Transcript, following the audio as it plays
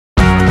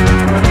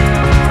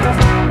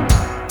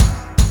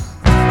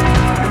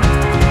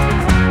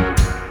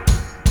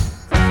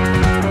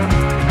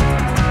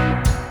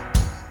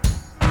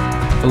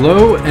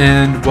Hello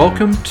and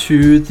welcome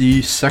to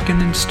the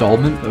second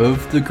installment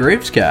of the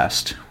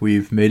Gravescast.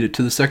 We've made it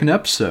to the second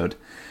episode.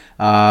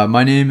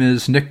 My name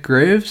is Nick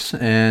Graves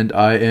and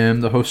I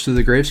am the host of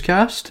the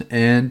Gravescast,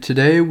 and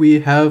today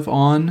we have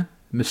on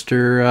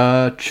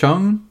Mr.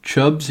 Chung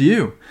Chubbs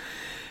Yu,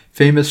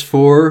 famous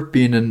for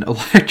being an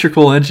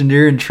electrical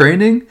engineer in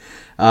training,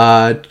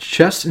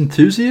 chess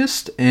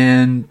enthusiast,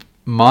 and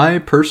my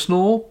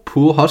personal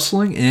pool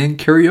hustling and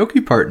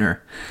karaoke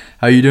partner.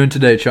 How are you doing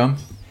today, Chung?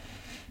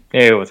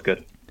 Hey, what's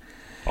good?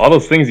 All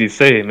those things you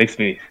say makes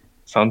me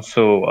sound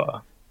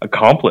so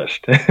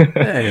accomplished.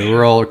 Hey,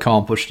 we're all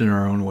accomplished in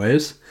our own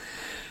ways.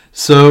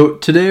 So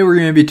today we're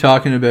going to be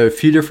talking about a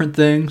few different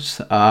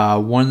things.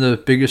 One of the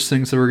biggest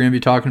things that we're going to be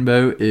talking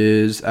about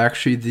is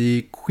actually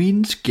the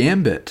Queen's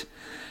Gambit,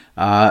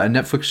 a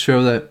Netflix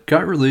show that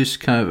got released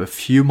kind of a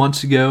few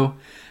months ago.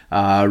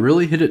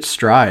 Really hit its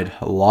stride.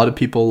 A lot of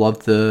people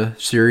love the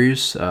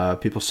series.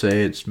 People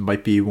say it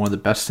might be one of the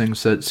best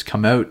things that's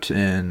come out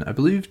in, I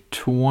believe,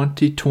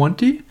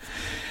 2020.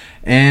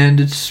 And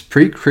it's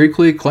pretty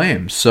critically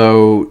acclaimed.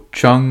 So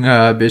Chung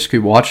basically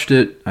watched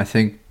it, I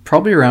think,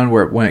 probably around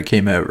when it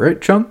came out,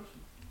 right, Chung?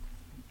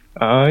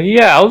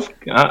 Yeah,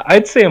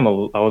 I'd say I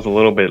was a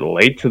little bit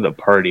late to the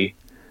party.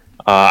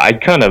 I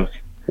kind of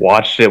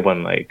watched it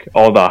when like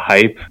all the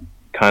hype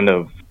kind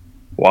of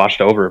washed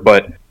over,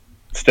 but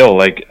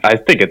still, I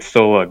think it's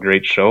still a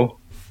great show.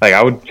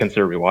 I would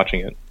consider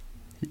rewatching it.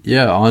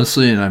 Yeah,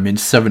 honestly, and I mean,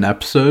 7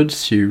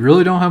 episodes, you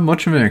really don't have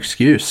much of an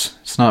excuse.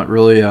 It's not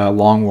really a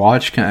long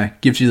watch, kind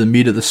of gives you the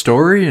meat of the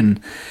story, and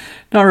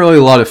not really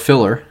a lot of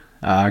filler.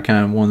 Kind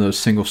of one of those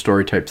single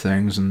story type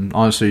things, and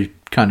honestly,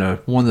 kind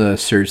of one of the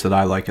series that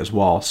I like as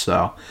well.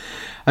 So,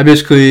 I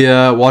basically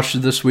watched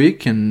it this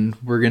week, and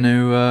we're going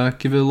to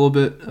give it a little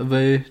bit of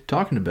a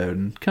talking about,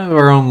 and kind of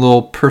our own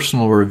little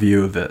personal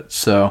review of it.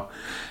 So,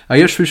 I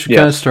guess we should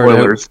kind of start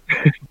spoilers.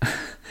 out.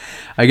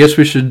 I guess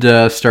we should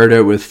start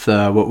out with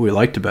what we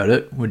liked about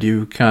it. Would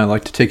you kind of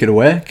like to take it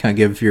away? Kind of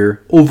give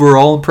your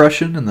overall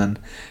impression, and then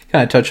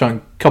kind of touch on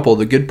a couple of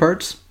the good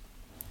parts?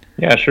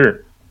 Yeah,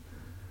 sure.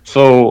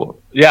 So,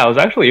 yeah, I was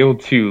actually able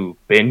to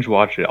binge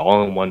watch it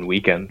all in one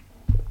weekend.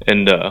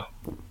 And,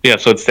 yeah,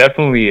 so it's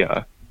definitely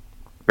a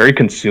very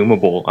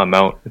consumable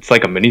amount. It's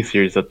like a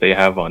miniseries that they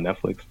have on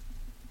Netflix.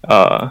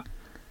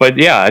 But,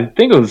 yeah, I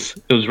think it was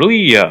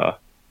really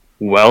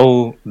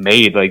well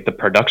made. Like, the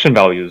production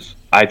values,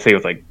 I'd say,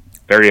 was,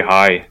 very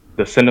high.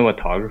 The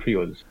cinematography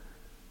was,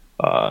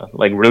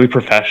 really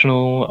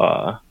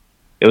professional.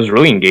 It was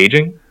really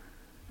engaging.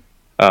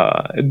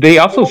 They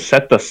also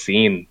set the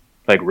scene,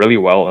 really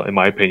well, in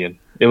my opinion.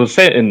 It was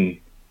set in,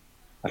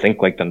 I think,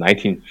 the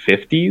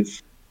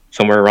 1950s,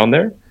 somewhere around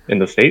there in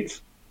the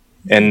States.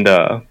 And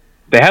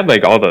they had,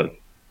 all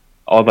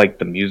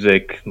the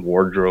music,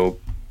 wardrobe.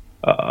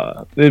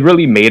 It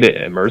really made it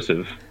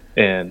immersive.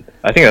 And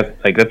I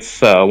think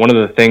that's one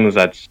of the things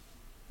that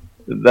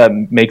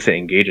makes it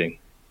engaging.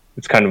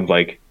 It's kind of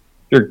like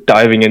you're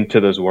diving into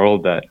this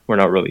world that we're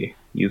not really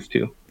used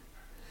to.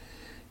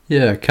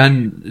 Yeah,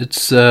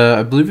 it's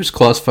I believe it's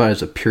classified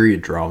as a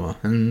period drama,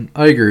 and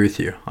I agree with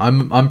you.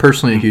 I'm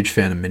personally a huge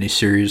fan of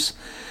miniseries.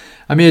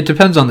 I mean, it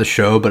depends on the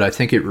show, but I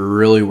think it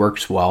really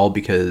works well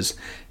because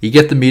you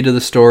get the meat of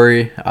the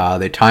story.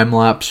 They time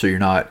lapse, so you're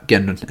not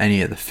getting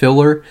any of the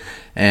filler,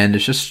 and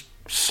it's just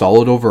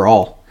solid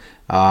overall.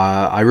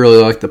 I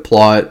really like the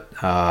plot,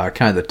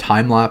 kind of the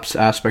time-lapse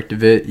aspect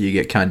of it. You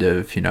get kind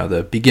of,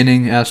 the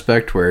beginning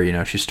aspect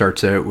where, she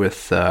starts out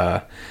with,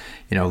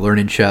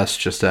 learning chess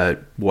just at,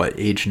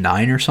 age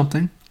 9 or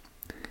something?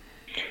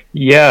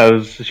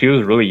 Yeah, she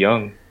was really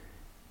young.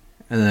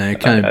 And then it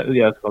kind of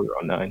it's probably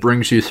around 9.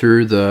 Brings you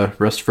through the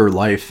rest of her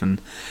life.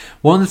 And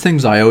one of the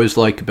things I always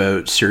like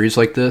about series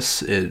like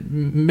this, I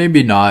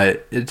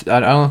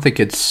don't think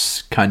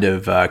it's kind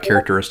of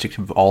characteristic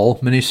of all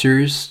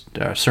miniseries,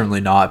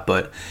 certainly not,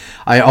 but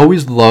I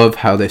always love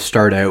how they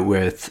start out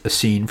with a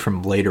scene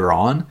from later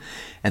on,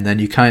 and then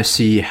you kind of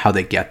see how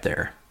they get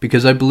there.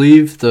 Because I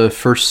believe the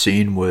first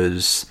scene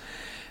was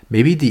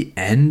maybe the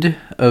end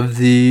of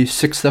the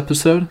 6th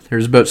episode.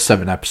 There's about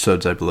 7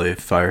 episodes, I believe,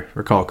 if I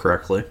recall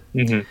correctly.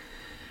 Mm-hmm.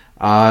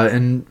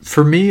 And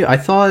for me, I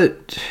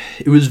thought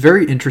it was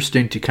very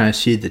interesting to kind of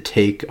see the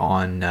take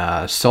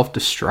on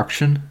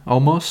self-destruction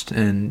almost.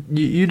 And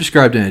you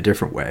described it in a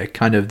different way,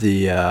 kind of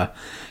the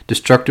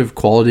destructive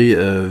quality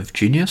of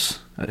genius,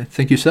 I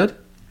think you said?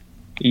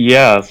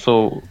 Yeah,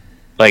 so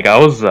I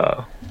was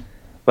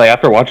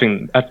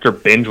after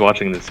binge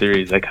watching the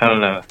series, I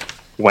kind of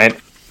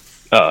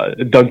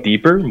dug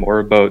deeper more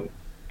about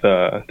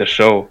the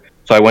show.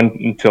 So I went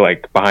into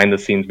behind the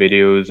scenes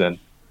videos and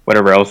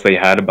whatever else they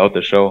had about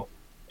the show.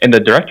 And the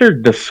director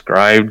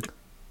described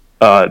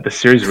the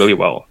series really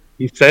well.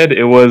 He said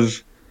it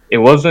was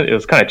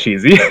kind of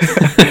cheesy,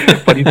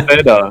 but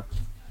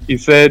he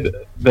said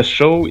the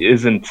show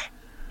isn't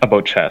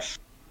about chess.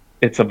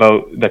 It's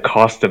about the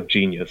cost of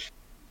genius.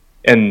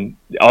 And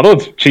although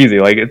it's cheesy,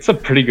 it's a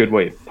pretty good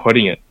way of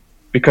putting it,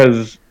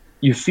 because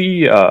you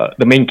see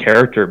the main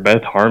character,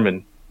 Beth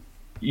Harmon,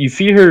 you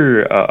see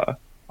her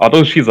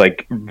although she's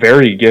like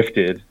very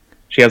gifted,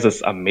 she has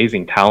this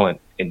amazing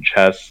talent in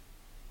chess.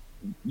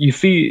 You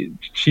see,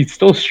 she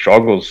still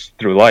struggles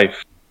through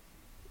life,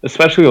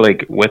 especially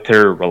like with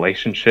her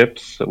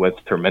relationships, with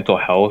her mental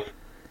health,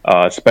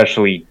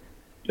 especially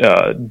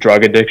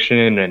drug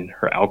addiction and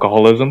her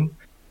alcoholism.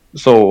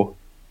 So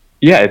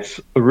yeah, it's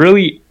a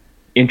really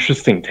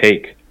interesting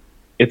take.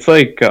 It's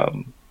like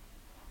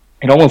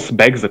it almost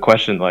begs the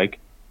question, like,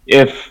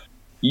 if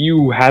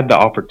you had the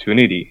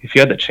opportunity, if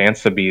you had the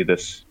chance to be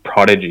this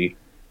prodigy,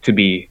 to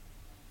be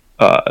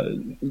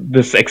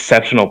this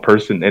exceptional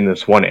person in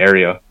this one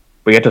area,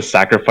 but you had to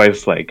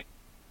sacrifice, like,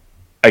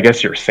 I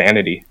guess your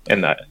sanity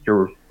and that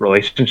your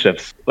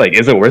relationships, like,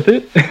 is it worth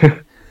it?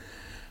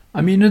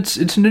 I mean, it's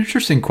an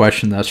interesting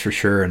question, that's for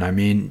sure. And I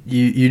mean,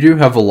 you do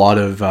have a lot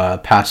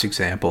of past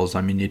examples.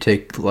 I mean, you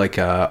take like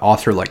a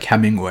author like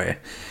Hemingway.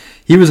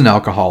 He was an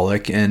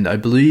alcoholic, and I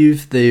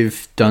believe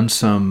they've done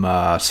some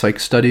psych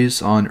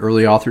studies on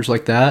early authors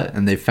like that,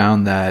 and they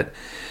found that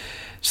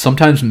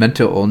sometimes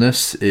mental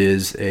illness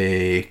is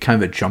a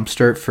kind of a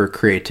jumpstart for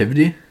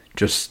creativity,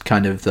 just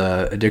kind of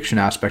the addiction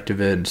aspect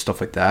of it and stuff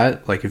like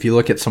that. Like if you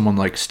look at someone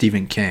like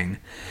Stephen King,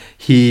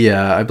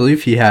 I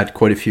believe he had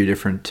quite a few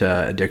different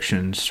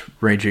addictions,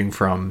 ranging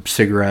from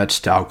cigarettes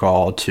to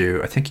alcohol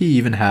to, I think he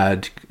even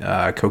had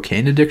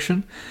cocaine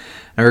addiction.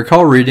 I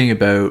recall reading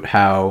about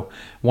how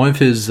one of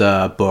his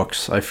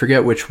books, I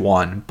forget which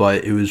one,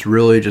 but it was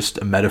really just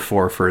a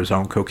metaphor for his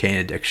own cocaine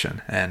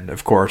addiction. And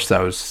of course,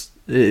 that was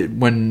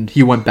when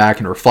he went back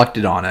and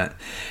reflected on it,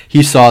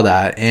 he saw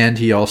that, and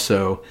he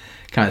also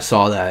kind of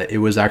saw that it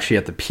was actually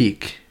at the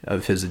peak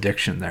of his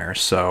addiction there.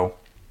 So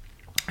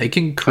it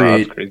can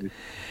create, That's crazy.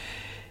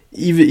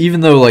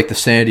 even though like the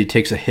sanity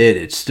takes a hit,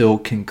 it still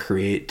can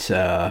create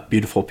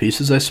beautiful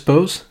pieces, I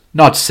suppose.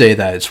 Not to say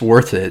that it's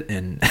worth it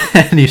in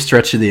any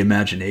stretch of the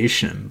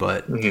imagination,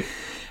 but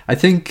I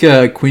think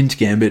Queen's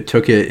Gambit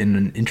took it in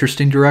an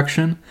interesting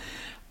direction.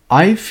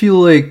 I feel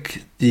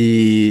like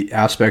the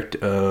aspect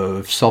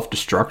of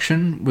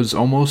self-destruction was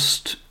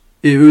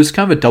it was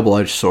kind of a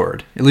double-edged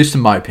sword, at least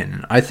in my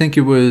opinion. I think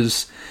it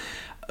was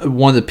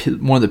one of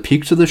the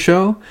peaks of the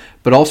show,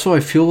 but also I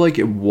feel like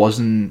it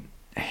wasn't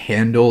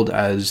handled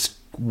as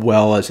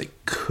well as it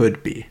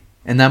could be.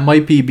 And that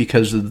might be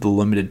because of the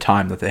limited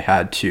time that they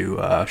had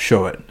to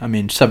show it. I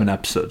mean, 7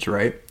 episodes,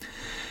 right?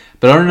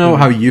 But I don't know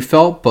how you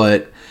felt,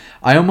 but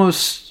I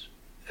almost,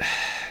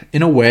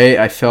 in a way,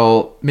 I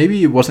felt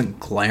maybe it wasn't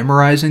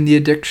glamorizing the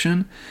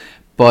addiction,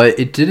 but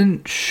it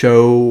didn't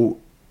show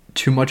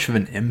too much of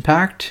an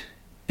impact,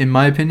 in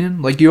my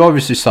opinion. Like, you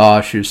obviously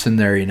saw she was sitting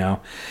there,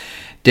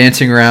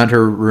 dancing around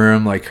her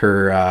room, like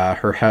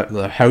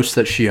the house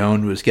that she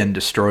owned was getting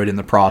destroyed in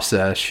the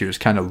process. She was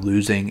kind of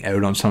losing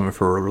out on some of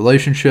her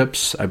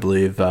relationships. I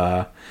believe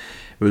it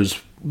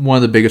was one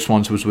of the biggest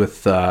ones was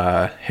with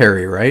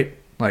Harry, right?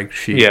 Like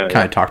she kind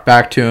of talked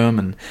back to him,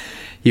 and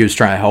he was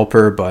trying to help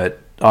her, but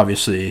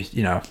obviously,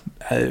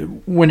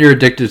 when you're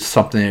addicted to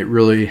something, it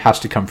really has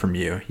to come from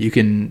you.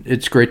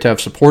 It's great to have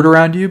support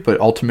around you,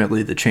 but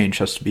ultimately the change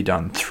has to be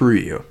done through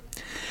you.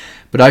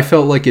 But I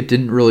felt like it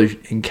didn't really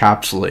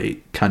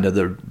encapsulate kind of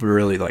the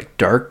really like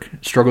dark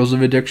struggles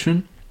of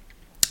addiction.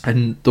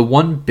 And the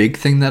one big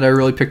thing that I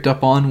really picked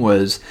up on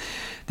was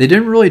they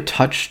didn't really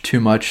touch too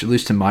much, at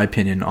least in my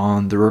opinion,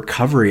 on the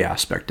recovery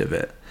aspect of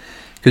it.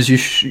 Because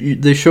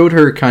they showed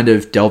her kind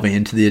of delving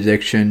into the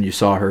addiction. You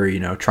saw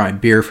her, trying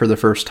beer for the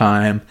first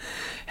time,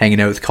 hanging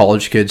out with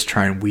college kids,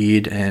 trying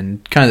weed,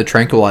 and kind of the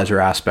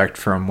tranquilizer aspect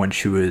from when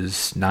she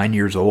was 9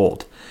 years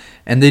old.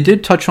 And they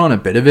did touch on a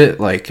bit of it.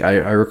 Like, I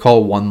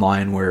recall one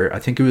line where I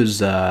think it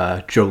was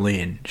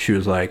Jolene. She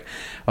was like,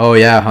 "Oh,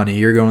 yeah, honey,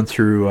 you're going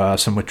through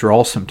some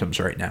withdrawal symptoms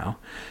right now."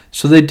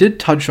 So they did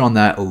touch on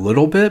that a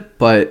little bit,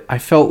 but I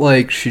felt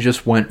like she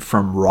just went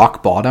from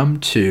rock bottom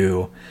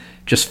to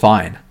just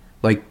fine.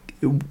 Like,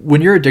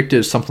 when you're addicted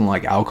to something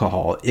like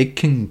alcohol, it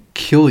can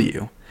kill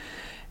you.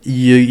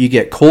 You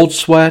get cold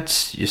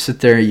sweats. You sit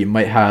there, you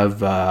might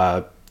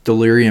have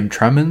delirium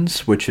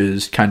tremens, which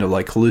is kind of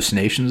like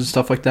hallucinations and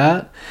stuff like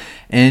that.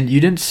 And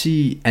you didn't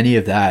see any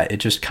of that. It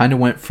just kind of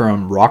went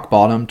from rock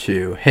bottom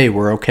to, hey,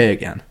 we're okay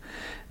again.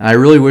 And I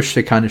really wish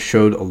they kind of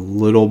showed a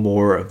little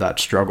more of that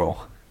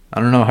struggle. I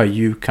don't know how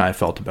you kind of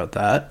felt about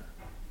that.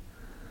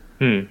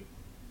 Yeah,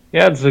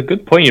 it's a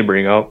good point you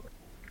bring up.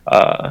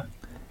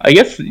 I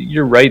guess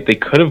you're right. They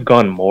could have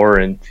gone more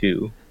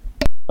into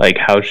like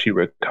how she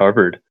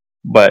recovered,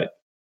 but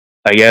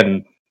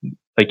again,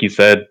 like you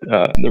said,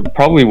 there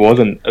probably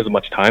wasn't as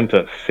much time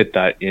to fit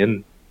that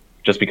in,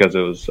 just because it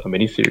was a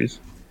miniseries,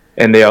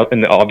 and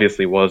it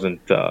obviously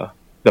wasn't the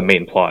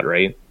main plot,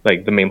 right?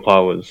 Like the main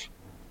plot was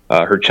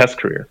her chess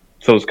career,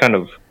 so it was kind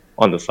of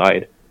on the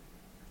side.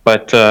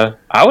 But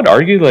I would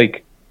argue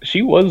like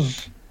she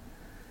was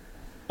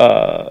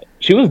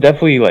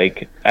definitely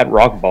like at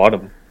rock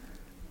bottom.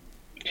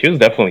 She was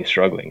definitely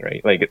struggling,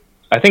 right? Like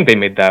I think they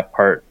made that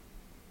part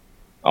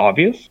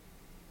obvious.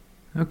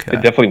 Okay.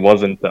 It definitely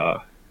wasn't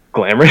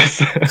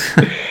glamorous.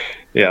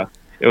 Yeah,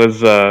 it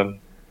was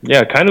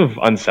kind of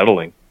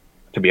unsettling,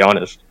 to be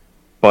honest.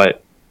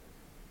 But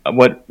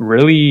what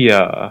really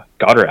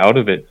got her out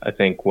of it, I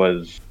think,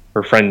 was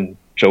her friend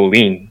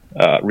Jolene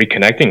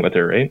reconnecting with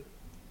her. Right.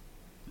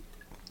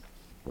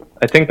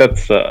 I think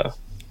that's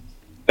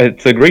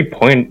it's a great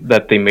point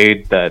that they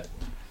made that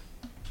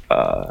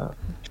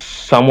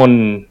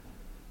someone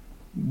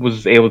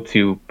was able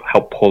to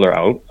help pull her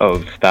out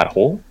of that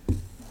hole.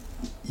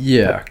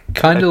 Yeah,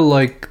 kind of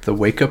like the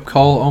wake up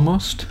call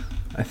almost.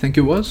 I think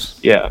it was.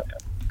 Yeah.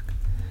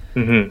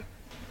 Mm-hmm.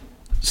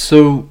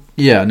 So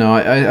yeah, no,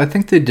 I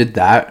think they did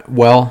that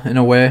well in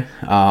a way.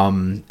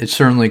 It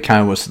certainly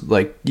kind of was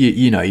like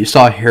you know, you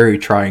saw Harry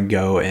try and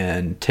go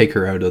and take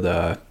her out of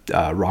the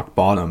rock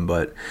bottom,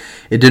 but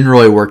it didn't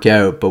really work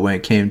out. But when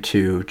it came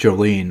to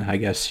Jolene, I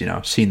guess, you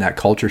know, seeing that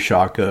culture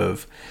shock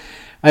of,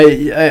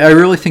 I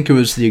really think it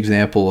was the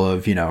example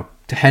of, you know,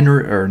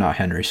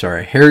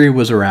 Harry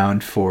was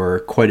around for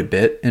quite a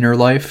bit in her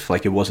life.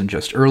 Like, it wasn't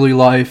just early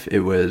life,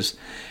 it was,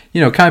 you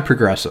know, kind of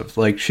progressive.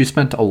 Like, she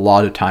spent a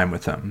lot of time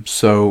with him.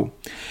 So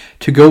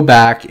to go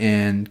back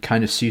and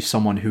kind of see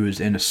someone who is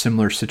in a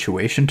similar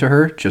situation to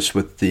her, just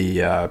with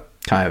the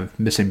kind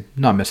of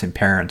not missing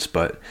parents,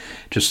 but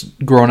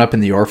just growing up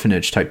in the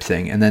orphanage type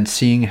thing, and then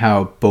seeing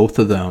how both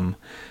of them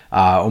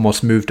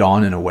almost moved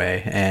on in a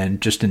way,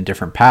 and just in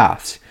different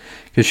paths.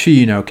 Because she,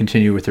 you know,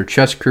 continued with her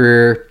chess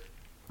career.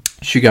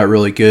 She got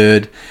really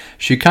good.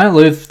 She kind of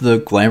lived the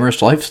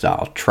glamorous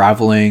lifestyle,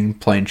 traveling,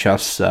 playing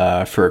chess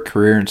for a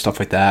career and stuff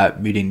like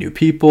that, meeting new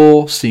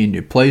people, seeing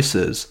new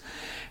places.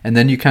 And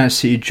then you kind of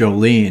see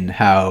Jolene,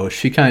 how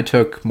she kind of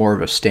took more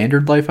of a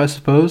standard life, I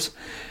suppose.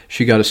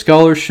 She got a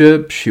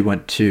scholarship. She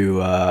went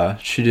to,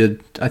 she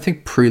did, I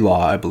think,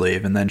 pre-law, I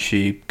believe, and then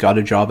she got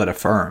a job at a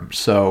firm.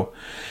 So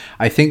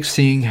I think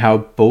seeing how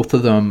both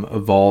of them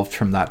evolved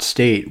from that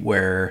state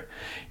where,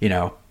 you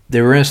know,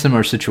 they were in a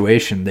similar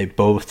situation. They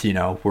both, you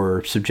know,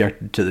 were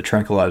subjected to the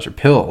tranquilizer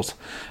pills,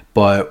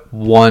 but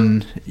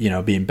one, you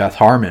know, being Beth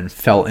Harmon,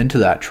 fell into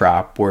that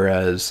trap,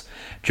 whereas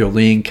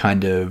Jolene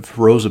kind of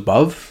rose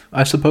above,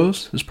 I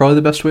suppose, is probably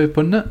the best way of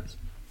putting it.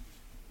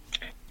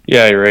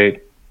 Yeah, you're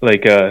right.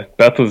 Like,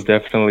 Beth was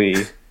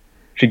definitely,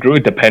 she grew a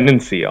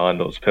dependency on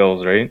those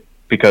pills, right?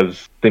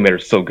 Because they made her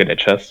so good at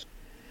chess.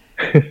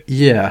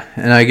 Yeah,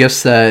 and I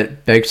guess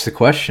that begs the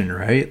question,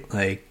 right?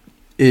 Like,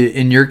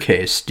 in your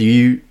case, do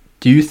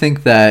you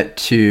think that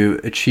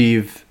to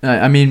achieve,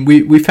 I mean,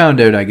 we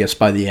found out, I guess,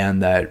 by the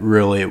end that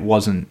really it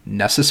wasn't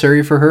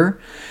necessary for her,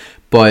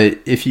 but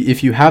if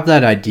you have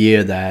that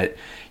idea that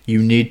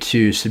you need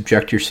to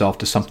subject yourself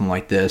to something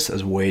like this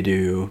as a way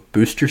to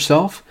boost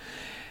yourself,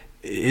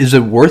 is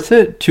it worth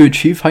it to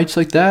achieve heights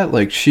like that?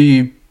 Like,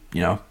 she,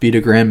 you know, beat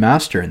a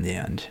grandmaster in the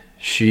end.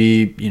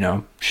 She, you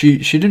know, she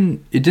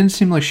didn't, it didn't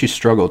seem like she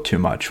struggled too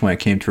much when it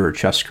came to her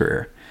chess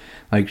career.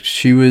 Like,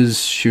 she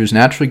was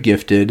naturally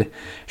gifted.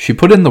 She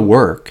put in the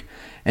work,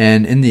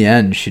 and in the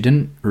end, she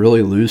didn't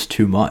really lose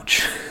too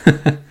much.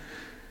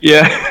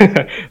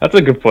 Yeah, that's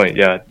a good point.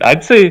 Yeah,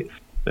 I'd say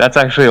that's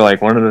actually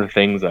like one of the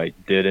things I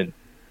didn't,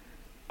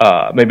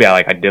 maybe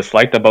I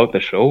disliked about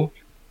the show.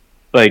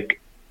 Like,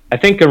 I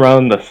think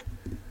around the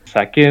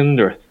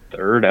second or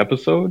third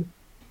episode,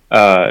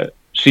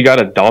 she got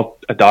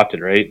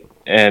adopted, right?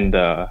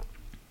 And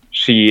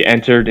she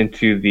entered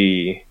into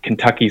the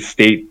Kentucky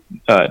State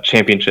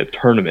Championship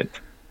tournament,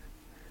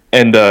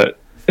 and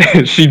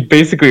she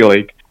basically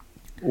like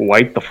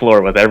wiped the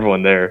floor with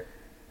everyone there,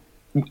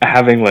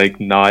 having like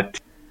not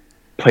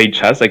played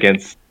chess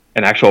against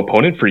an actual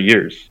opponent for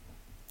years,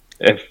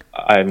 if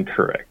I'm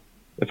correct,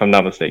 if I'm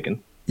not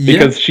mistaken. Yeah.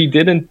 Because she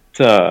didn't.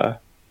 The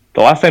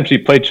last time she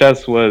played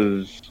chess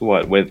was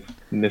what, with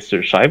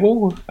Mr.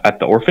 Scheibel at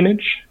the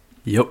orphanage.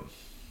 Yep.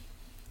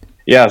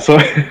 Yeah, so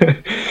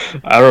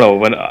I don't know,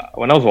 when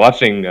I was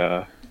watching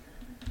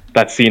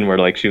that scene where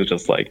like she was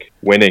just like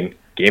winning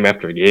game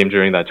after game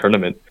during that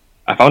tournament,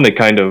 I found it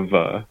kind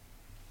of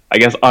I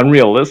guess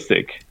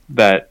unrealistic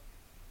that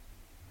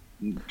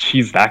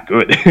she's that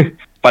good.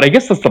 But I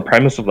guess that's the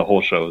premise of the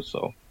whole show,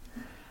 so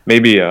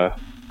maybe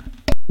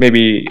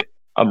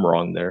I'm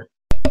wrong there.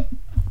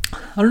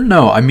 I don't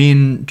know. I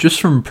mean,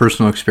 just from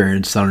personal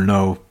experience, I don't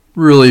know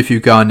really if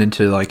you've gotten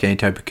into like any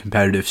type of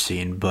competitive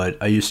scene, but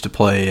I used to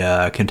play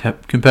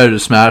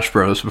competitive Smash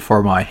Bros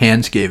before my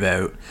hands gave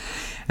out,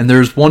 and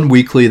there's one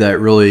weekly that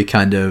really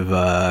kind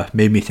of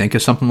made me think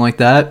of something like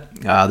that.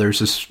 There's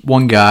this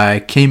one guy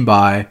came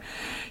by.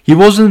 He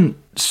wasn't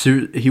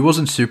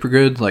super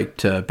good, like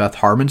to Beth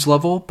Harmon's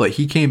level, but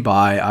he came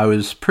by. I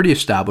was pretty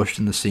established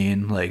in the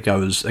scene. Like, I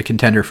was a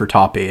contender for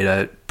top 8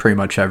 at pretty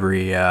much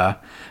every,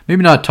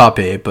 maybe not top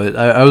 8, but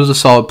I was a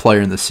solid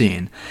player in the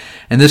scene.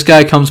 And this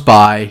guy comes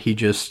by, he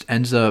just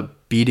ends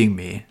up beating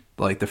me,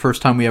 like the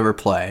first time we ever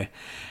play.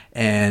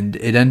 And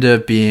it ended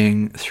up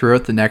being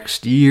throughout the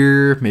next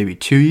year, maybe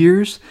 2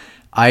 years,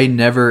 I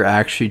never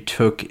actually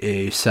took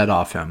a set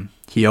off him.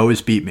 He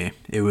always beat me.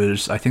 It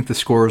was, I think the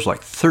score was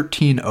like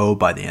 13-0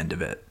 by the end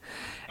of it.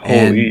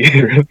 And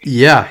Holy.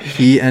 yeah,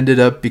 he ended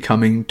up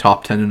becoming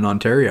top 10 in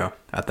Ontario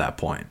at that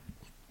point.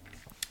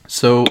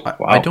 So Wow.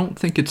 I don't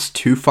think it's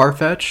too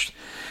far-fetched.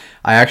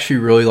 I actually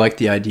really like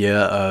the idea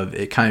of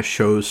it kind of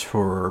shows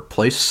her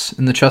place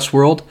in the chess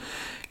world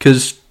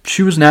because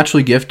she was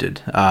naturally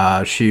gifted.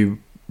 She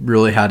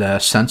really had a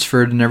sense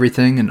for it and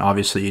everything, and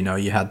obviously,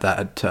 you had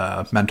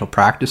that mental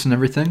practice and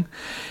everything.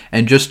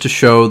 And just to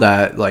show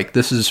that, like,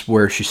 this is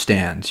where she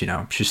stands,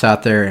 she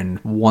sat there and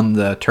won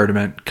the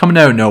tournament coming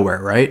out of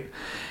nowhere, right?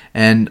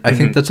 And I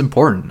think that's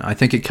important. I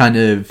think it kind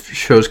of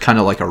shows kind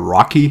of like a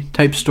Rocky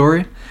type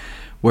story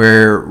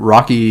where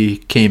Rocky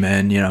came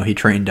in, he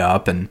trained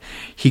up and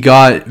he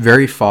got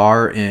very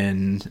far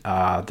in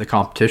the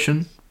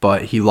competition,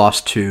 but he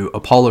lost to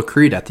Apollo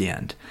Creed at the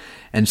end.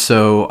 And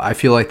so I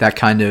feel like that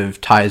kind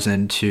of ties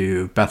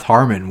into Beth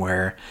Harmon,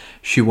 where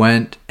she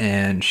went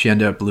and she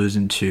ended up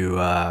losing to,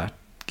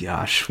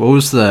 what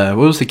was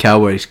the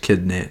Cowboys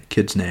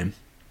kid's name?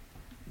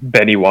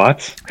 Benny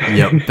Watts.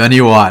 Yep,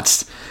 Benny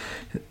Watts.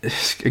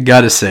 I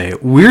gotta say,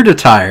 weird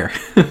attire.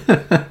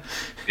 Yeah,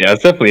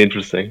 it's definitely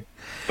interesting.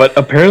 But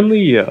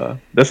apparently,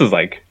 this is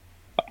like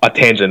a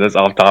tangent, it's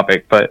off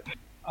topic, but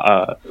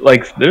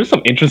like there's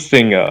some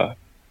interesting,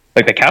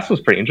 like the cast was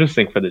pretty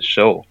interesting for this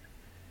show.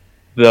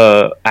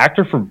 The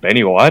actor from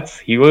Benny Watts,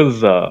 he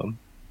was the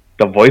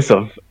voice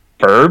of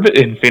Ferb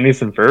in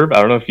Phineas and Ferb.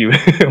 I don't know if you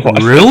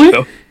watched Really?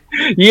 that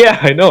show. Yeah,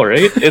 I know,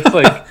 right? It's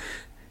like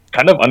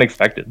kind of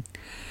unexpected.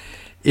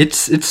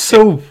 It's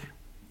so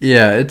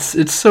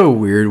it's so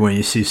weird when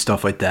you see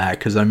stuff like that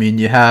because I mean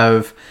you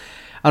have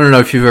I don't know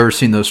if you've ever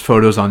seen those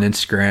photos on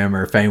Instagram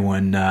or if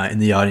anyone in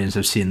the audience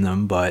have seen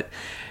them, but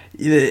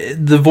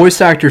the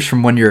voice actors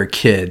from when you're a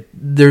kid,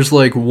 there's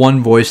like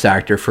one voice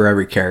actor for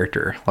every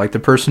character. Like the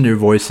person who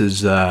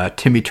voices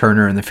Timmy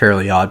Turner in The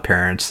Fairly Odd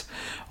Parents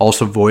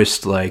also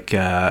voiced like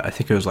I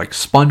think it was like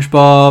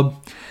SpongeBob,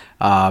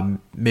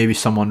 maybe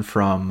someone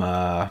from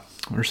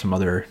or some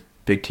other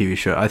big TV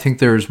show. I think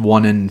there's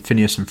one in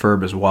Phineas and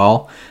Ferb as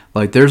well.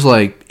 Like there's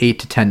like 8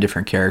 to 10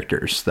 different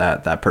characters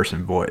that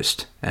person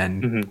voiced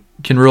and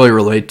can really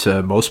relate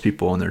to most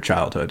people in their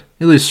childhood,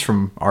 at least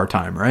from our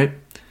time, right?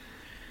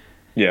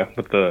 Yeah,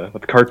 with the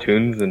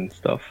cartoons and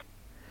stuff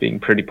being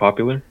pretty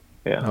popular.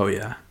 Yeah. Oh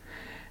yeah.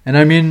 And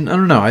I mean, I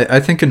don't know. I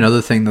think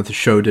another thing that the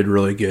show did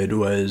really good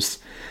was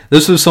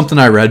this was something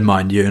I read,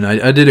 mind you, and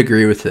I did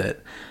agree with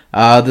it.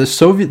 The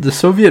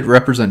Soviet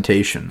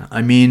representation.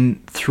 I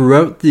mean,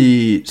 throughout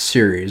the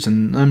series,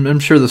 and I'm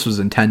sure this was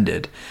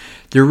intended,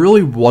 there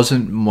really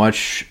wasn't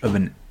much of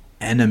an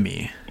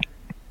enemy,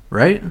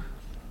 right?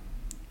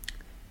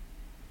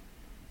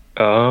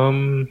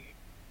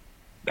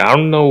 I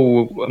don't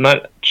know. I'm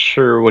not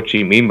sure what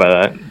you mean by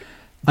that.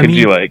 Could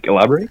you like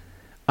elaborate?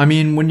 I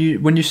mean, when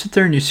you sit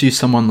there and you see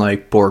someone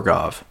like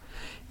Borgov,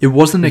 it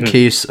wasn't a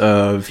case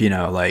of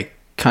like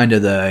kind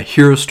of the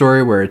hero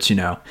story where it's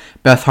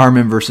Beth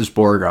Harmon versus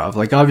Borgov.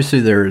 Like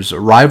obviously there's a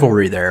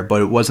rivalry there,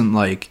 but it wasn't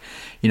like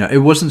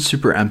it wasn't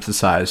super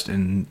emphasized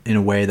in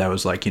a way that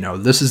was like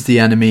this is the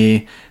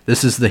enemy,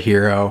 this is the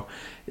hero.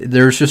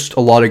 There's just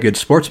a lot of good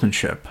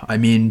sportsmanship. I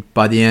mean,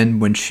 by the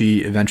end, when she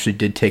eventually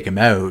did take him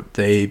out,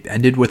 they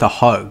ended with a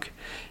hug.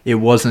 It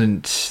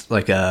wasn't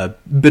like a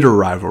bitter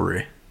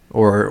rivalry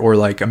or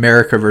like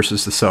America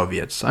versus the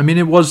Soviets. I mean,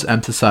 it was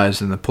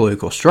emphasized in the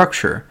political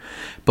structure,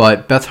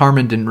 but Beth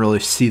Harmon didn't really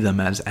see them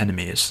as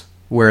enemies.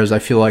 Whereas I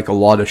feel like a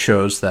lot of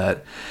shows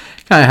that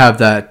kind of have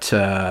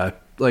that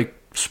like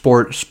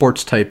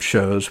sports type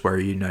shows where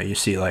you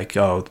see like,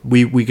 oh,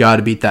 we got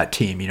to beat that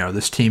team,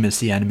 this team is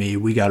the enemy,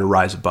 we got to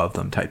rise above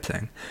them type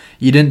thing.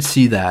 You didn't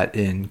see that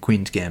in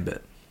Queen's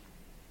Gambit.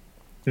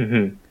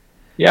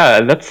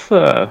 Yeah, that's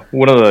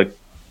one of the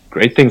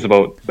great things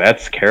about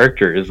Beth's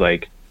character is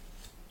like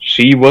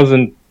she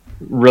wasn't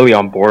really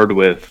on board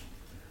with,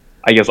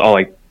 I guess, all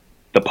like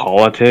the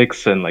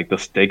politics and like the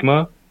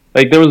stigma.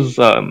 Like there was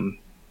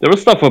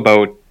stuff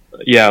about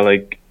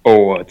like,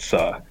 oh, it's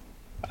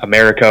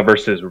America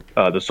versus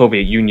the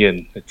Soviet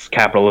Union, it's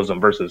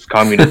capitalism versus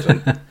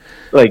communism.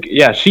 Like,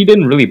 yeah, she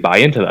didn't really buy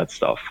into that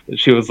stuff.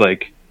 She was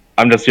like,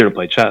 I'm just here to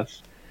play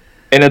chess.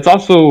 And it's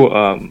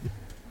also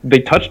they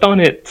touched on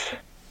it,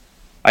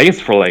 I guess,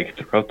 for like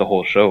throughout the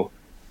whole show,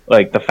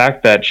 like the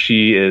fact that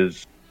she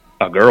is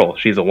a girl,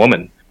 she's a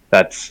woman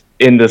that's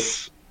in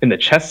the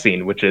chess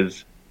scene, which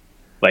is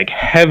like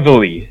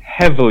heavily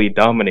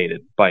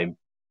dominated by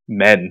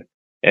men.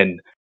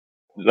 And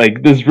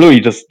like there's really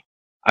just,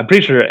 I'm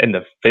pretty sure in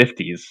the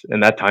 50s, in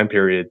that time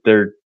period,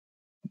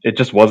 it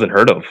just wasn't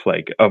heard of,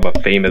 like, of a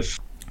famous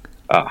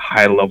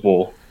high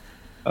level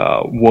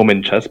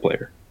woman chess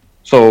player.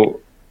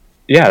 So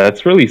yeah,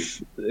 that's really,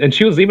 and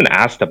she was even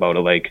asked about it,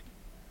 like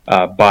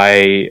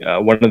by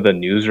one of the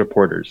news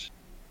reporters,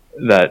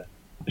 that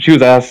she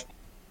was asked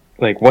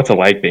like, what's it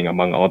like being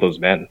among all those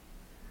men?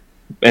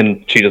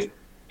 And she just,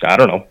 I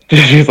don't know.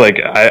 She's like,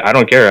 I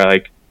don't care.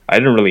 Like, I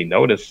didn't really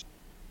notice.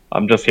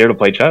 I'm just here to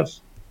play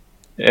chess.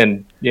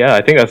 And yeah,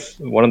 I think that's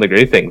one of the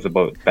great things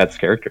about Beth's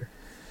character.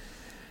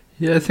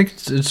 Yeah, I think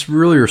it's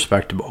really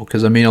respectable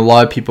because I mean, a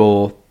lot of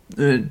people.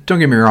 Don't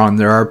get me wrong.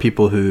 There are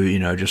people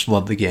who just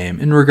love the game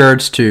in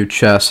regards to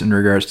chess, in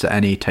regards to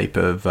any type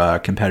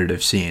of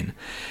competitive scene,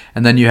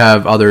 and then you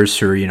have others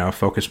who are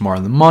focus more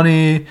on the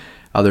money,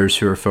 others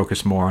who are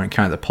focused more on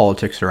kind of the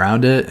politics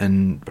around it,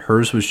 and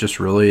hers was just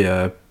really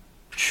a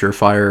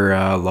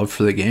surefire love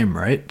for the game,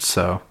 right?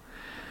 So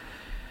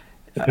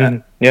Yeah,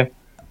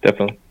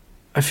 definitely.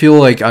 I feel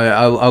like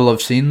I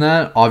love seeing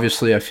that.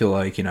 Obviously, I feel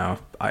like,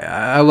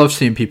 I love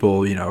seeing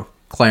people,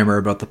 clamor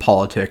about the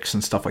politics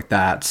and stuff like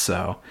that.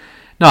 So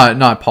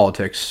not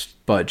politics,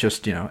 but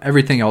just,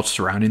 everything else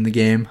surrounding the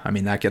game. I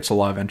mean, that gets a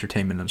lot of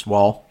entertainment as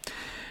well.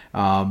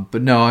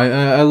 But no,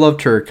 I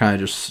loved her kind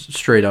of just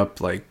straight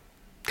up, like,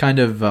 kind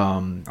of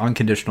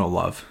unconditional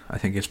love. I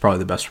think is probably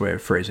the best way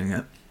of phrasing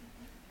it.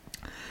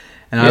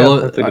 And yeah,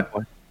 that's a good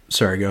point.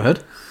 Sorry, go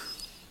ahead.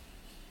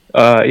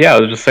 Yeah,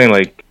 I was just saying,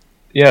 like,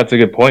 yeah, it's a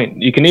good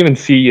point. You can even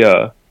see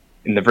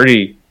in the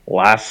very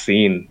last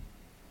scene,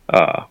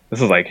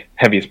 this is like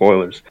heavy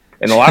spoilers,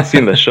 in the last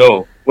scene of the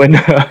show, when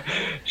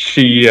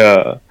she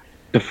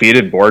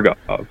defeated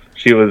Borgov,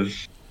 she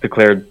was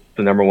declared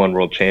the #1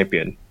 world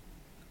champion.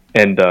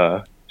 And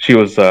she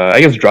was,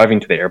 I guess, driving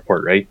to the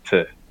airport, right,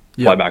 to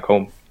fly back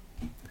home.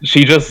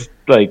 She just,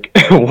 like,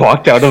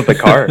 walked out of the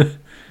car,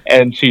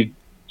 and she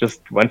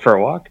just went for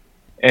a walk.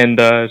 And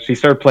she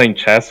started playing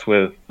chess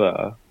with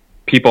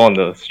people on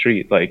the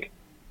street, like,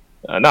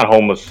 not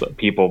homeless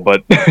people,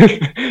 but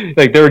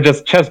like there were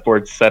just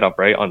chessboards set up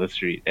right on the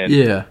street, and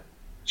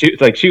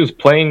she was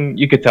playing.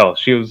 You could tell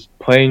she was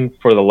playing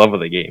for the love of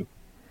the game.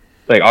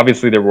 Like,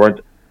 obviously there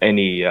weren't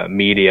any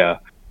media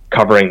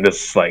covering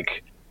this,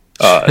 like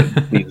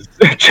these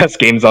chess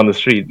games on the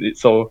street.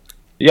 So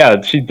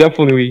yeah, she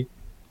definitely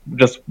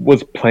just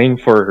was playing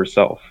for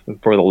herself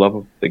and for the love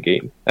of the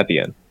game at the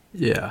end.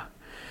 Yeah.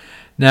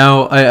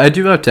 Now, I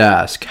do have to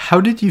ask, how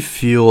did you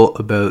feel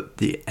about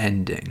the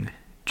ending?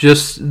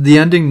 Just the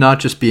ending, not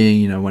just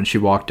being, when she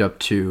walked up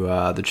to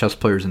the chess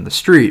players in the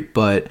street,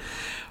 but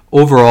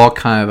overall,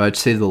 kind of, I'd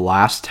say the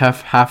last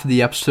half of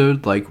the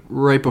episode, like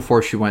right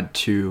before she went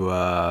to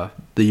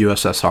the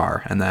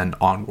USSR and then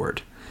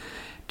onward.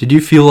 Did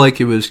you feel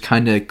like it was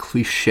kind of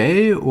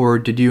cliche, or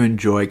did you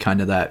enjoy kind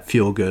of that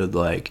feel good,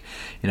 like,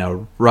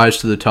 rise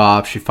to the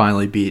top, she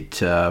finally beat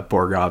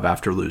Borgov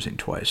after losing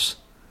twice?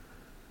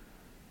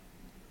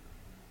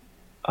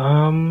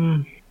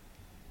 I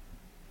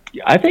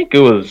think it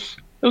was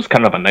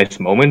kind of a nice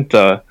moment.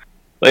 Like,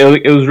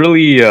 it was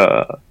really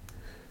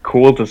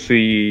cool to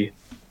see,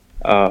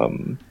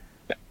 to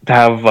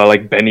have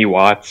like Benny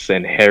Watts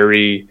and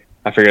Harry,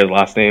 I forget his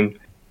last name,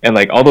 and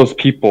like all those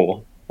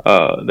people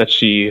that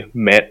she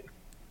met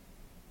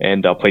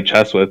and played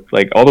chess with,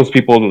 like all those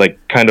people like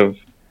kind of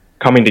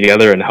coming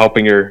together and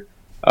helping her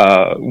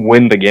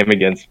win the game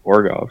against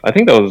Borgov. I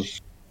think that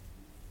was,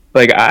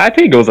 like, I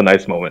think it was a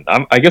nice moment.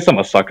 I guess I'm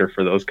a sucker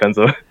for those kinds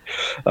of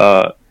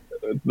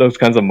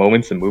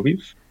moments in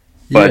movies.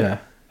 But yeah.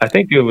 I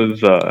think it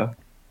was,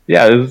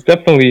 it was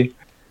definitely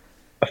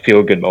a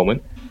feel-good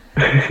moment.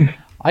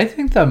 I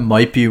think that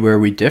might be where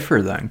we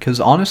differ then,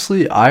 because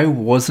honestly, I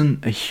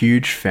wasn't a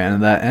huge fan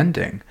of that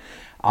ending.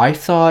 I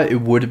thought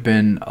it would have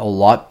been a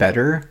lot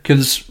better,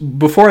 because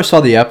before I saw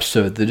the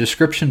episode, the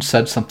description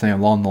said something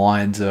along the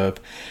lines of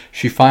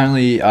she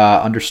finally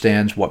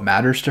understands what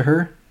matters to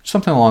her.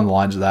 Something along the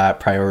lines of that,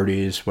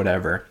 priorities,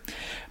 whatever.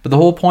 But the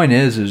whole point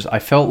is I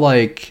felt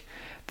like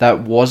that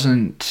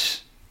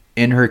wasn't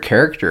in her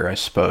character, I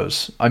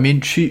suppose. I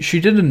mean, she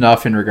did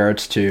enough in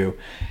regards to,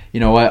 you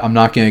know what, I'm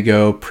not going to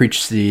go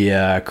preach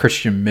the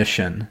Christian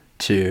mission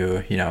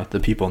to, the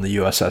people in the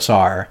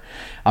USSR.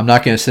 I'm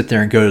not going to sit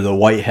there and go to the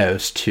White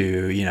House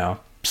to,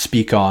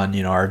 speak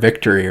on, our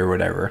victory or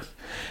whatever.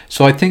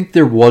 So I think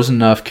there was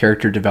enough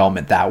character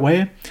development that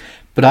way.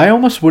 But I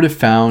almost would have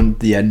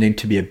found the ending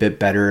to be a bit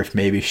better if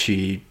maybe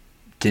she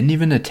didn't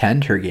even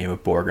attend her game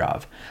with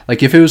Borgov.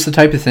 Like, if it was the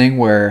type of thing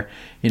where,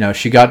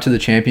 she got to the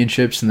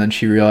championships and then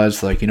she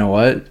realized, like, you know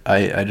what,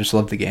 I just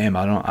love the game.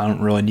 I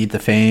don't really need the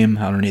fame.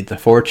 I don't need the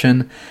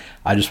fortune.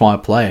 I just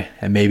want to play.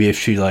 And maybe if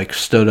she, like,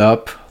 stood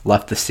up,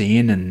 left the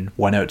scene, and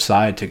went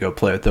outside to go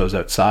play with those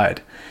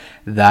outside,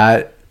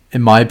 that,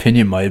 in my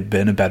opinion, might have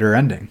been a better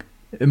ending.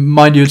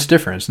 Mind you, it's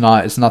different.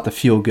 It's not the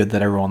feel good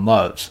that everyone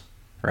loves,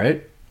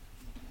 right?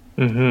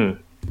 Mm-hmm.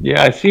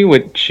 Yeah, I see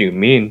what you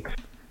mean,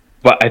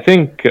 but I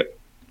think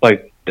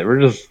like they were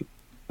just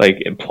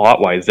like plot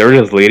wise, they were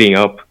just leading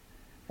up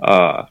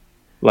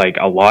like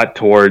a lot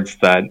towards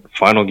that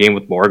final game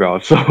with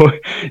Borgov. So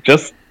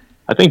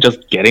I think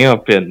just getting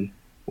up and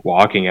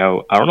walking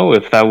out, I don't know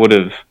if that would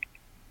have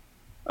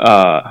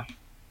I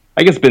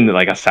guess been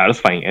like a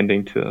satisfying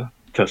ending to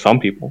some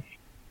people.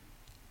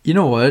 You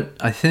know what?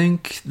 I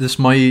think this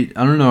might,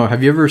 I don't know,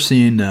 have you ever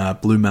seen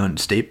Blue Mountain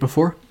State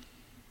before?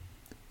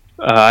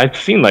 I've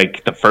seen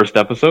like the first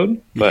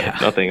episode, but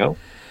nothing else.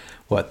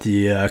 What,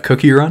 the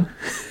cookie run?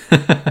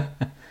 I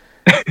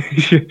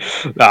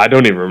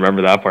don't even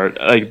remember that part.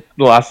 Like,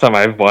 the last time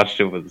I watched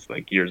it was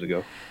like years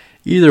ago.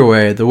 Either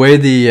way, the way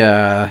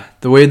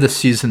the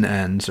season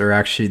ends, or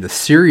actually the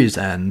series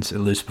ends,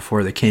 at least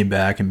before they came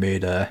back and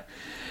made a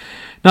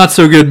not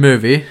so good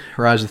movie,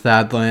 Rise of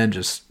Thadland,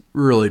 just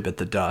really bit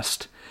the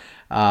dust.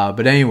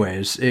 But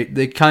anyways,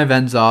 it kind of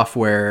ends off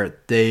where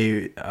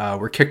they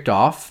were kicked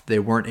off. They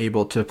weren't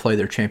able to play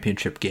their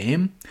championship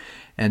game.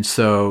 And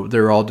so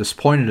they're all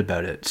disappointed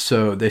about it.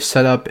 So they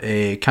set up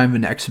a kind of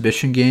an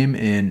exhibition game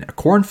in a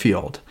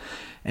cornfield.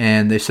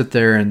 And they sit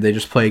there and they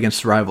just play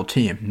against the rival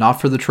team. Not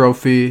for the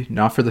trophy,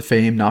 not for the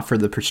fame, not for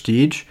the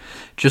prestige.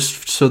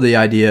 Just so the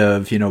idea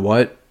of, you know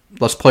what,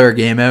 let's play our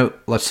game out.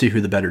 Let's see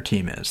who the better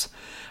team is.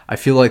 I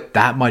feel like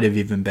that might have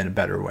even been a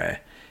better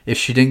way. If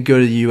she didn't go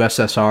to the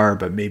USSR,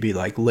 but maybe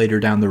like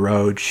later down the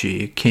road,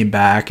 she came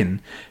back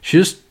and she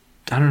just,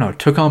 I don't know,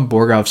 took on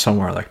Borgov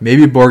somewhere. Like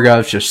maybe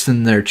Borgov's just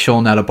sitting there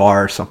chilling at a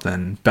bar or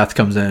something. Beth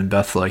comes in and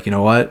Beth's like, you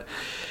know what?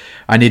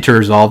 I need to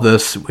resolve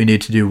this. We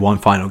need to do one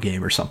final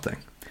game or something.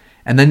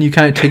 And then you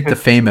kind of take the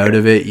fame out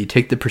of it. You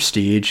take the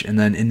prestige. And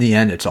then in the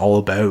end, it's all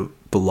about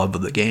the love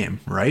of the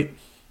game, right?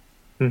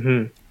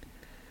 Mm-hmm.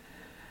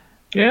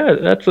 Yeah,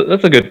 that's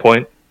a good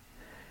point.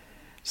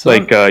 So,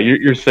 like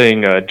you're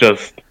saying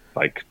just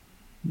like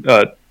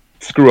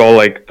screw all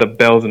like the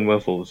bells and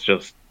whistles.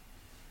 Just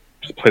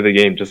play the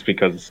game just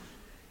because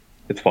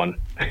it's fun.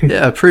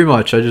 Yeah, pretty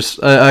much.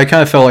 I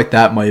kind of felt like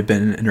that might have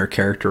been in her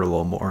character a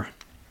little more.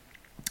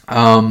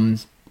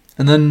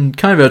 And then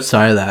kind of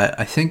outside of that,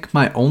 I think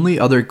my only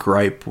other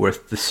gripe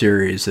with the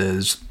series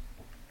is,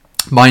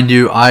 mind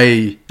you,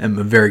 I am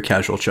a very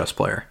casual chess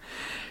player.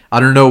 I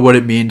don't know what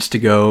it means to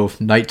go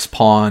knight's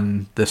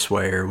pawn this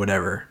way or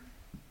whatever.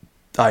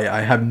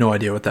 I have no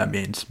idea what that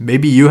means.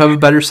 Maybe you have a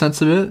better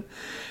sense of it,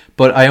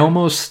 but I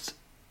almost...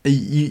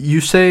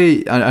 You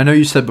say, I know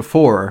you said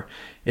before,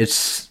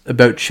 it's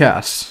about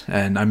chess,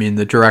 and I mean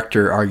the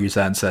director argues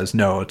that and says,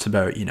 no, it's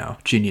about, you know,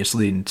 genius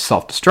leading to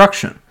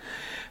self-destruction.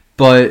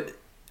 But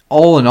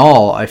all in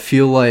all, I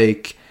feel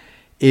like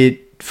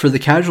it, for the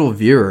casual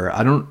viewer,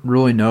 I don't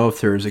really know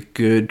if there's a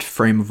good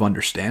frame of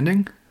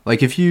understanding.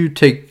 Like if you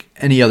take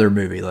any other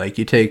movie, like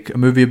you take a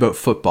movie about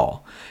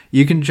football,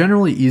 you can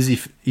generally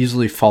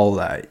easily follow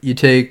that. You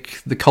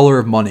take The Color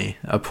of Money,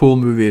 a pool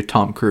movie of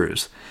Tom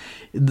Cruise.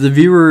 The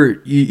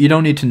viewer, you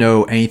don't need to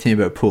know anything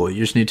about pool.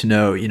 You just need to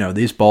know, you know,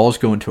 these balls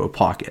go into a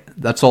pocket.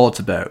 That's all it's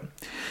about.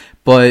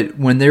 But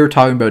when they were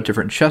talking about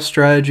different chess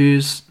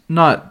strategies,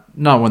 not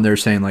when they're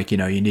saying like, you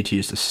know, you need to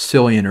use the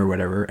Sicilian or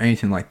whatever,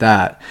 anything like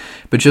that,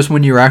 but just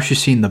when you're actually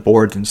seeing the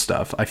boards and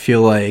stuff, I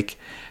feel like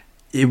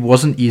it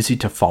wasn't easy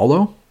to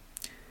follow.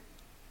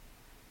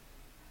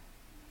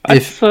 I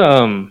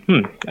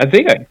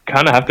think I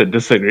kind of have to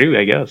disagree,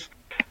 I guess.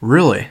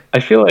 Really? I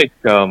feel like,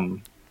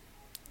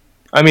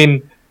 I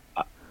mean,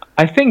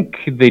 I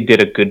think they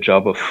did a good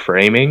job of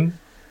framing,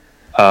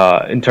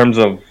 in terms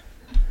of,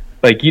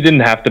 like, you didn't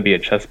have to be a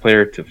chess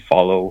player to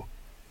follow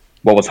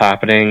what was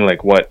happening,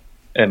 like what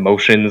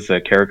emotions the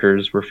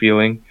characters were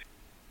feeling.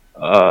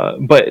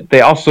 But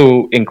they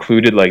also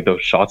included like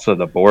those shots of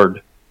the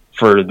board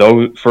for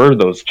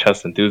those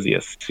chess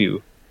enthusiasts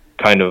to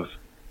kind of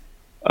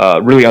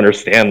really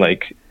understand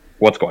like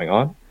what's going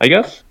on, I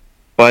guess.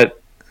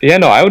 But yeah,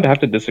 no, I would have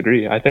to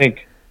disagree. I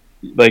think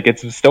like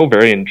it's still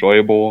very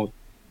enjoyable.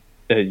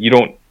 You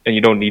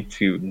don't need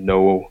to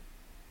know.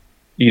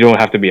 You don't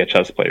have to be a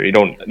chess player. You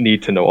don't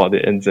need to know all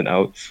the ins and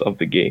outs of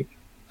the game.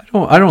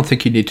 I don't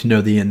think you need to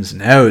know the ins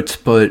and outs,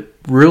 but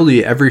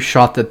really every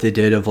shot that they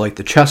did of like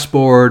the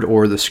chessboard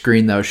or the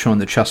screen that was showing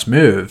the chess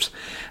moves,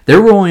 they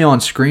were only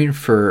on screen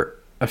for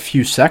a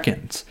few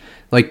seconds.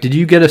 Like, did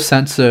you get a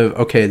sense of,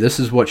 okay,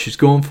 this is what she's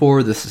going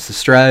for, this is the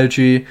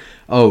strategy,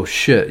 oh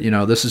shit, you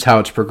know, this is how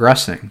it's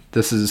progressing,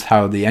 this is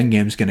how the end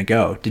game's going to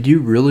go? Did you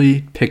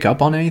really pick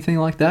up on anything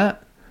like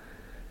that?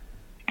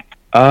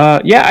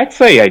 Yeah, I'd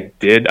say I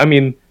did. I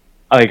mean,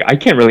 like, I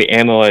can't really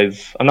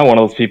analyze, I'm not one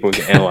of those people who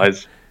can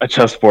analyze a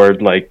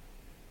chessboard, like,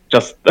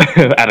 just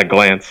at a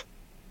glance.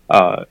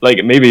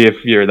 Like, maybe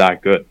if you're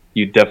that good,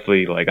 you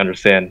definitely, like,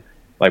 understand,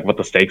 like, what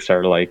the stakes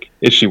are, like,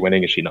 is she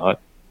winning, is she not?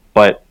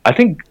 But I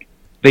think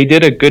they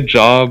did a good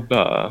job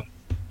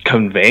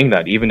conveying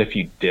that, even if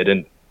you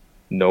didn't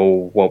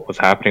know what was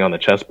happening on the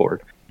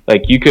chessboard.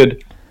 Like, you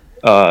could,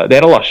 they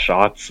had a lot of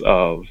shots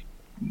of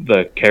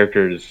the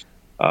characters'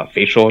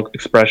 facial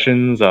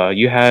expressions.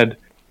 You had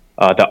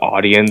the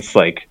audience,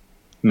 like,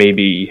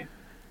 maybe,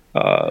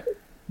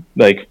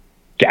 like,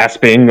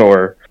 gasping,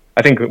 or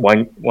I think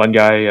one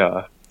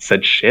guy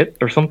said shit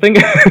or something.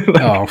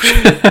 Like, oh.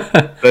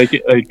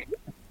 like,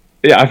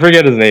 yeah, I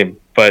forget his name,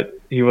 but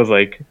he was,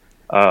 like,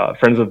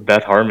 friends with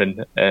Beth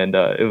Harmon, and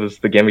it was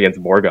the game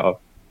against Borgov.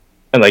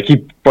 And, like,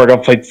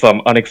 Borgov played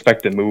some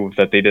unexpected move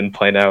that they didn't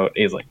plan out, and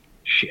he's like,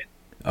 shit.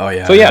 Oh,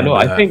 yeah. So, yeah, no,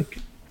 I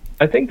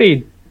think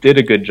they did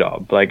a good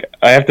job. Like,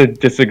 I have to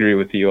disagree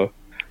with you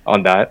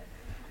on that.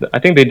 I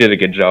think they did a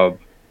good job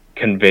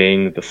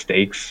conveying the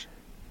stakes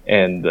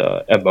and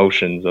the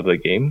emotions of the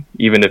game,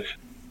 even if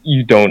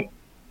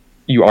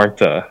you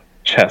aren't a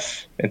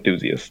chess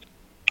enthusiast.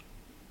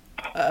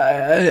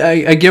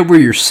 I get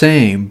what you're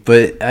saying,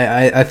 but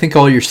I think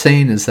all you're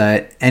saying is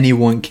that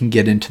anyone can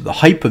get into the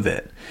hype of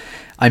it.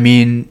 I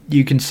mean,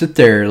 you can sit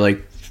there,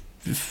 like,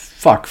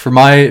 fuck, for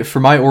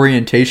my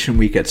orientation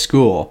week at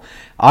school,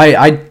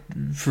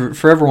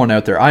 for everyone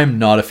out there, I am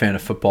not a fan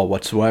of football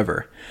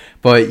whatsoever.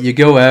 But you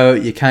go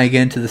out, you kind of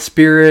get into the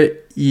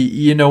spirit,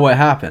 you know what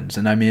happens.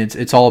 And I mean,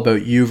 it's all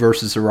about you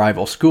versus a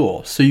rival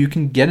school. So you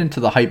can get into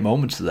the hype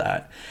moments of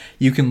that.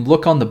 You can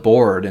look on the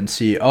board and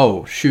see,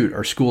 oh, shoot,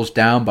 our school's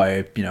down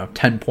by,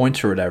 10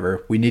 points or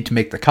whatever. We need to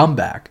make the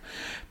comeback.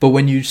 But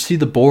when you see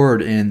the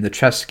board in the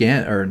chess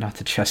or not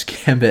the chess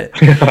gambit,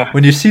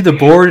 when you see the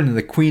board in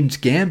the Queen's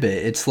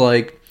Gambit, it's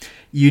like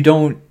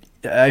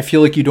I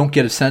feel like you don't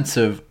get a sense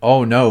of,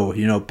 oh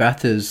no,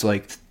 Beth is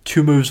like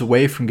 2 moves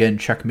away from getting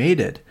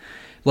checkmated.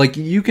 Like,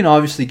 you can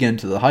obviously get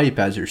into the hype,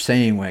 as you're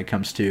saying, when it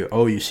comes to,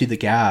 oh, you see the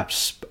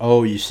gaps.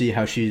 Oh, you see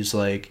how she's,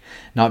 like,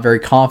 not very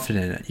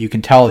confident. You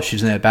can tell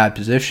she's in a bad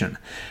position.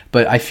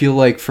 But I feel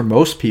like for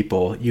most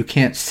people, you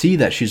can't see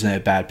that she's in a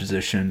bad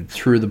position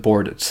through the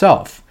board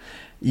itself.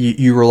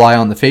 You rely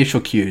on the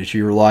facial cues.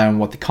 You rely on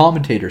what the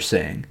commentator's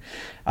saying.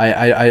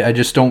 I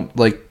just don't,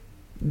 like...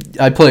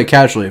 I play it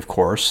casually, of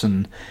course,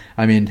 and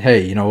I mean,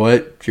 hey, you know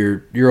what?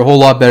 You're a whole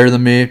lot better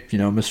than me,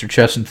 Mr.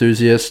 Chess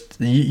Enthusiast.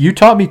 You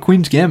taught me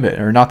Queen's Gambit,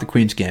 or not the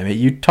Queen's Gambit.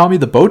 You taught me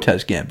the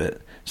Botez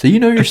Gambit, so you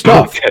know your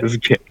stuff.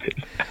 Botez Gambit.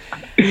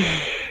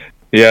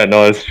 Yeah,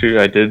 no, it's true.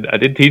 I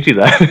did teach you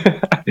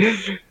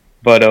that.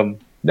 But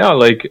no,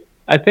 like,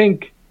 I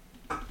think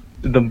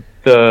the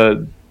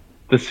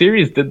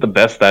series did the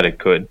best that it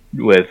could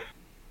with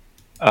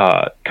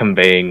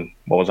conveying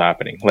what was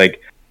happening.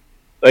 Like,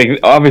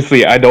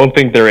 obviously, I don't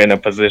think they're in a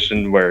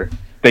position where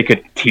they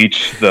could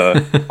teach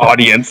the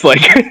audience,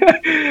 like,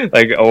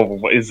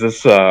 oh, is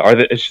this,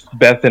 is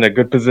Beth in a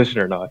good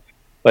position or not?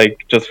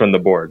 Like, just from the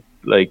board.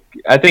 Like,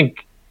 I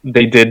think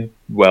they did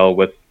well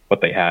with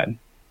what they had.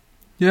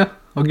 Yeah,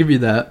 I'll give you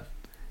that.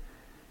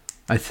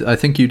 I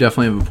think you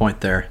definitely have a point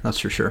there. That's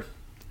for sure.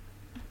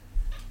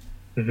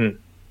 Mm-hmm.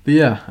 But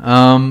yeah,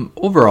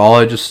 overall,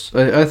 I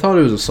thought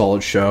it was a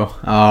solid show.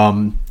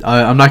 I'm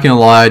not gonna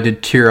lie, I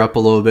did tear up a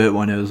little bit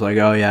when it was like,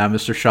 oh yeah,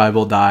 Mr.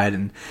 Scheibel died,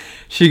 and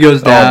she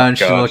goes down,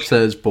 she looks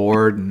at his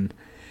board, and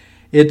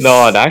it's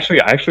I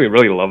actually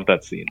really love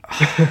that scene.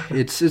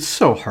 it's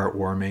so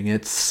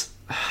heartwarming.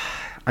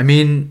 I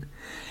mean,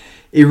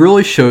 it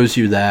really shows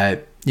you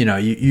that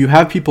you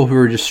have people who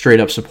are just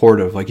straight up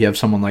supportive. Like, you have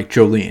someone like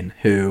Jolene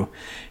who,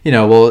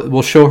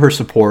 will show her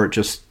support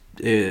just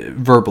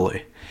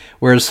verbally.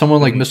 Whereas someone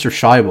like Mr.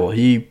 Scheibel,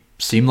 he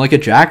seemed like a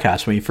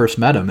jackass when you first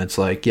met him. It's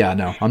like, yeah,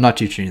 no, I'm not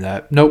teaching you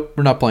that. Nope,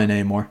 we're not playing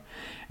anymore.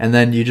 And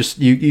then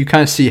you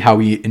kind of see how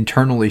he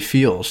internally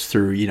feels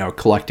through,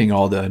 collecting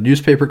all the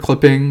newspaper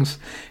clippings,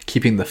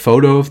 keeping the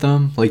photo of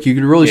them. Like, you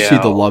could really see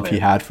the love he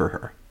had for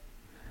her.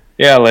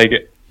 Yeah, like,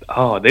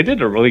 they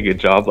did a really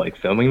good job, like,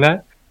 filming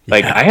that.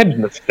 Like, I had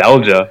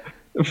nostalgia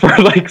for,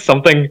 like,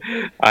 something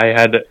I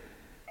had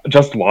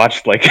just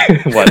watched, like,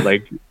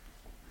 like,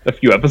 a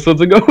few episodes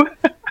ago.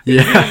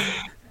 Yeah.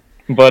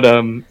 But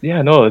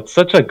yeah, no, it's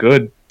such a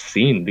good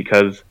scene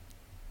because,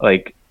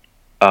 like,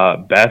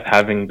 Beth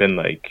having been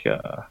like,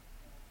 I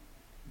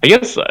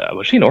guess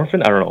was she an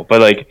orphan? I don't know,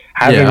 but like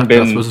having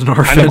been Beth was an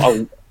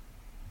orphan.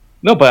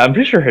 No, but I'm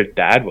pretty sure her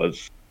dad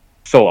was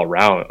still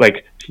around.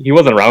 Like, he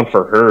wasn't around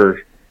for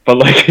her, but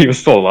like he was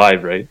still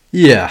alive, right?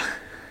 Yeah,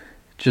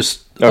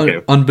 just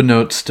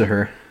unbeknownst to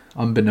her.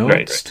 Unbeknownst.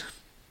 Right.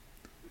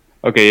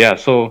 Okay, yeah.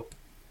 So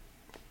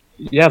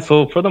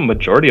for the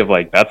majority of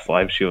like Beth's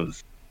life, she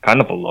was kind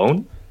of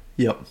alone.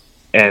 Yep.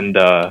 And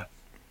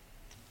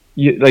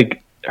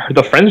like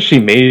the friends she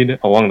made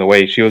along the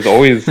way, she was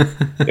always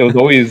it was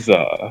always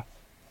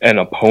an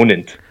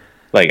opponent.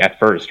 Like, at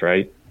first,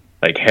 right?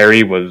 Like,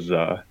 Harry was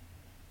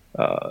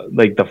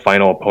like the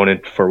final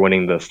opponent for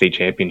winning the state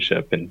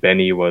championship, and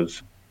Benny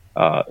was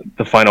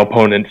the final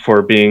opponent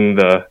for being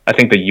the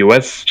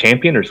U.S.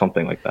 champion or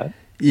something like that.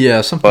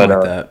 Yeah, something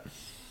like that.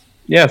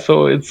 Yeah,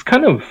 so it's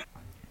kind of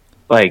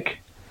like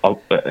I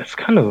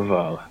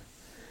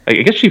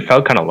guess she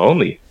felt kind of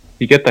lonely.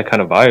 You get that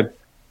kind of vibe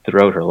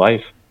throughout her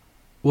life.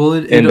 Well,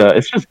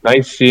 it's just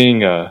nice seeing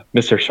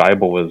Mr.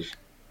 Scheibel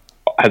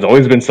has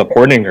always been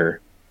supporting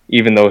her,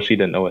 even though she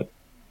didn't know it.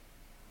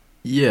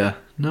 Yeah,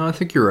 no, I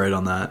think you're right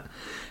on that.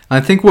 I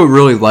think what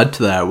really led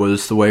to that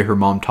was the way her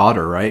mom taught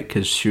her, right?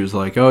 Because she was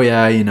like, "Oh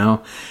yeah,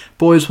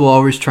 boys will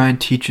always try and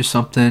teach you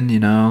something,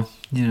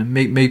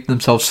 make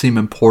themselves seem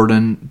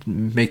important,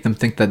 make them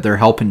think that they're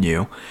helping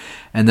you."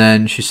 And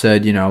then she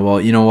said, well,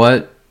 you know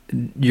what?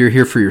 You're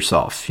here for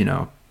yourself,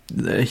 humor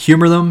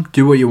them,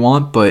 do what you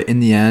want, but in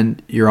the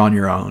end, you're on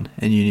your own,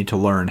 and you need to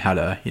learn how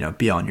to,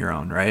 be on your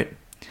own, right?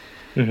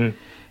 Mm-hmm.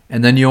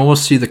 And then you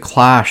almost see the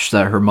clash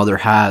that her mother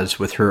has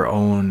with her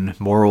own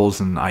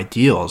morals and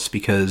ideals,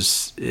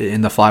 because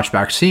in the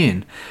flashback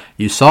scene,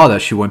 you saw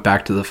that she went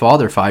back to the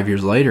father 5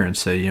 years later and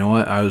said, you know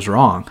what, I was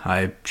wrong.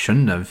 I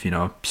shouldn't have,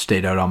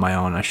 stayed out on my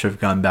own. I should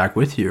have gone back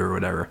with you or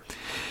whatever.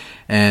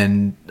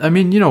 And, I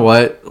mean, you know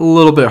what, a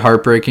little bit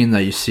heartbreaking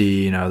that you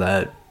see,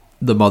 that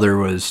the mother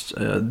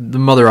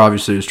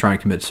obviously was trying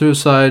to commit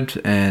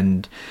suicide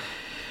and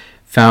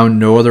found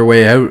no other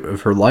way out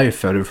of her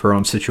life, out of her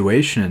own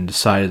situation, and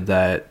decided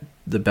that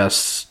the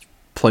best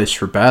place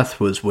for Beth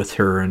was with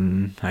her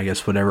in, I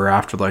guess, whatever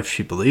afterlife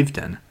she believed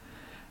in.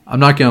 I'm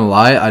not going to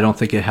lie, I don't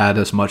think it had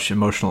as much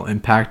emotional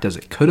impact as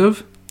it could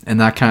have. And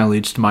that kind of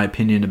leads to my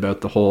opinion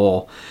about the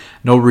whole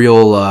no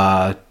real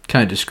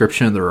kind of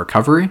description of the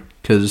recovery.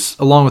 Because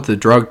along with the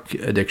drug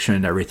addiction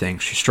and everything,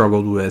 she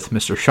struggled with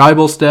Mr.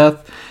 Scheibel's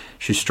death.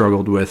 She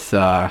struggled with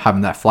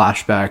having that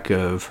flashback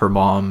of her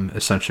mom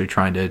essentially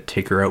trying to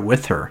take her out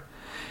with her.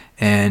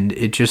 And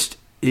it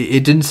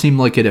didn't seem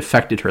like it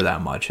affected her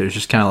that much. It was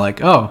just kind of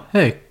like, oh,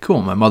 hey,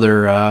 cool. My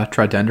mother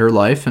tried to end her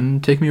life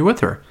and take me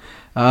with her.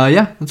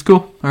 Yeah, that's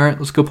cool. All right,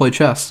 let's go play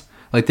chess.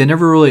 Like, they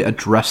never really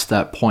addressed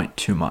that point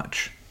too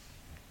much.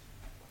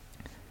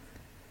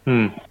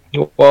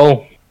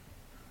 Well,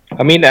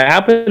 I mean, that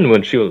happened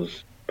when she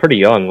was pretty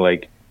young.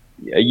 Like,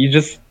 you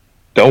just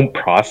don't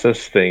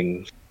process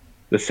things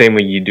the same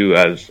way you do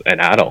as an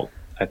adult,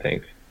 I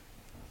think.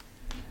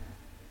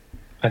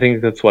 I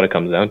think that's what it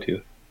comes down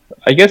to.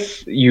 I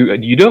guess you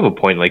do have a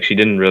point. Like, she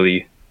didn't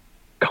really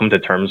come to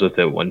terms with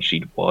it when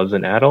she was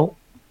an adult.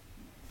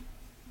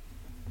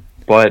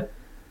 But,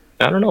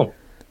 I don't know.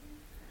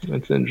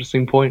 That's an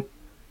interesting point.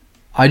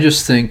 I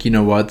just think, you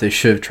know what, they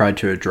should have tried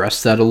to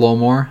address that a little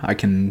more. I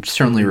can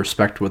certainly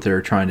respect what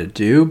they're trying to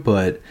do,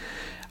 but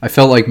I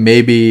felt like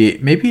maybe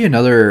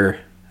another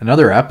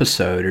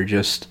episode, or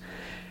just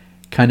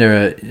kind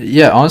of,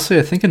 yeah, honestly,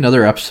 I think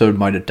another episode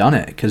might have done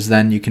it, because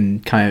then you can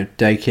kind of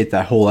dedicate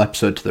that whole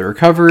episode to the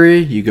recovery.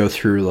 You go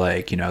through,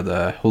 like, you know,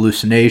 the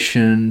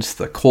hallucinations,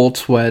 the cold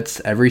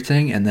sweats,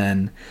 everything, and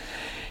then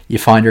you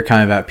find her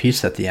kind of at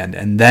peace at the end,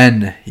 and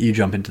then you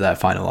jump into that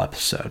final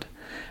episode.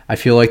 I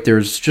feel like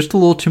there's just a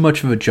little too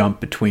much of a jump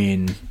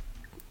between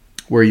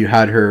where you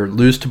had her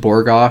lose to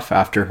Borgoff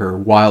after her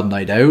wild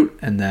night out,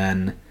 and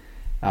then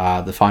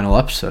the final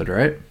episode,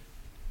 right?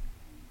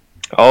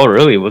 Oh,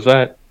 really? Was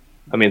that?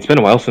 I mean, it's been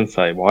a while since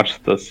I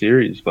watched the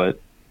series, but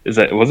was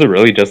it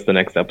really just the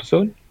next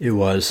episode? It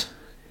was.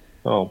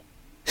 Oh.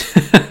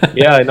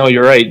 Yeah, no,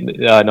 you're right.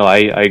 No, I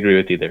agree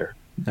with you there.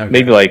 Okay.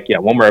 Maybe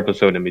one more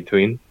episode in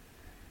between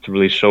to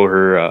really show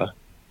her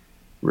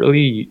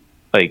really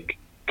like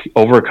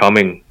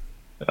overcoming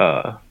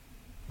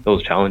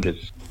those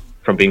challenges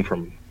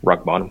from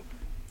rock bottom.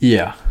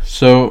 Yeah,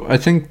 so I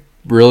think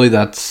really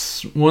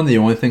that's one of the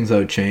only things I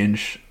would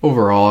change.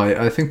 Overall,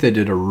 I think they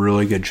did a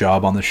really good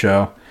job on the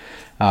show.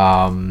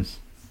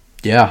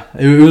 Yeah,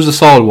 it was a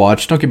solid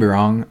watch. Don't get me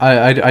wrong.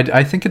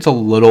 I think it's a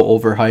little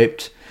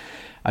overhyped.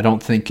 I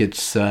don't think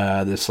it's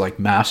this like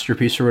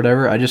masterpiece or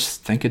whatever. I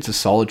just think it's a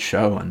solid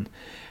show, and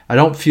I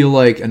don't feel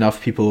like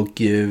enough people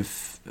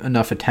give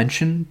enough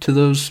attention to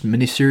those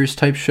miniseries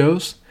type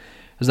shows.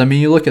 Because, I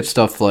mean, you look at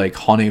stuff like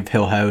Haunting of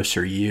Hill House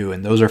or You,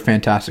 and those are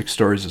fantastic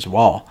stories as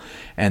well.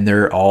 And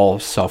they're all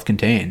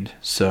self-contained.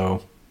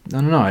 So, I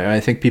don't know.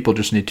 I think people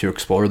just need to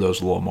explore those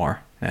a little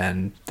more.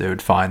 And they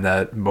would find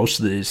that most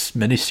of these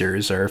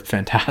miniseries are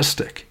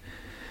fantastic.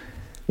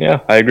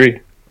 Yeah, I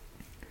agree.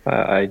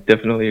 I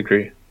definitely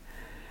agree.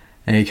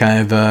 Any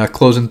kind of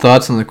closing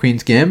thoughts on the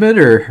Queen's Gambit,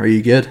 or are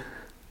you good?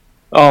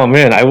 Oh,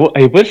 man. I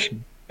wish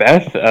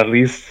Beth at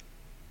least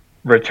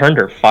returned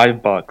her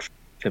 $5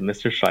 to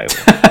Mr.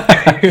 Scheibel.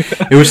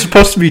 It was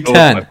supposed to be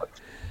 10.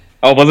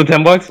 Oh, was it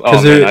 $10?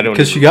 Oh, man, I don't know.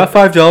 Because she got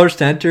 $5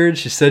 to enter, and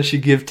she said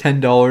she'd give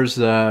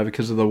 $10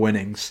 because of the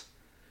winnings.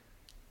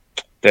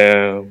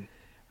 Damn.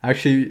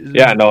 Actually,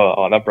 yeah,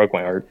 no, that broke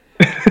my heart.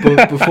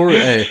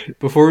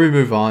 Before we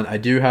move on, I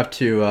do have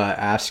to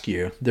ask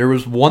you. There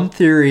was one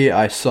theory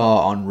I saw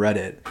on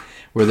Reddit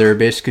where they were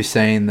basically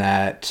saying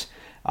that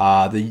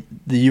the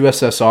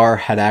USSR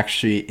had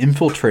actually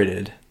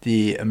infiltrated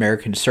the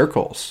American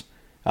circles,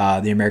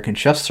 the American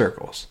chess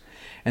circles.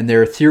 And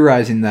they're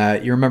theorizing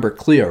that, you remember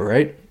Cleo,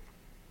 right?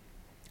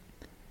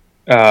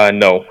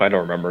 No, I don't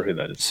remember who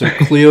that is. So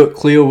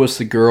Cleo was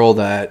the girl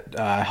that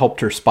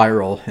helped her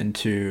spiral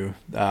into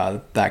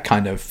that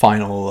kind of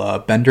final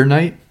Bender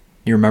night.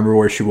 You remember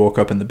where she woke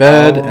up in the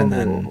bed and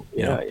then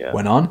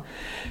went on?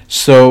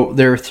 So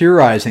they're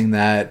theorizing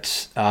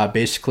that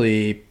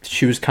basically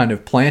she was kind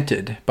of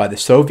planted by the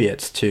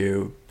Soviets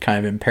to kind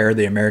of impair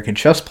the American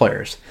chess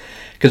players.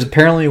 Because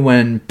apparently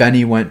when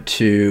Benny went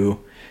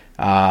to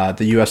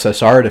the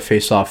USSR to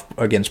face off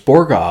against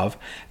Borgov,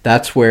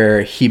 that's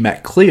where he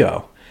met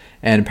Cleo.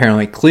 And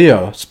apparently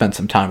Cleo spent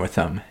some time with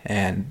him,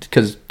 and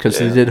because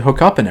they did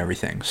hook up and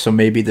everything. So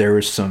maybe there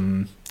was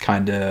some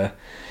kind of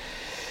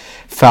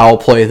foul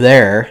play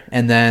there.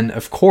 And then,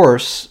 of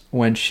course,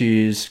 when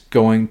she's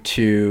going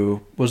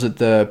to, was it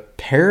the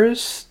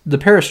Paris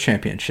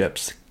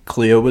Championships,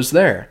 Cleo was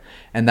there.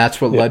 And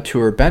that's what led to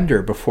her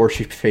bender before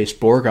she faced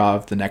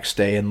Borgov the next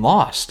day and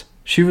lost.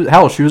 She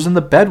was in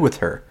the bed with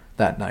her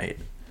that night.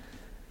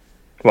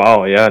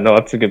 Wow, yeah, no,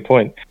 that's a good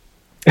point.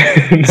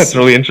 That's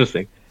really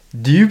interesting.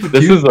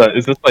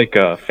 Is this like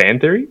a fan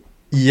theory?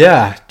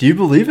 Yeah. Do you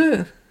believe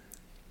it?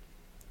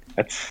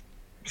 That's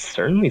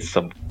certainly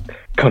some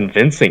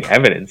convincing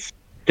evidence.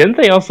 Didn't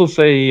they also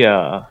say?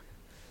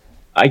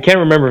 I can't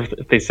remember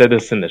if they said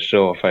this in the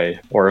show, if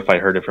I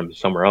heard it from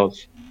somewhere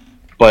else.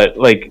 But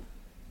like,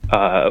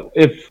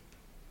 if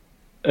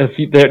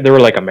there were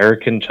like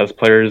American chess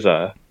players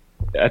at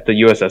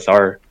the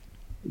USSR,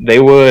 they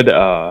would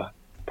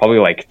probably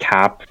like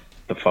tap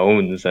the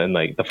phones and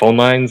like the phone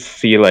lines,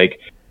 see like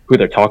who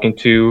they're talking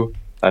to,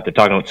 if they're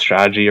talking about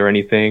strategy or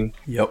anything.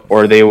 Yep.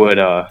 Or they would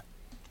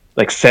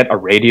like set a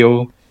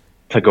radio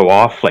to go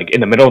off like in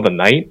the middle of the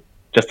night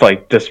just to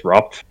like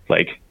disrupt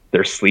like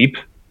their sleep.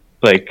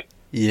 Like,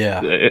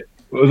 Yeah.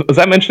 was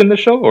that mentioned in the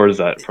show, or is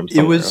that from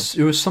somewhere else?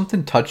 It was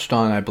something touched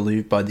on, I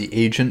believe, by the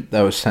agent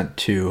that was sent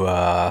to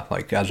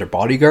like as her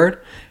bodyguard,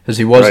 because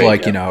he was Right,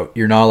 like, yeah. you know,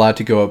 you're not allowed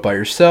to go out by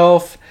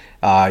yourself.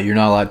 You're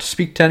not allowed to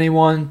speak to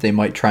anyone. They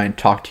might try and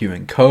talk to you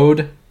in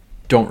code.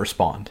 Don't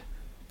respond.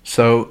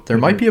 So there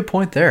might be a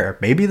point there.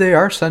 Maybe they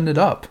are setting it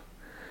up.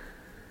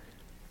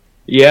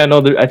 Yeah,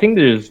 no, I think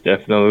there's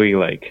definitely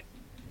like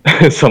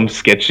some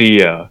sketchy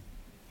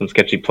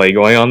play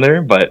going on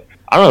there. But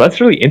I don't know.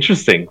 That's really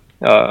interesting.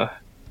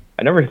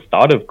 I never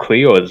thought of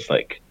Cleo as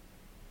like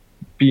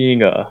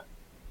being a.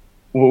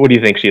 What do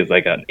you think she is?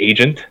 Like an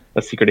agent,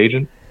 a secret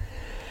agent?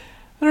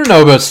 I don't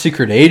know about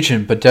secret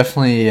agent, but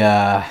definitely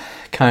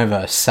kind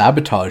of a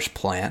sabotage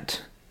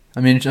plant.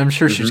 I mean, I'm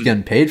sure she's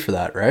getting paid for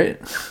that, right?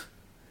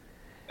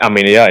 I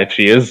mean, yeah, if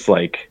she is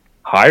like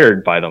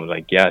hired by them,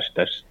 like yeah,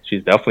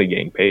 she's definitely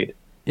getting paid.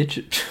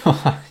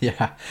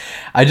 Yeah.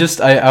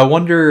 I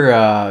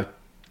wonder.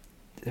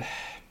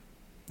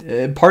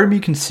 Part of me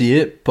can see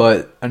it,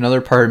 but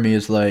another part of me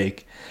is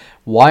like,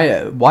 why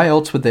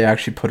else would they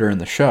actually put her in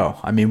the show?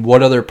 I mean,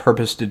 what other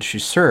purpose did she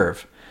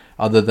serve,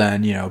 other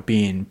than, you know,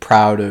 being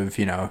proud of,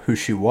 you know, who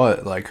she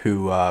was, like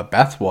who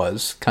Beth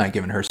was, kind of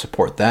giving her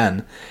support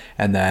then,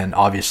 and then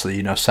obviously,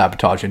 you know,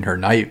 sabotaging her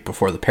night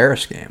before the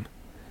Paris game.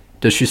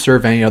 Does she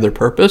serve any other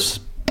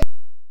purpose?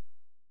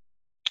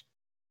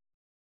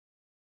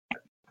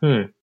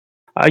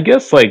 I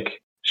guess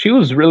like she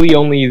was really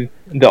only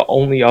the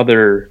only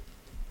other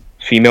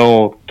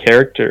female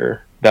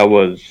character that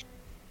was,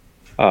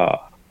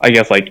 I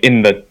guess like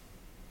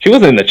she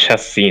wasn't in the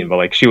chess scene, but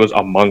like she was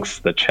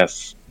amongst the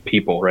chess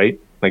people, right?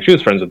 Like she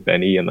was friends with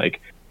Benny and like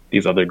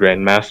these other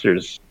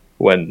grandmasters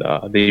when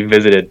they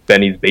visited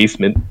Benny's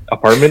basement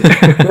apartment.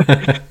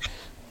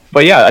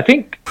 But yeah, I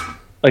think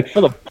like for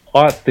the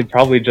plot, she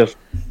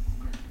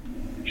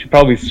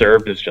probably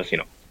served as just, you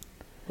know,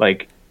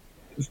 like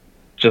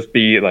just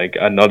be like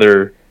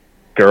another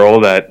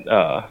girl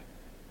that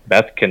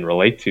Beth can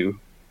relate to,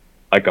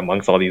 like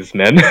amongst all these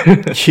men.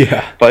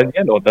 Yeah. But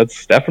yeah, no,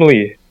 that's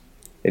definitely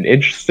an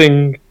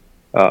interesting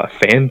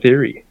fan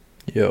theory.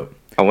 Yep.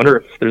 I wonder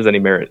if there's any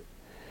merit.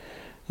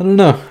 I don't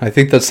know. I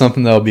think that's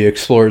something that'll be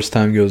explored as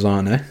time goes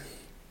on, eh?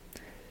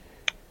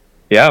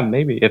 Yeah,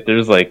 maybe if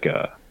there's like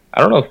I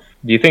don't know.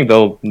 Do you think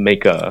they'll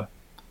make a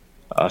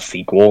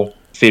sequel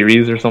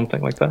series or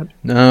something like that?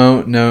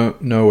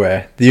 No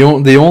way.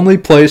 The only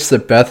place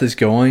that Beth is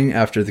going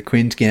after the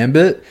Queen's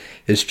Gambit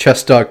is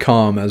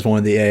chess.com as one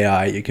of the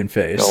AI you can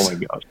face. Oh my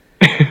god.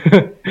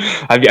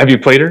 Have you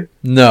played her?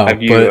 No,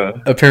 Have you,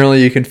 but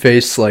apparently you can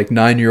face like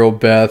 9-year-old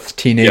Beth,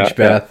 teenage Yeah,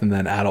 Beth, and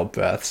then adult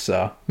Beth.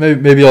 So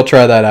maybe I'll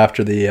try that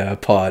after the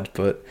pod.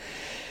 But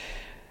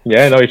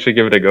Yeah, no, you should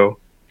give it a go.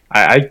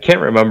 I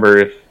can't remember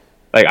if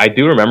like I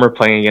do remember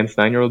playing against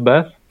 9-year-old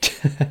Beth.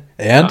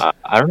 and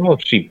I don't know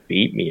if she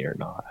beat me or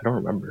not. I don't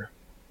remember.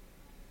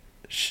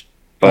 I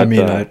But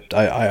mean,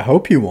 I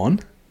hope you won.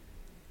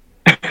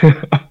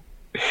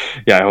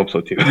 yeah, I hope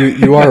so too.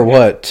 You are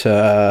what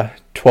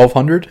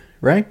 1200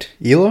 ranked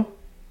Elo?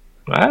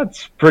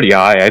 That's pretty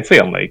high. I'd say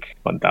I'm like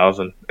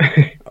 1,000.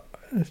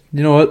 You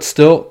know what?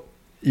 Still,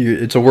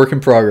 it's a work in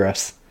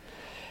progress.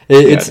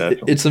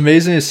 Definitely. It's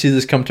amazing to see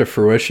this come to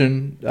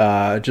fruition.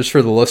 Just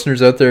for the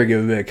listeners out there,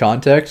 give a bit of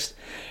context.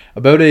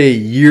 About a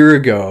year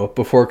ago,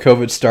 before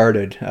COVID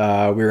started,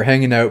 we were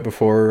hanging out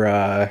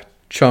before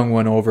Chung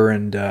went over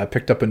and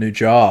picked up a new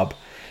job.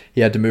 He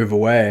had to move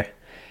away.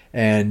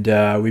 And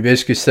we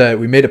basically said,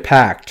 we made a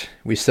pact.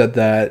 We said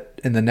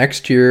that in the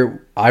next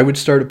year, I would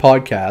start a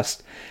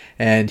podcast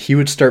and he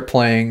would start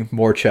playing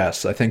more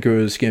chess. I think it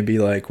was going to be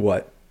like,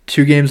 what,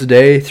 2 games a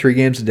day, 3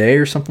 games a day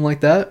or something like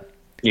that?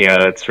 Yeah,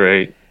 that's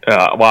right.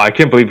 Wow, I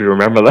can't believe you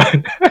remember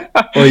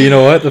that. Well, you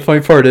know what? The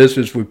funny part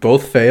is we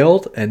both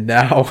failed, and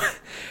now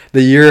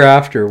the year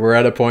after, we're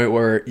at a point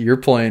where you're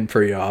playing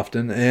pretty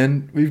often,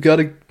 and we've got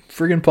a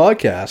friggin'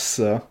 podcast.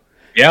 So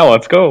Yeah,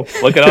 let's go.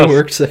 Look at it us.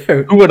 works out.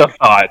 Who would have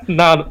thought?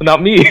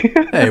 Not me.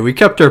 Hey, we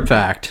kept our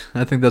pact.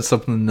 I think that's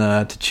something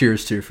to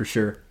cheers to for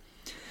sure.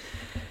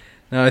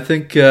 Now, I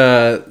think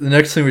the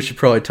next thing we should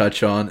probably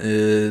touch on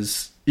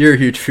is you're a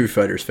huge Foo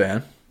Fighters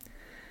fan.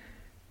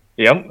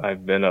 Yep,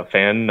 I've been a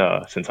fan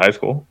since high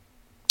school.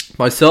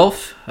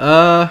 Myself,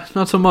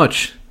 not so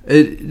much.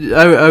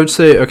 I would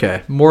say,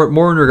 okay, more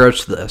in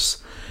regards to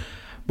this.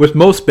 With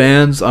most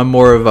bands, I'm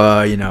more of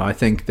a, I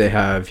think they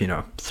have,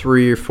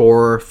 3 or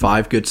 4 or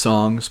 5 good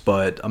songs,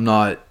 but I'm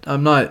not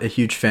a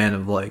huge fan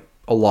of like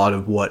a lot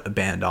of what a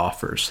band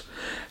offers.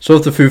 So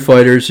with the Foo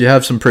Fighters, you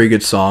have some pretty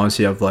good songs.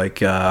 You have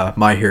like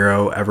My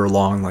Hero,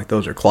 Everlong, like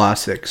those are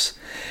classics.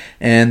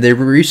 And they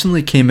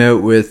recently came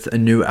out with a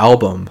new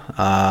album,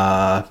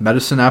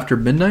 Medicine After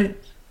Midnight.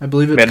 I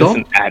believe it's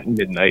Medicine called. at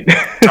Midnight.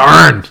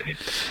 Darn!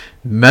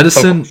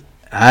 Medicine So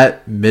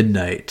at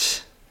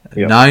Midnight.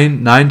 Yep.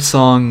 Nine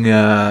song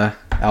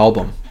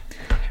album.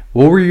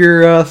 What were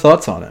your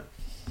thoughts on it?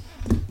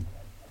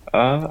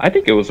 I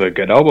think it was a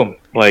good album.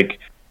 Like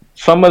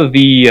some of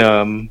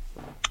the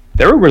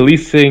they were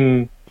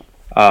releasing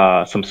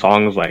some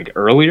songs like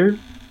earlier,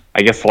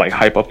 I guess, to like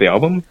hype up the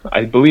album.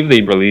 I believe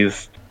they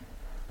released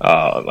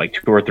like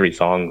 2 or 3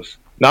 songs,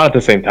 not at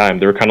the same time.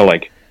 They were kind of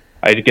like,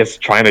 I guess,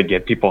 trying to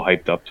get people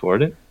hyped up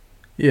toward it.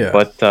 Yeah.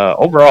 But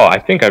overall, I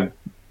think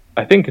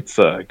it's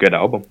a good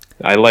album.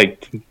 I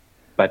liked,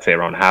 I'd say,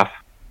 around half.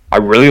 I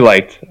really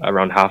liked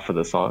around half of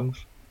the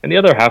songs, and the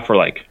other half were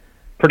like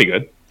pretty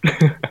good.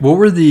 What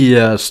were the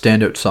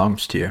standout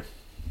songs to you?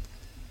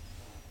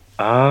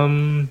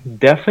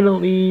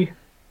 Definitely,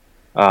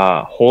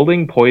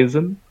 Holding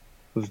Poison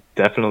was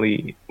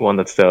definitely one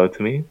that stood out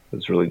to me. It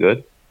was really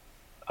good.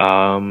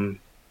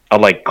 I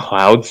like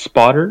Cloud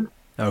Spotter.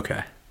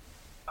 Okay.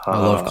 I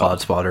love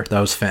Cloud Spotter. That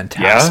was Yeah.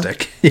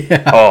 fantastic.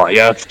 Yeah. Oh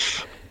yeah.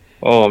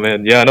 Oh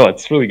man. Yeah. No,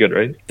 it's really good,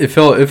 right? It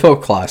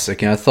felt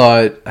classic, and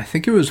I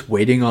think it was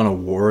Waiting on a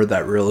War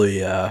that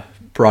really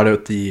brought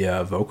out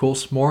the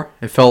vocals more.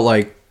 It felt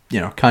like,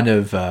 kind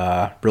of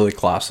really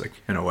classic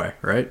in a way,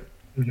 right?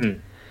 Hmm.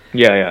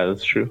 Yeah. Yeah.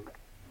 That's true.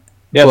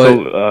 Yeah.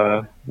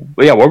 But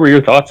But yeah. What were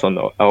your thoughts on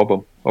the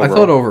album I overall?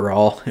 thought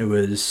overall it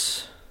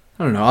was,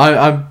 I don't know,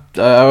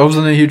 I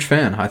wasn't a huge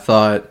fan. I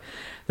thought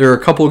there were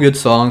a couple of good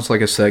songs.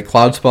 Like I said,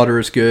 Cloud Spotter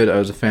is good. I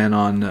was a fan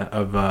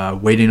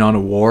of Waiting on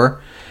a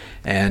War.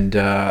 And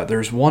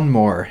there's one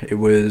more. It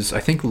was, I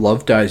think,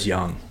 Love Dies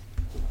Young.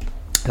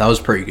 That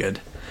was pretty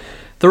good.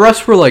 The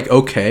rest were like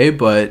okay,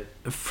 but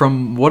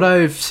from what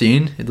I've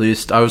seen, at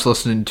least, I was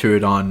listening to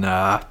it on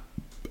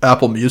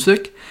Apple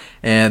Music,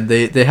 and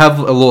they have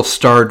a little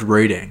starred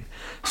rating.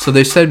 So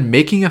they said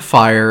Making a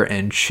Fire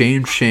and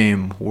Shame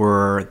Shame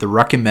were the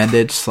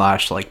recommended /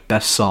 like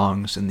best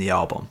songs in the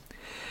album.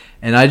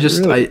 And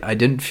Really? I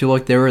didn't feel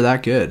like they were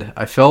that good.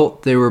 I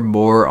felt they were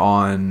more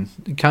on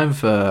kind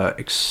of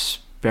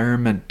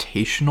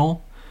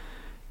experimentational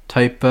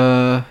type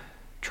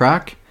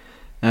track.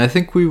 And I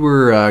think we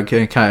were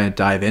going to kind of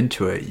dive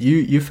into it.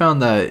 You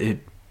found that it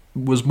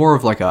was more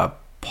of like a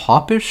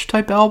popish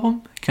type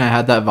album? Kind of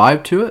had that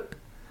vibe to it?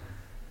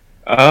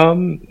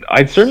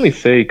 I'd certainly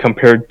say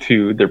compared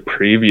to their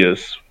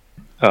previous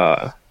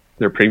work.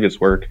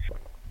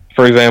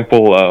 For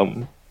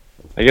example,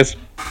 I guess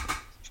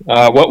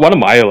one of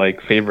my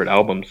like favorite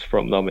albums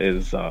from them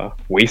is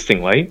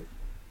Wasting Light,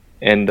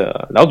 and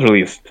that was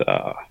released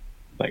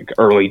like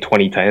early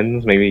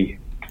 2010s, maybe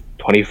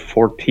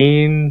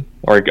 2014,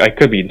 or I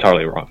could be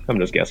entirely wrong. I'm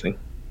just guessing.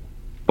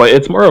 But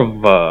it's more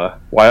of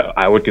what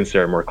I would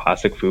consider more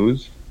classic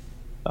foods.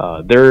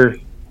 They're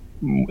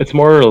it's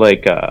more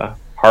like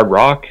hard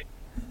rock,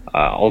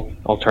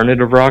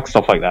 alternative rock,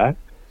 stuff like that.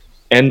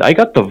 And I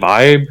got the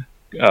vibe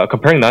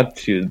comparing that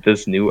to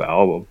this new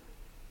album.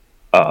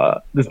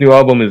 This new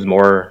album is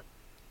more,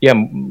 yeah,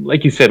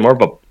 like you said, more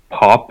of a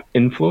pop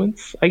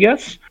influence, I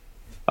guess.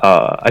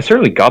 I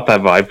certainly got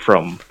that vibe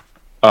from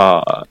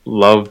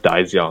Love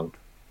Dies Young,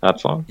 that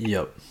song.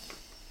 Yep.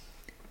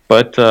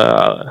 But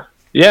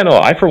yeah, no,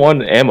 I for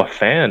one am a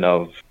fan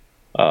of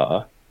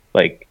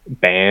like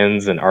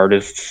bands and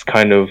artists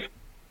kind of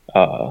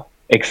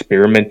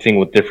experimenting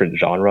with different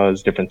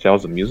genres, different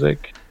styles of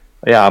music.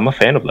 Yeah, I'm a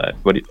fan of that.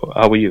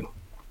 How about you?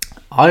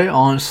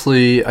 I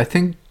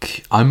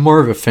think I'm more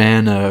of a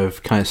fan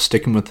of kind of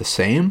sticking with the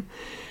same.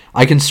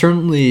 I can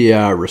certainly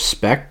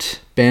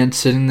respect bands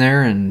sitting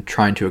there and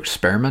trying to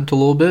experiment a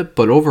little bit,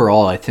 but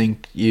overall, I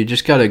think you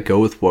just got to go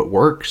with what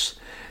works.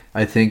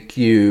 I think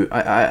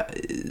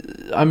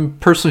I'm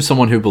personally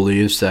someone who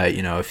believes that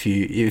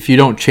if you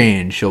don't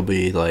change, you'll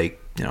be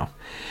like you'll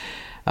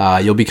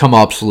become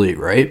obsolete,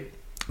 right?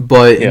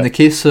 But in Yeah. the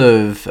case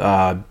of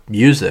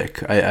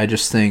music, I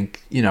just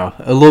think,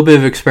 a little bit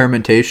of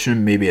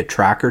experimentation, maybe a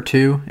track or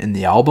two in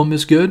the album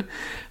is good.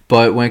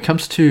 But when it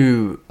comes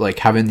to like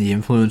having the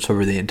influence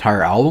over the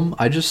entire album,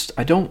 I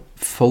don't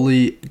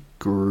fully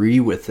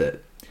agree with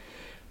it.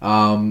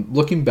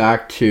 Looking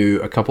back to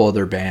a couple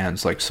other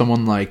bands, like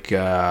someone like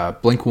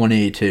Blink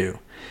 182,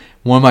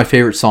 one of my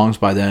favorite songs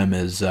by them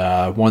is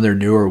one of their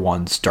newer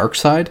ones, Dark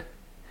Side.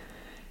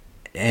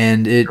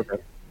 And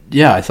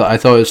yeah, I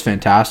thought it was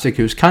fantastic.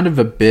 It was kind of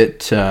a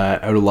bit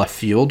out of left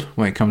field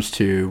when it comes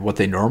to what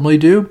they normally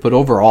do, but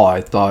overall, I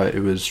thought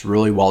it was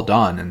really well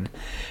done and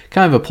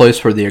kind of a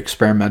place where the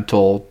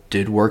experimental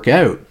did work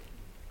out.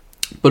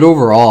 But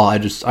overall, I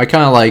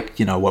kind of like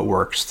what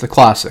works, the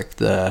classic,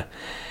 the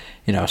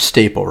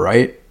staple,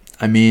 right?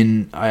 I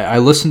mean, I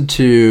listened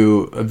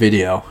to a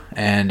video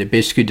and it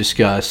basically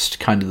discussed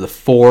kind of the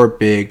 4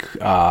 big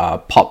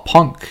pop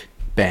punk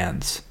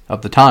bands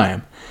of the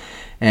time.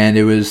 And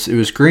it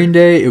was Green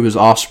Day, it was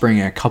Offspring,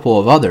 and a couple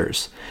of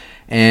others.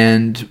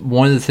 And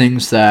one of the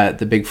things that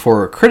the Big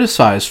Four are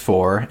criticized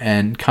for,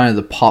 and kind of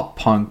the pop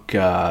punk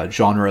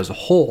genre as a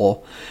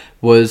whole,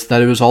 was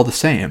that it was all the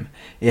same.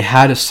 It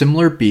had a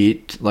similar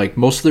beat, like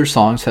most of their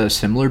songs had a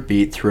similar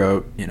beat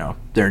throughout,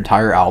 their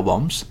entire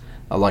albums.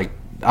 Like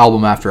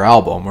album after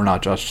album. We're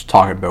not just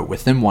talking about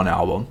within one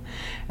album.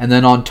 And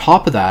then on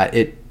top of that,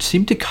 it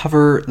seemed to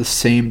cover the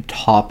same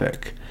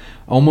topic.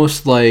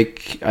 Almost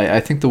like, I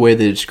think the way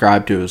they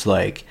described it was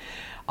like,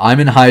 I'm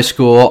in high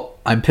school,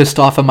 I'm pissed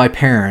off at my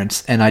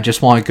parents, and I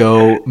just want to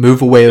go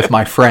move away with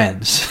my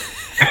friends.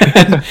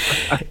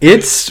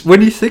 It's,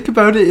 when you think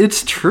about it,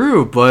 it's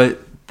true, but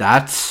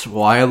that's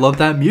why I love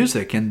that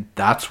music, and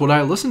that's what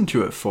I listen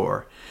to it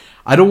for.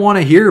 I don't want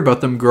to hear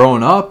about them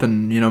growing up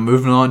and, you know,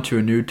 moving on to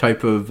a new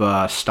type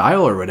of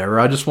style or whatever.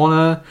 I just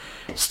want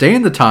to stay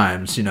in the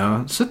times, you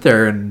know, sit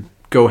there and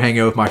go hang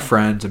out with my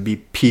friends and be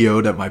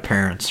PO'd at my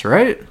parents,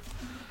 right?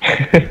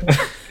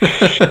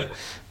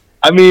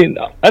 I mean,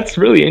 that's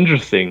really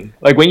interesting.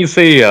 Like when you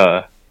say,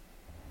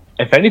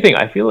 if anything,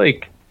 I feel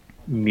like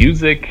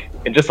music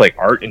and just like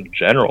art in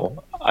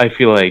general, I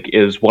feel like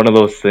is one of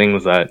those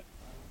things that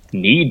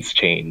needs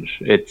change.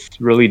 It's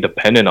really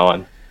dependent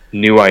on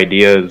new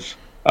ideas,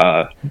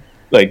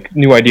 like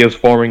new ideas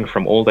forming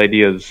from old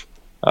ideas,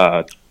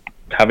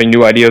 having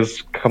new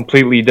ideas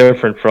completely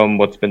different from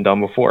what's been done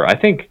before. I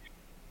think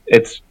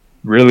it's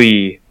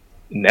really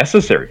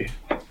necessary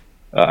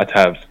to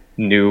have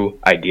new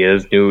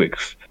ideas, new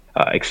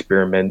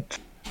experiment,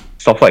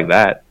 stuff like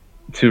that,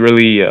 to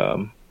really,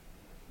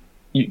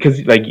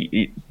 because like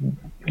you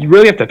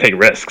really have to take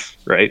risks,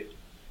 right?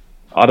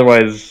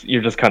 Otherwise,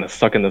 you're just kind of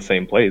stuck in the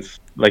same place,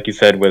 like you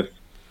said with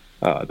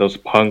those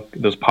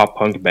pop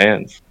punk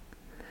bands.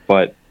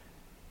 But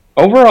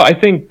overall, I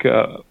think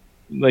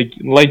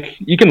like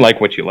you can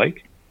like what you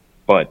like,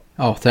 but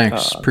oh,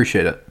 thanks,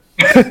 appreciate it.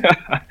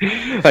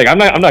 Like I'm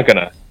not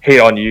gonna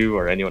hate on you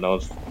or anyone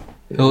else.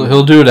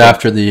 He'll do it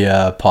after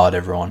the pod,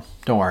 everyone.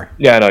 Don't worry.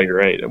 Yeah, no, you're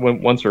right.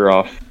 Once we're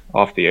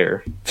off the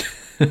air,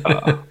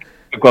 the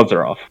gloves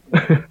are off.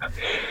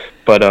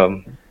 But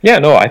yeah,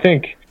 no, I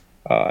think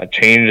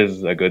change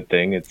is a good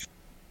thing. It's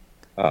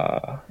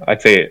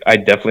I'd say I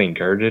definitely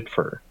encourage it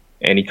for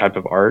any type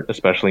of art,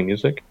 especially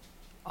music.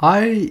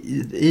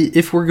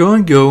 If we're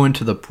going to go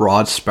into the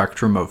broad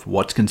spectrum of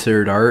what's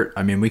considered art,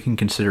 I mean, we can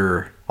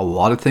consider a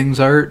lot of things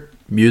art: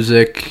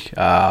 music,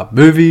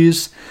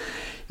 movies,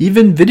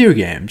 even video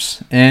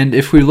games. And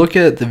if we look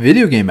at the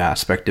video game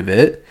aspect of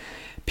it,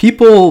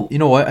 people, you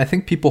know what? I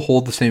think people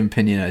hold the same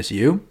opinion as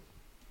you.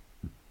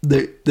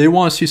 They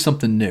want to see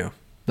something new.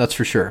 That's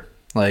for sure.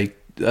 Like,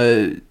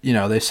 you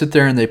know, they sit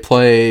there and they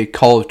play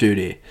Call of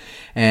Duty,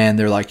 and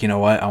they're like, you know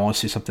what? I want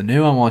to see something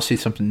new. I want to see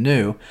something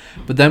new.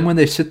 But then when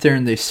they sit there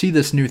and they see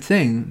this new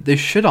thing, they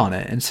shit on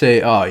it and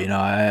say, oh, you know,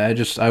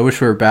 I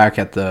wish we were back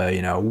at the,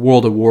 you know,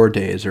 World of War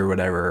days or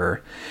whatever.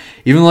 Or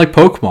even like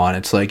Pokemon,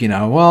 it's like, you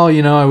know, well,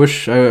 you know, I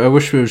wish it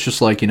was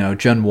just like, you know,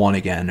 Gen 1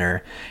 again,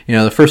 or, you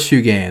know, the first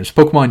few games,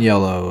 Pokemon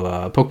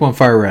Yellow, Pokemon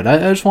Fire Red. I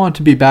just want it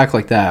to be back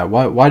like that.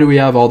 Why do we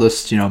have all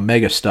this, you know,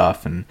 mega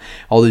stuff and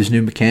all these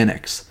new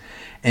mechanics?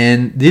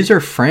 And these are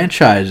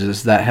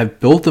franchises that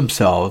have built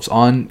themselves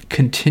on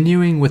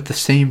continuing with the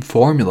same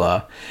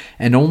formula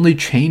and only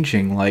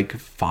changing like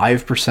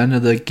 5%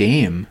 of the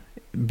game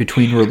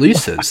between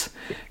releases.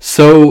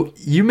 So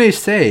you may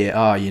say,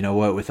 oh, you know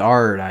what, with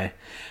art,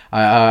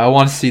 I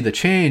want to see the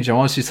change. I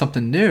want to see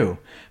something new.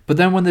 But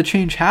then when the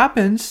change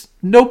happens,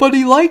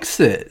 nobody likes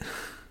it.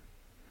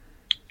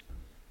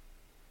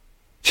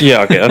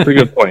 Yeah, okay, that's a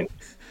good point.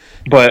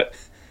 But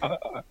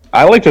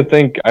I like to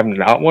think I'm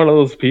not one of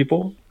those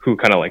people who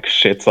kind of like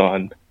shits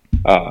on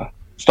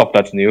stuff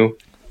that's new.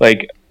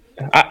 Like,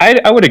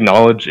 I would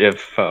acknowledge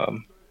if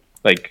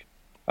like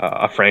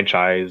a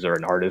franchise or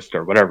an artist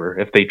or whatever,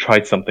 if they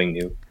tried something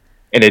new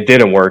and it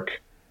didn't work,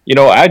 you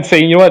know, I'd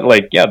say, you know what,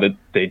 like, yeah,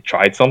 they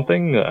tried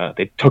something,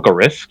 they took a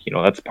risk, you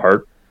know, that's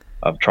part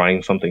of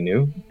trying something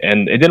new,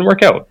 and it didn't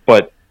work out.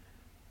 But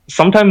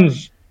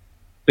sometimes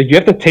like, you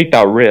have to take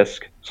that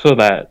risk so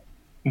that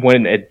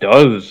when it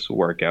does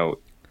work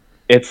out,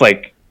 it's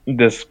like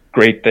this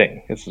great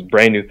thing. It's a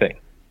brand new thing.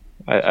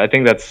 I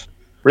think that's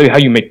really how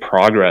you make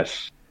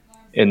progress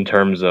in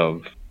terms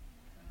of,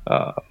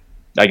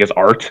 I guess,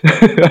 art.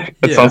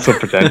 That sounds so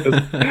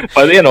pretentious,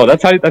 but you know,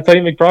 that's how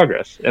you make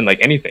progress in like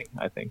anything,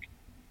 I think.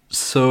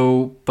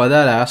 So by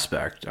that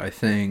aspect, I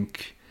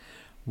think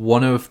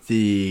one of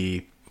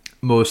the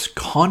most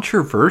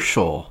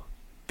controversial,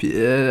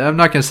 I'm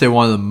not going to say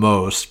one of the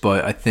most,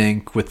 but I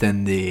think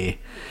within the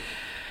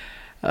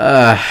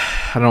I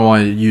don't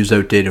want to use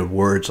outdated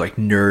words like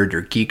nerd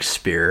or geek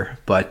sphere,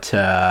 but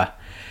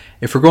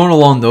if we're going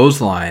along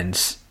those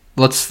lines,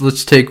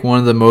 let's take one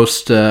of the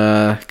most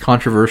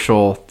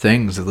controversial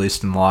things, at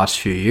least in the last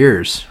few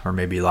years, or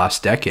maybe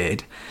last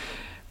decade,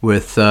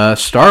 with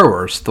Star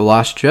Wars: The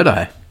Last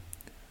Jedi.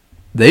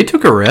 They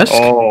took a risk.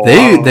 Oh,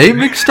 they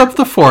mixed up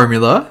the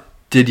formula.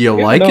 Did you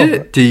like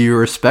it? Do you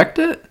respect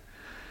it?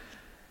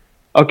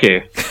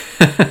 Okay.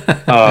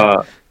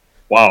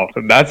 Wow,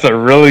 that's a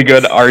really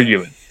good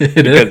argument.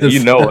 Because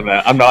you know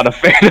that I'm not a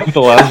fan of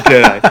The Last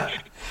Jedi.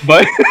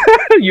 But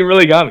you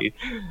really got me.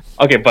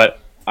 Okay, but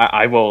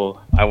I will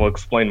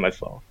explain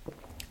myself.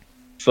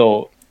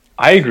 So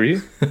I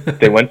agree.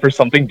 They went for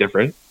something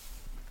different.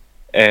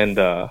 And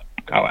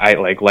I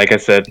like I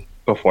said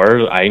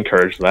before. I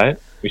encourage that.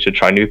 We should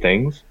try new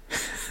things.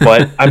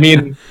 But I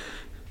mean,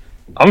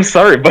 I'm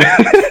sorry, but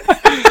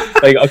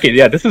like, okay,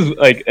 yeah, this is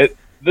like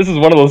this is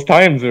one of those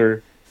times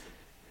where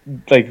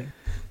like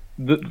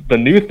the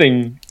new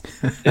thing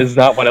is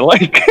not what I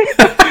like.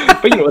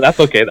 But you know, that's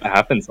okay. That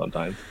happens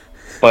sometimes.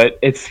 But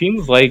it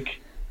seems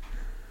like,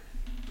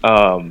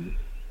 oh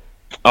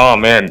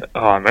man,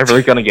 am I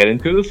really gonna get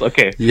into this?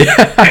 Okay. Yeah.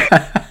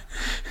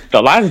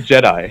 The Last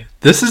Jedi.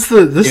 This is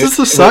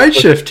the side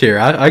shift here.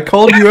 I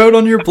called you out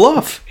on your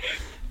bluff.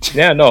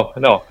 Yeah,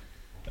 no.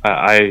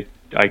 I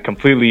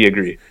completely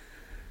agree.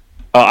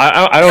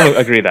 I don't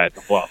agree that it's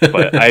a bluff,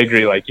 but I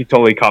agree. Like, you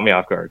totally caught me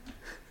off guard.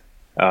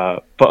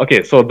 But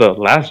okay, so The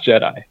Last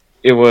Jedi.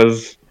 It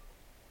was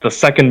the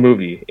second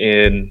movie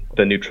in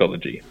the new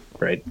trilogy,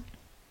 right?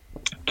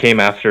 Came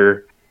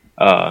after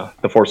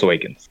The Force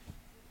Awakens.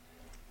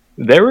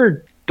 They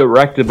were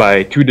directed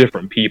by two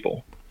different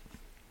people.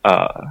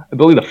 I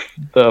believe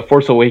the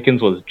Force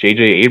Awakens was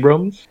J.J.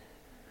 Abrams,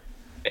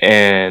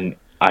 and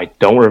I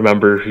don't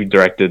remember who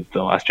directed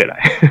The Last Jedi.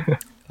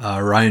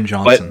 Rian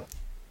Johnson. But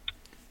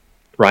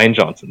Rian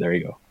Johnson, there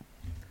you go.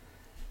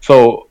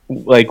 So,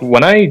 like,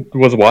 when I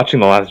was watching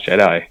The Last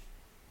Jedi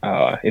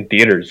in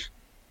theaters,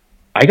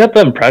 I got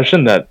the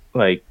impression that,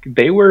 like,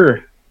 they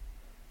were...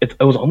 It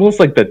was almost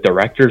like the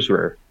directors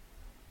were,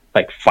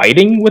 like,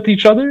 fighting with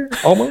each other,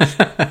 almost.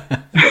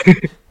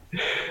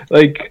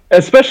 Like,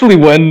 especially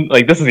when,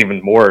 like, this is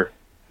even more...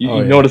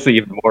 You notice it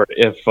even more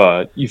if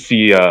you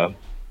see The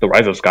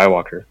Rise of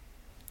Skywalker.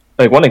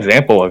 Like, one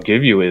example I'll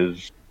give you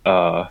is...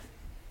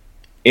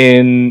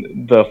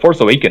 in The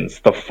Force Awakens,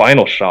 the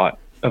final shot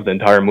of the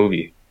entire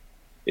movie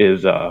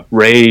is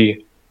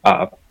Rey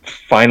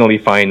finally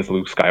finds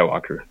Luke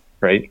Skywalker,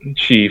 right?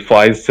 She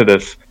flies to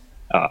this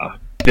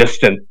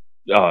distant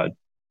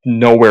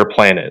nowhere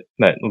planet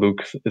that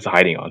Luke is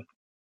hiding on.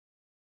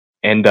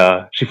 And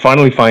she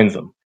finally finds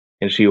him.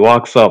 And she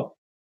walks up.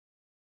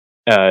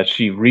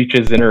 She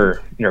reaches in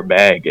her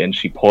bag and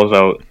she pulls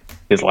out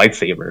his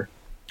lightsaber.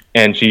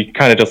 And she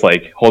kind of just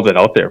like holds it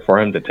out there for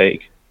him to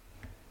take.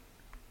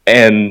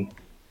 And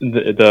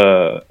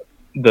the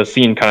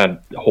scene kind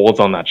of holds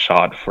on that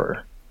shot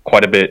for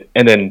quite a bit,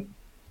 and then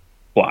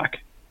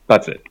black.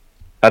 That's it.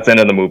 That's the end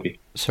of the movie.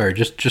 Sorry,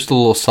 just a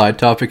little side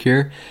topic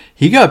here.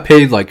 He got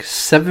paid like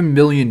 $7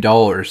 million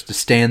to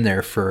stand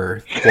there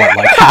for what,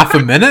 like half a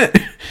minute?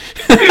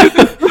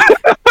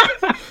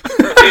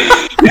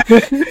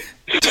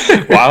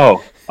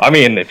 Wow. I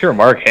mean, if you're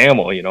Mark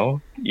Hamill, you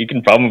know, you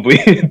can probably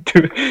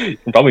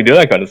do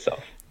that kind of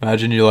stuff.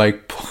 Imagine you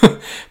like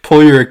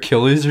pull your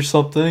Achilles or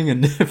something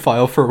and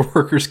file for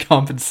workers'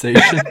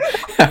 compensation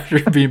after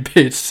being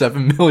paid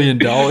 $7 million.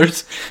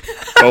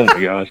 Oh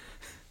my gosh!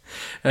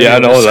 Yeah,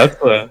 no,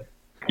 that's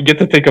you get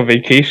to take a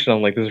vacation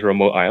on like this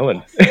remote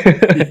island.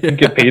 You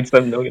get paid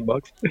 $7 million.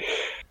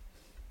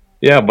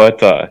 Yeah,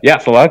 but yeah,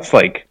 so that's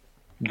like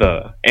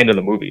the end of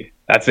the movie.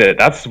 That's it.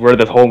 That's where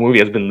this whole movie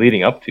has been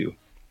leading up to,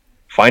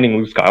 finding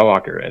Luke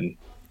Skywalker and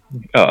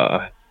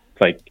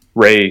like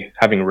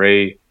having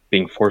Rey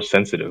being Force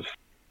sensitive,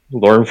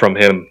 learn from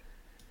him,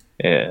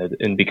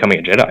 and becoming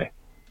a Jedi.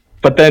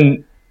 But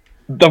then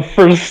the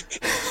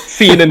first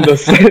scene in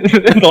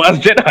the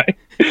Last Jedi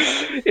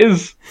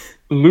is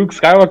Luke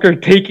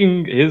Skywalker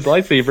taking his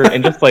lightsaber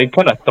and just like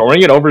kind of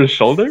throwing it over his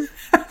shoulder.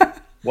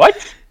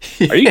 What?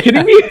 Are you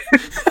kidding me?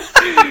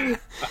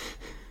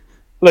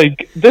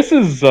 Like, this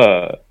is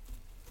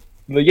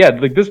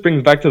like, this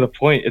brings back to the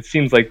point. It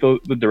seems like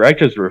the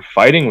directors were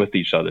fighting with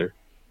each other,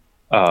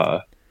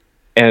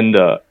 and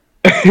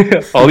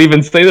I'll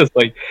even say this,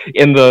 like,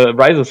 in The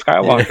Rise of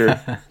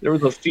Skywalker, there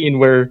was a scene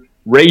where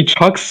Rey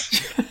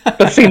chucks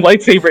the same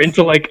lightsaber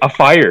into like a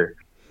fire,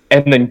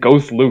 and then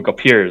Ghost Luke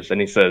appears and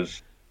he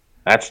says,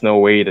 "That's no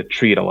way to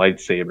treat a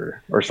lightsaber,"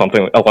 or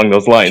something along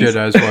those lines.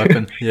 Jedi's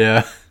weapon.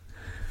 Yeah.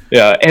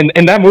 Yeah,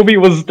 and that movie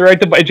was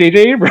directed by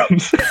J.J.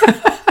 Abrams.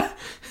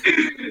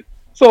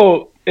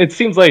 So it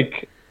seems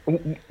like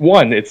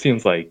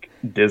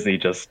Disney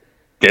just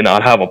did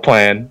not have a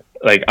plan.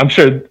 Like, I'm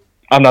sure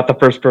I'm not the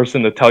first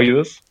person to tell you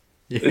this.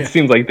 Yeah. It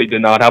seems like they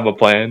did not have a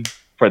plan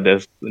for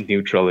this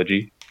new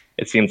trilogy.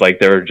 It seems like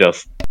they were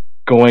just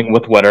going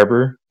with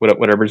whatever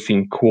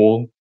seemed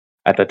cool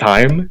at the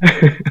time.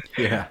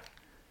 Yeah.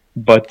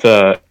 But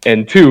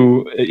and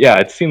two, yeah,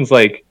 it seems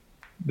like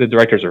the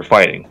directors are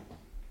fighting.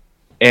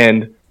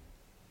 And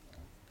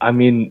I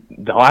mean,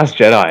 The Last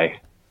Jedi,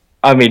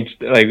 I mean,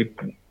 like,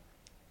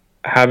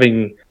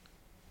 having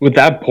with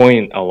that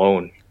point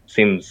alone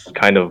seems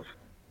kind of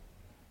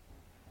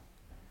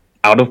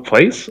out of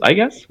place, I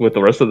guess, with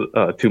the rest of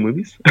the two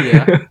movies.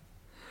 Yeah.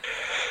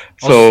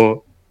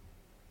 So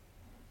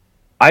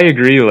I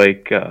agree.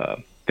 Like,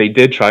 they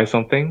did try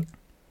something.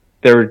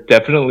 They were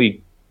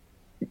definitely,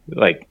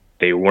 like,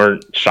 they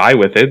weren't shy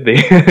with it.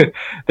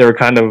 They were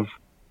kind of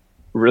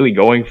really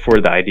going for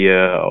the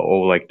idea.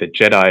 Oh, like, the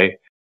Jedi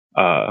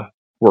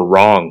were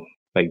wrong.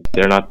 Like,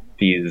 they're not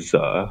these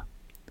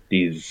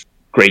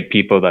great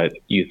people that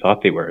you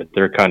thought they were.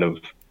 They're kind of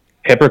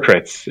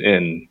hypocrites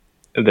in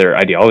their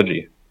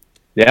ideology.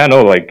 Yeah,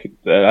 no, like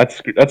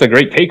that's a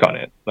great take on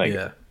it. Like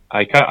Yeah.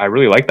 I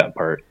really like that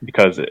part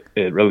because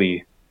it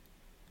really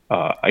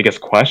I guess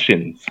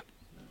questions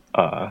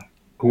uh,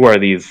 who are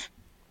these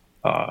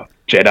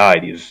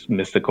Jedi, these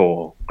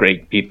mystical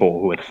great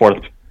people who with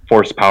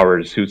force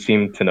powers who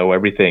seem to know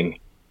everything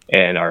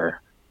and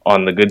are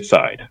on the good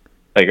side.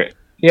 Like,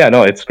 yeah,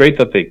 no, it's great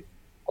that they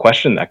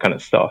question that kind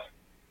of stuff.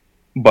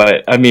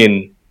 But I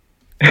mean,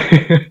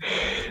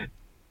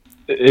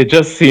 it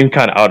just seemed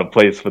kind of out of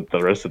place with the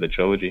rest of the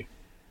trilogy.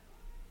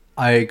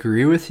 I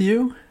agree with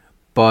you,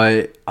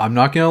 but I'm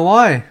not gonna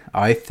lie.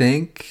 I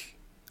think,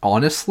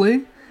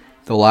 honestly,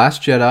 The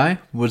Last Jedi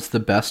was the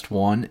best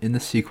one in the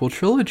sequel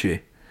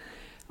trilogy.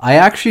 I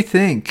actually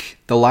think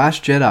The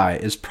Last Jedi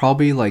is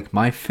probably like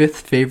my fifth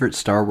favorite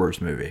Star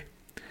Wars movie.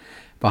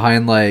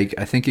 Behind like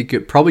I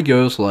think probably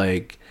goes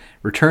like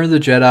Return of the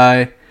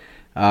Jedi,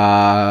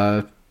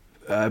 uh,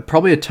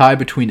 probably a tie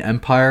between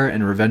Empire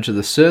and Revenge of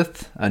the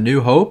Sith, A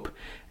New Hope,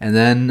 and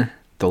then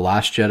The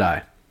Last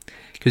Jedi.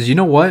 Because you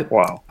know what?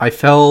 Wow. I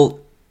felt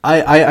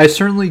I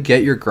certainly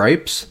get your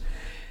gripes,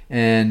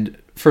 and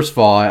first of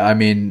all, I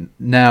mean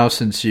now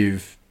since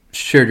you've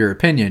shared your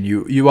opinion,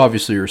 you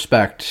obviously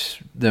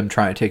respect them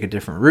trying to take a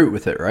different route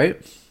with it,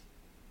 right?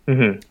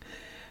 Hmm.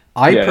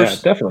 I Yeah,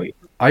 definitely.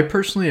 I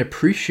personally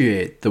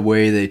appreciate the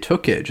way they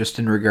took it, just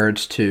in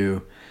regards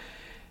to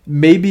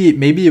maybe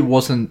it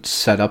wasn't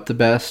set up the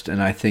best,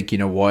 and I think you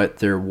know what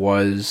there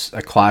was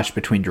a clash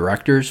between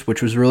directors,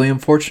 which was really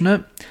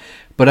unfortunate.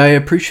 But I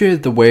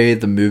appreciated the way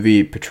the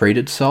movie portrayed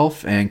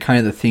itself and kind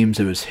of the themes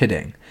it was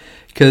hitting.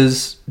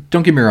 Because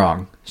don't get me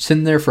wrong,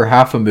 sitting there for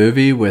half a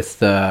movie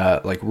with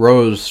like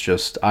Rose,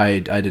 just I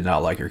did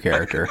not like her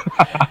character.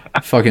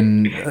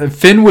 Fucking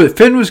Finn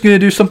was gonna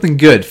do something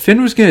good.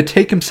 Finn was gonna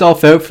take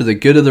himself out for the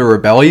good of the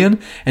rebellion,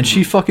 and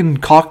she fucking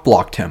cock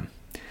blocked him.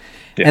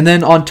 Yeah. And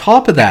then on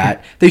top of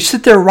that, they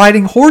sit there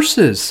riding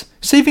horses,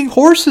 saving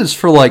horses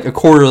for like a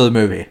quarter of the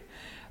movie.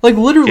 Like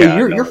literally,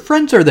 Yeah, your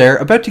friends are there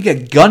about to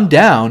get gunned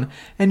down,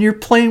 and you're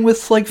playing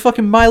with like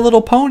fucking My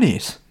Little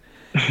Ponies.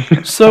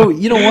 So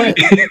you know what?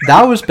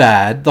 That was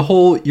bad. The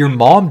whole your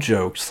mom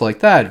jokes like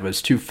that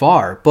was too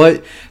far.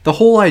 But the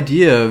whole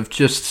idea of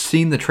just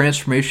seeing the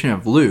transformation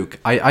of Luke,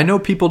 I know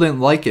people didn't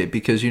like it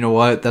because you know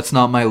what? That's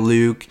not my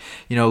Luke.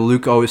 You know,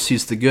 Luke always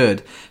sees the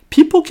good.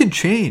 People can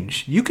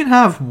change. You can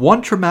have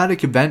one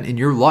traumatic event in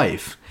your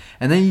life,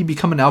 and then you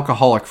become an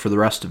alcoholic for the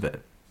rest of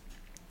it.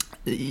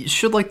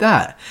 Shit like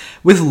that.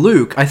 With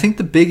Luke, I think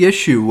the big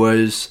issue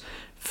was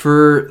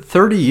for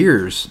 30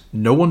 years,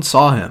 no one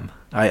saw him.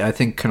 I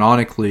think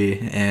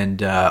canonically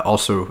and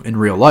also in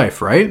real life,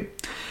 right?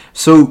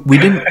 So we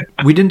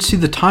didn't see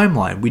the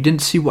timeline. We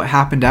didn't see what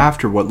happened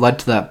after, what led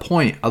to that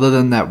point, other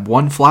than that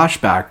one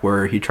flashback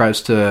where he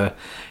tries to,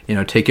 you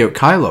know, take out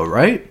Kylo,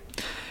 right?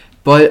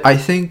 But I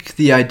think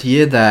the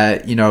idea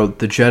that, you know,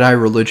 the Jedi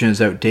religion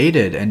is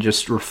outdated and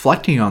just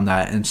reflecting on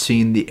that and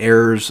seeing the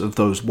errors of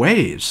those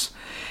ways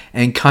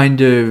and kind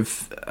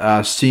of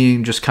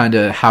seeing just kind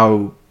of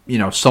how, you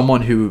know,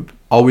 someone who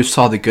always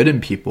saw the good in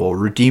people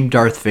redeemed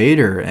Darth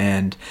Vader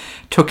and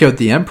took out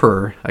the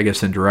Emperor, I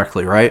guess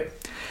indirectly, right?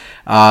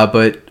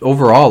 But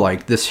overall,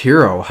 like, this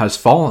hero has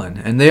fallen.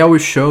 And they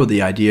always show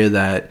the idea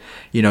that,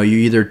 you know, you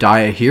either die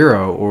a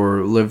hero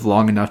or live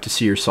long enough to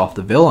see yourself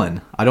the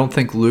villain. I don't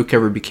think Luke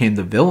ever became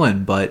the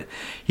villain, but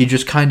he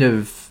just kind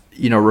of,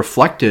 you know,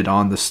 reflected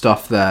on the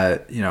stuff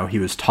that, you know, he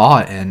was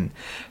taught and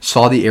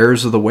saw the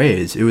errors of the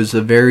ways. It was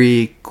a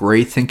very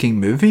great thinking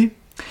movie.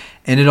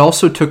 And it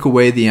also took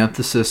away the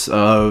emphasis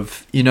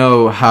of, you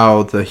know,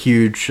 how the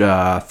huge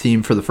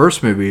theme for the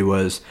first movie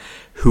was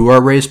who are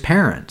Rey's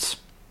parents.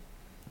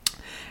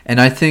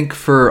 And I think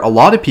for a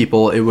lot of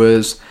people, it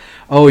was,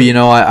 oh, you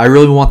know, I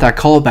really want that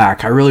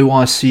callback. I really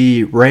want to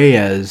see Rey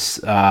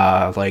as,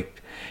 like,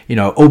 you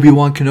know,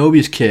 Obi-Wan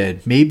Kenobi's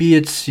kid. Maybe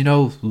it's, you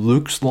know,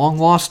 Luke's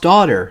long-lost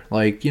daughter.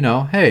 Like, you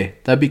know, hey,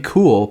 that'd be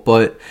cool.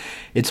 But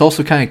it's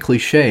also kind of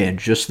cliche and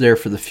just there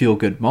for the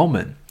feel-good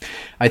moment.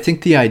 I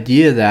think the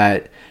idea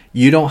that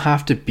you don't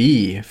have to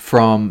be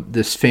from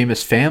this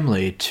famous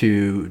family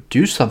to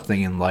do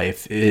something in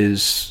life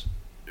is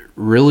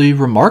really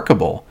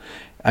remarkable.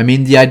 I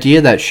mean, the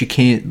idea that she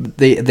came,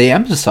 they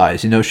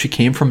emphasize, you know, she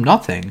came from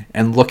nothing,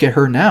 and look at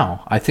her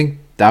now. I think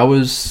that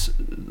was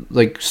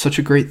like such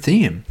a great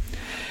theme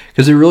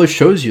because it really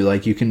shows you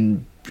like you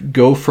can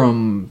go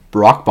from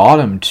rock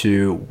bottom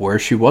to where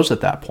she was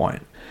at that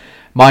point.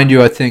 Mind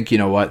you, I think, you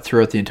know what,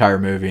 throughout the entire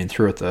movie and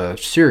throughout the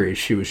series,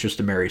 she was just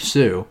a Mary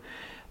Sue.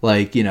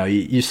 Like, you know,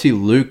 you see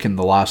Luke in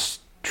the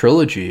last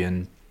trilogy,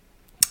 and,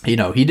 you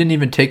know, he didn't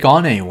even take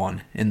on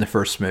anyone in the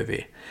first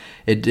movie.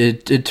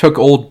 It took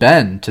old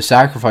Ben to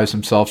sacrifice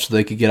himself so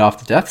they could get off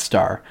the Death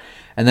Star.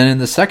 And then in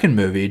the second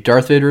movie,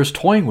 Darth Vader is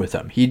toying with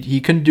him.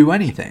 He couldn't do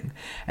anything.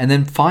 And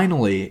then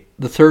finally,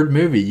 the third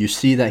movie, you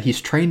see that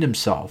he's trained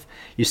himself.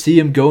 You see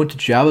him go into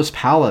Jabba's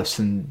palace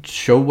and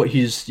show what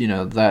he's, you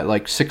know, that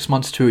like 6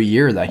 months to a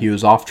year that he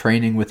was off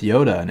training with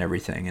Yoda and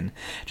everything. And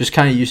just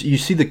kind of, you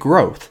see the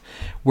growth.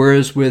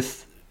 Whereas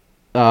with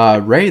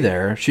Rey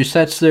there, she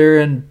sits there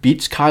and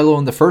beats Kylo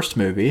in the first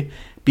movie.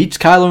 beats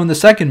Kylo in the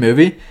second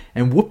movie,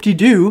 and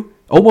whoop-de-doo,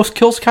 almost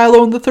kills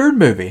Kylo in the third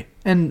movie.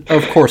 And,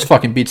 of course,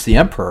 fucking beats the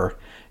Emperor.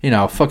 You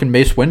know, fucking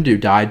Mace Windu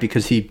died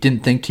because he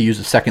didn't think to use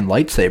a second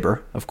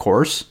lightsaber, of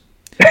course.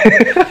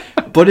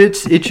 But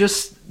it's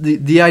just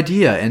the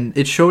idea, and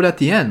it showed at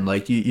the end.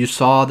 Like, you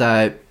saw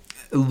that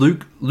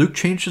Luke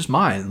changed his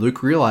mind.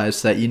 Luke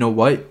realized that, you know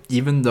what,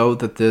 even though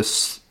that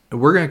this,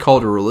 we're going to call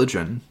it a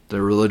religion,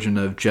 the religion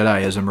of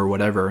Jediism or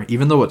whatever,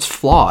 even though it's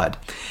flawed,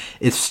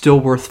 it's still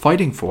worth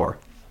fighting for.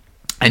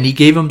 And he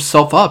gave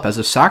himself up as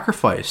a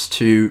sacrifice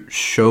to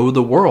show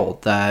the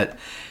world that,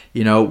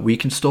 you know, we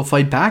can still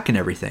fight back and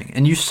everything.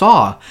 And you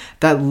saw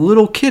that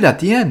little kid at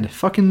the end,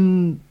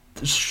 fucking,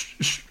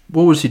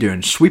 what was he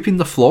doing? Sweeping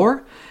the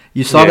floor?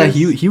 You saw that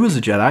he was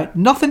a Jedi.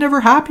 Nothing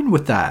ever happened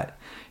with that.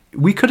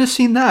 We could have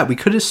seen that. We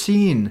could have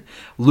seen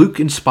Luke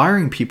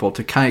inspiring people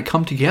to kind of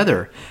come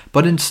together.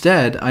 But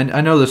instead,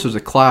 I know this was a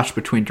clash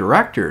between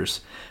directors,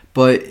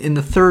 but in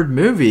the third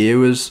movie, it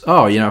was,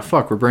 oh, you know,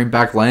 fuck, we're bringing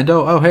back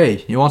Lando. Oh,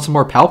 hey, you want some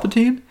more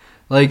Palpatine?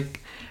 Like,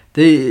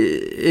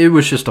 it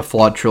was just a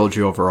flawed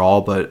trilogy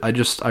overall, but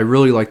I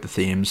really like the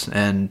themes.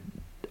 And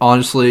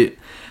honestly,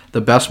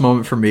 the best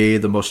moment for me,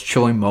 the most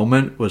chilling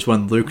moment, was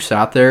when Luke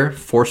sat there,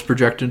 force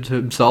projected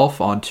himself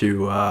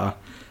onto,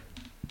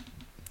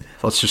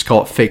 let's just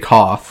call it fake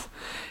Hoth,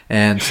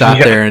 and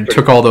sat there and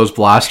took all those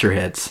blaster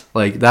hits.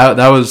 Like,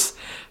 that was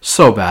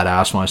so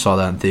badass when I saw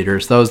that in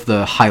theaters. That was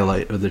the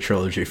highlight of the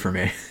trilogy for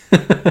me.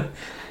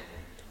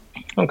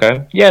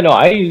 Okay. Yeah, no,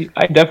 I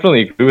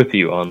definitely agree with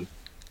you on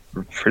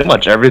pretty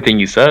much everything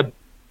you said,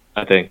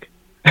 I think.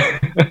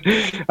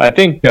 I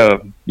think,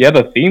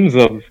 the themes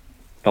of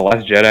The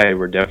Last Jedi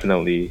were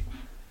definitely,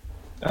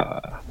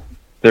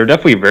 they're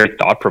definitely very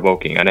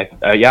thought-provoking. And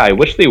I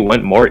wish they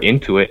went more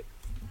into it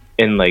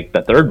in, like,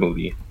 the third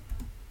movie.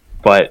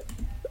 But,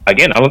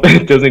 again, I don't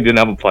think Disney didn't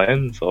have a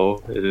plan,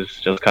 so it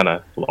is just kind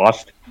of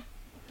lost.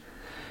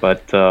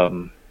 But,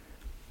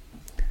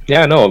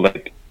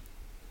 like,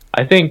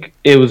 I think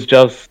it was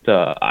just,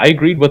 I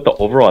agreed with the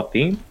overall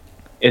theme.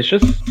 It's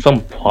just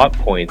some plot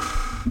points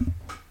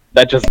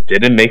that just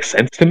didn't make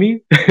sense to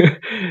me.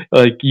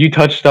 Like, you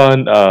touched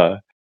on,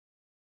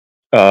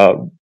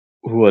 who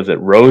was it?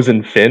 Rose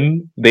and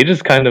Finn. They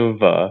just kind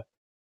of, I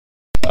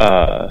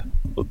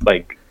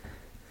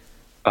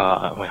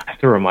have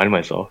to remind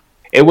myself.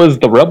 It was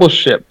the Rebel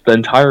ship. The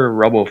entire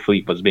Rebel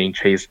fleet was being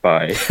chased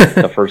by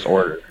the First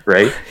Order,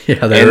 right?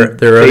 Yeah, they're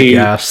out of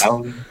gas.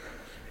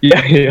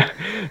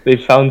 They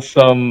found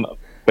some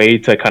way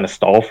to kind of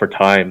stall for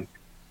time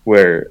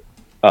where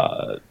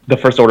the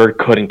First Order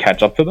couldn't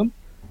catch up to them,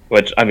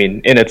 which, I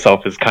mean, in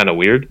itself is kind of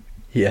weird.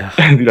 Yeah.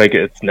 Like,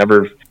 it's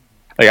never,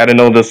 like, I didn't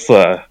know this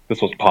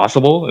was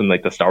possible in,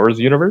 like, the Star Wars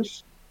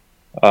universe.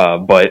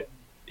 But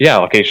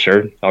yeah, okay,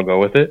 sure, I'll go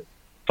with it.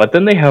 But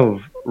then they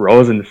have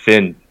Rose and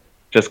Finn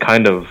just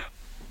kind of,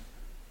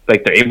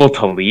 like, they're able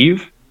to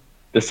leave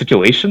the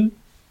situation.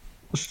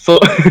 So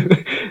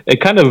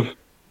it kind of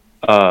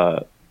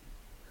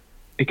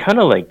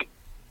like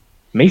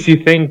makes you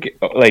think,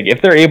 like,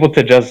 if they're able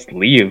to just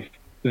leave,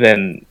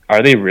 then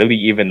are they really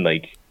even,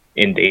 like,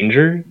 in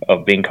danger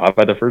of being caught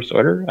by the First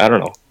Order? I don't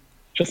know.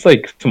 Just,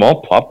 like,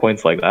 small plot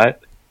points like that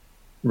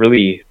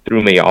really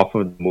threw me off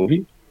of the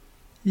movie.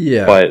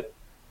 Yeah. But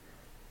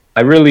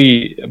I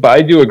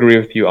do agree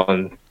with you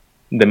on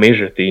the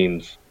major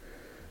themes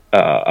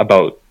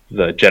about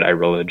the Jedi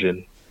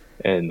religion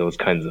and those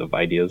kinds of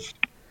ideas.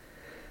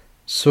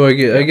 So I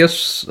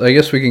guess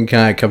we can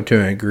kind of come to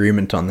an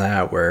agreement on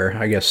that, where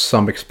I guess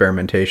some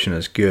experimentation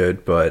is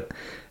good, but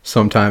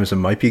sometimes it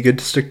might be good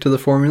to stick to the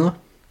formula.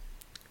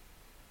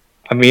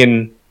 I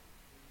mean,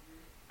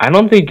 I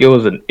don't think it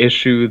was an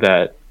issue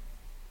that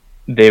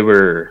they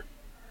weren't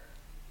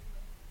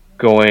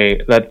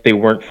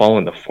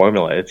following the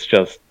formula. It's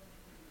just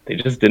they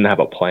just didn't have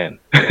a plan.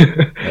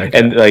 Okay.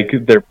 And, like,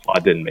 their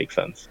plot didn't make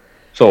sense.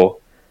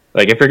 So,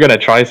 like, if you're gonna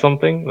try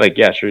something, like,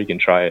 yeah, sure, you can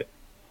try it,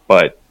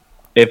 but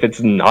if it's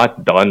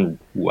not done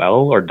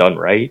well or done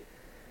right,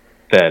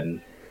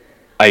 then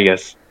I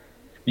guess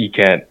you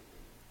can't,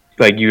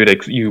 like,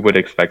 you would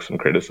expect some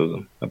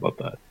criticism about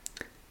that.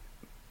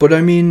 But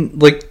I mean,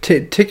 like,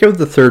 take out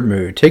the third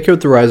movie, take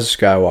out The Rise of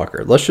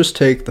Skywalker. Let's just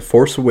take The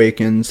Force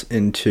Awakens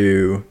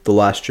into The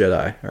Last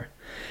Jedi.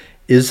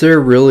 Is there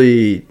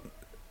really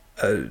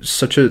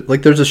such a,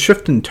 like, there's a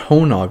shift in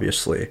tone,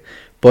 obviously,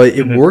 but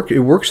it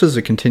works as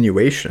a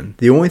continuation.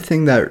 The only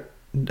thing that,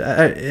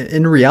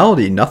 in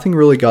reality, nothing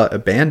really got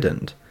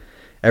abandoned.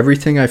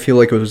 Everything, I feel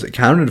like, was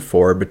accounted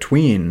for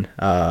between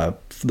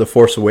The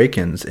Force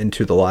Awakens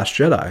into The Last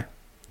Jedi.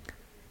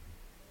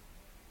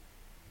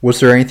 Was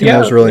there anything that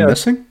was really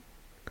missing?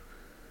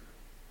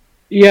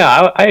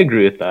 Yeah, I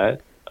agree with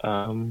that.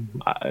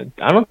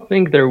 I don't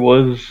think there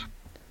was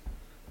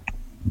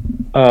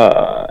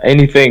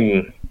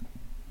anything.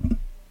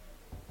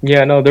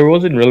 Yeah, no, there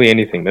wasn't really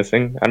anything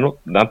missing.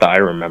 Not that I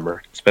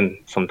remember. It's been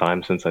some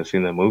time since I've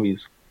seen the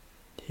movies.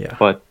 Yeah.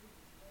 But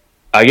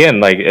again,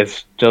 like,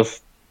 it's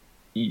just,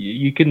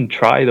 you can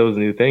try those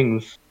new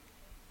things,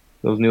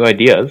 those new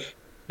ideas.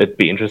 It'd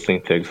be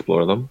interesting to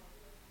explore them.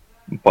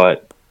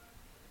 But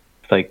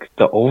like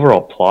the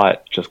overall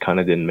plot just kind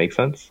of didn't make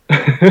sense.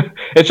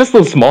 It's just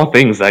those small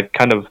things that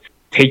kind of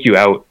take you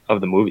out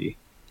of the movie.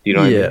 You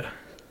know what I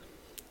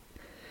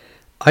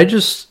mean?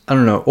 I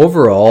don't know.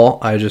 Overall,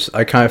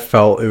 I kind of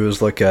felt it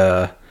was like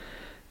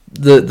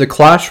the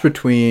clash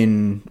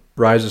between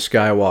Rise of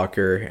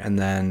Skywalker and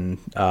then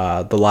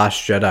The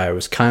Last Jedi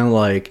was kind of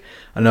like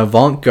an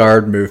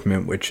avant-garde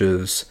movement, which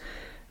is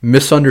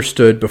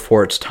misunderstood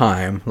before its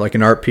time, like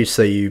an art piece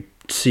that you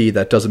see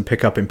that doesn't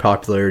pick up in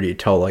popularity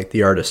till like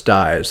the artist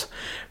dies,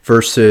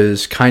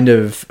 versus kind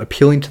of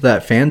appealing to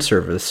that fan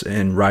service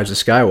in Rise of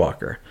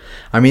Skywalker.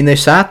 I mean, they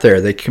sat there,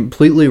 they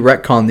completely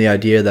retconned the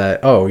idea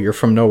that, oh, you're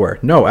from nowhere.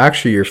 No,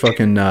 actually, you're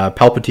fucking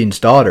Palpatine's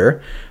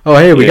daughter. Oh,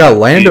 hey, we got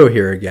Lando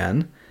here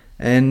again.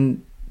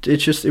 And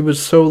it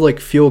was so like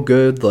feel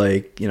good,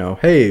 like, you know,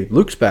 hey,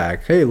 Luke's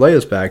back, hey,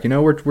 Leia's back, you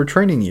know, we're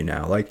training you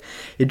now. Like,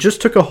 it just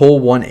took a whole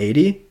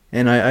 180.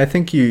 And I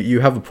think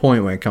you have a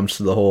point when it comes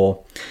to the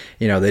whole,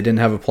 you know, they didn't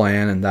have a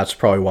plan, and that's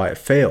probably why it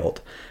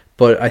failed.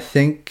 But I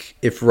think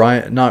if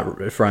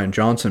Ryan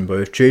Johnson,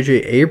 but if J.J.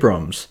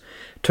 Abrams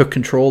took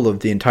control of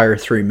the entire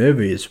 3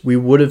 movies, we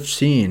would have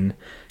seen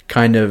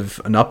kind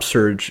of an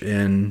upsurge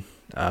in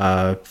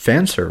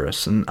fan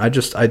service. And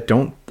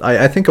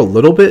I think a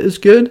little bit is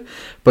good,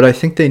 but I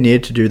think they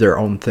needed to do their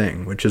own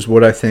thing, which is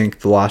what I think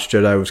The Last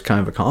Jedi was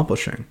kind of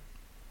accomplishing.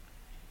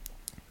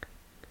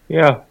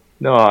 Yeah,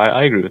 no,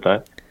 I agree with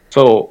that.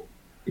 So,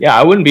 yeah,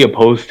 I wouldn't be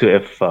opposed to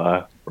if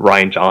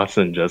Ryan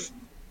Johnson just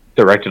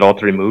directed all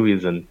 3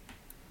 movies and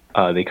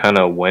they kind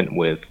of went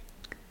with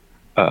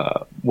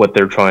what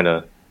they're trying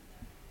to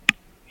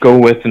go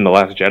with in The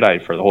Last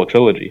Jedi for the whole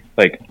trilogy.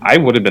 Like, I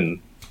would have been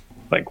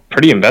like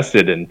pretty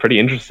invested and pretty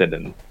interested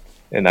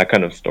in that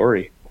kind of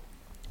story.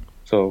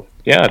 So,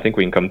 yeah, I think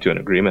we can come to an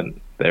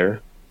agreement there.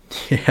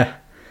 Yeah.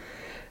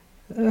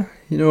 You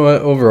know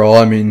what? Overall,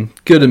 I mean,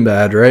 good and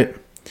bad, right?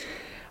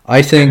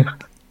 I think...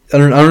 I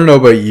don't know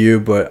about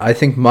you, but I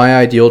think my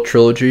ideal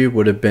trilogy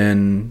would have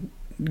been,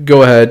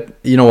 go ahead.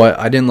 You know what?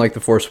 I didn't like The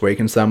Force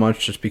Awakens that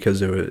much just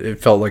because it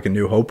felt like a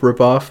New Hope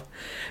ripoff.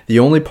 The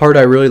only part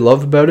I really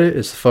love about it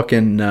is the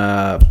fucking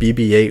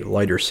BB-8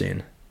 lighter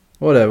scene.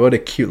 What a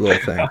cute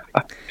little thing.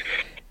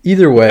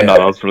 Either way, no,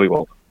 that was really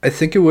well. I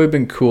think it would have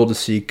been cool to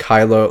see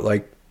Kylo,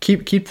 like,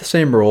 keep the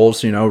same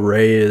roles. You know,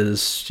 Rey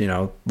is, you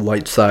know,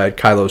 light side,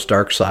 Kylo's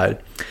dark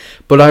side.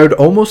 But I would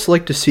almost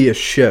like to see a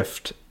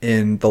shift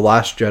in The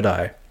Last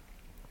Jedi,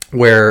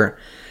 where,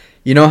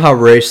 you know how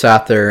Rey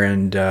sat there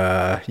and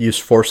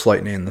used Force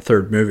lightning in the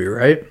 3rd movie,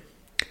 right?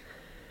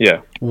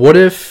 Yeah. What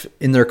if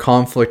in their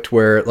conflict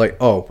where, like,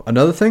 oh,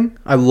 another thing?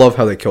 I love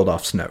how they killed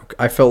off Snoke.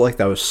 I felt like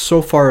that was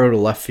so far out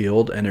of left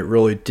field, and it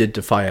really did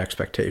defy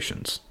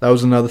expectations. That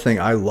was another thing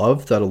I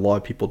loved that a lot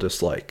of people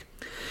dislike.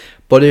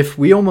 But if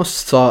we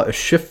almost saw a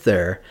shift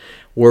there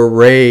where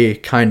Rey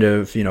kind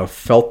of, you know,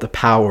 felt the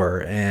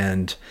power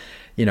and...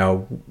 you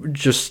know,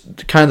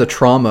 just kind of the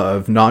trauma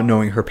of not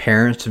knowing her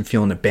parents and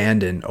feeling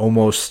abandoned,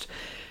 almost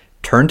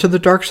turn to the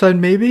dark side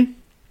maybe,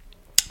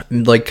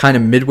 like kind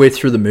of midway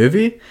through the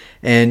movie,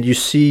 and you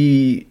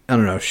see, I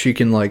don't know, she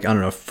can like, I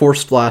don't know,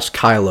 force blast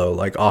Kylo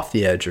like off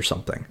the edge or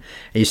something,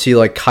 and you see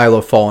like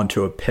Kylo fall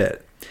into a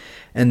pit.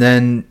 And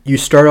then you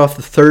start off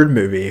the 3rd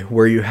movie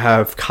where you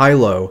have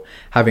Kylo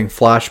having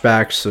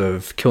flashbacks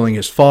of killing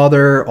his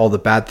father, all the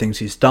bad things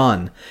he's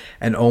done,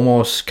 and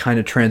almost kind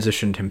of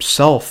transitioned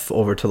himself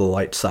over to the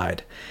light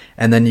side.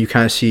 And then you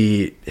kind of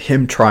see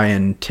him try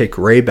and take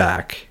Rey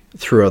back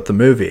throughout the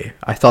movie.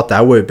 I thought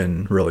that would have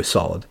been really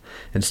solid.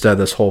 Instead of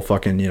this whole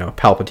fucking, you know,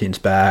 Palpatine's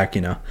back,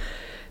 you know,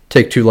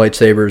 take 2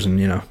 lightsabers and,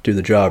 you know, do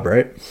the job,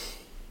 right?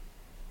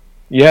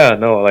 Yeah,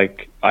 no,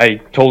 like, I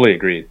totally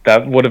agree.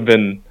 That would have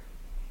been...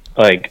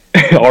 like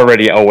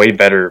already a way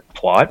better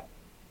plot,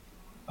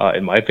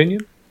 in my opinion.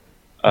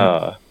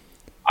 I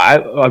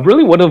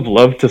really would have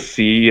loved to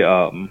see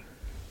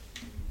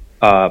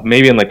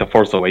maybe in like The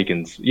Force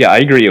Awakens. Yeah, I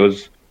agree. It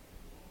was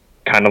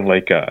kind of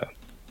like a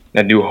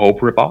New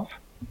Hope ripoff.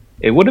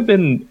 It would have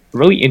been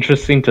really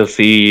interesting to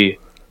see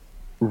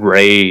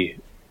Rey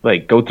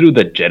like go through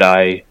the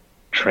Jedi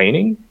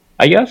training.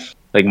 I guess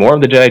like more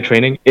of the Jedi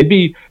training. It'd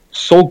be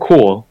so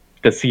cool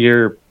to see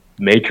her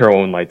make her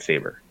own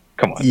lightsaber.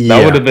 Come on,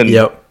 that would have been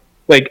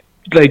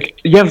like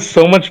you have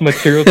so much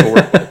material to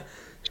work with.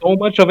 So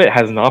much of it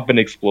has not been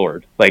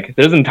explored. Like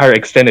there's an entire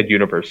extended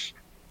universe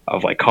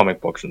of like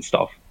comic books and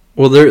stuff.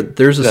 Well,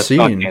 there's a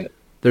scene.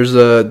 There's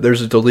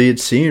a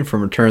deleted scene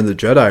from Return of the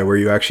Jedi where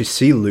you actually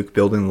see Luke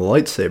building the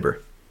lightsaber.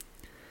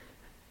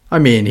 I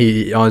mean,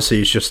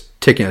 he's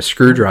just taking a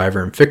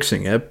screwdriver and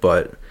fixing it,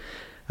 but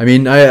I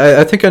mean,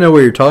 I think I know what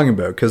you're talking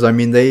about, because I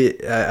mean, they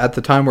at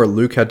the time where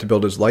Luke had to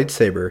build his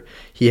lightsaber,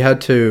 he had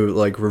to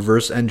like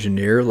reverse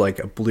engineer like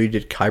a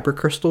bleeded kyber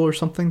crystal or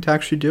something to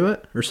actually do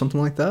it, or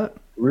something like that.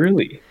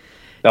 Really?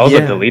 That was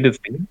a deleted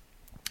scene?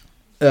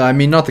 I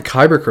mean, not the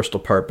kyber crystal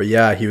part, but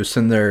yeah, he was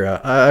sitting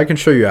there. I can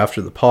show you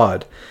after the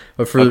pod,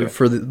 but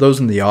for those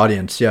in the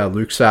audience, yeah,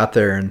 Luke sat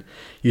there and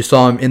you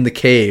saw him in the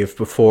cave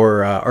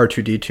before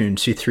R2-D2 and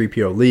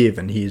C-3PO leave,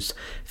 and he's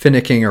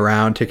finicking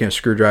around, taking a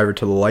screwdriver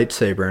to the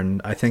lightsaber,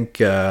 and I think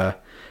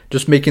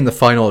just making the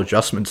final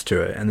adjustments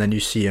to it. And then you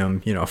see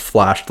him,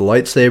 flash the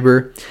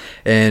lightsaber.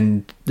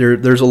 And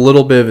there's a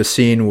little bit of a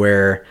scene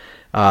where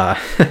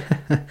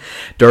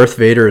Darth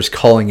Vader is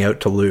calling out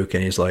to Luke,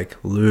 and he's like,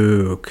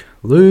 Luke,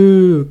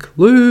 Luke,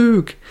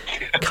 Luke.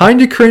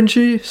 Kind of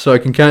cringy, so I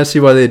can kind of see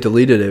why they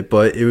deleted it,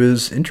 but it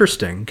was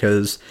interesting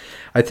because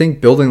I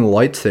think building the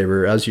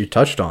lightsaber, as you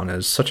touched on,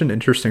 is such an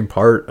interesting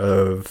part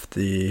of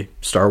the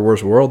Star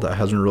Wars world that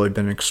hasn't really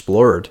been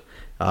explored.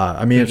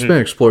 It's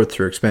been explored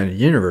through Expanded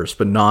Universe,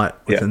 but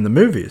not within the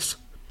movies.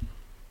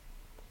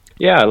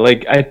 Yeah,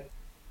 like, I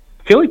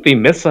feel like they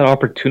missed that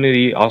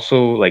opportunity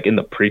also, like, in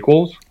the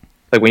prequels.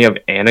 Like, when you have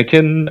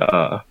Anakin,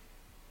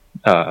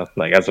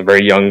 like, as a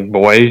very young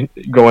boy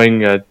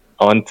going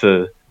on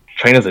to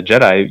train as a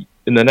Jedi,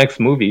 in the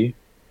next movie,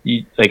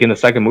 in the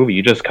second movie,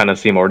 you just kind of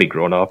see him already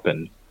grown up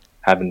and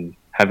having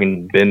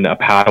been a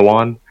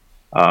Padawan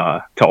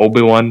to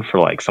Obi-Wan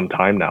for, like, some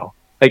time now.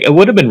 Like, it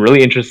would have been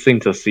really interesting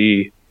to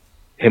see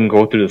him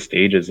go through the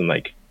stages and,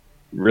 like,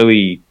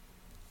 really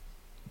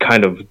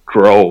kind of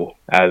grow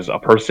as a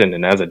person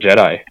and as a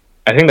Jedi.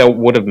 I think that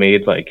would have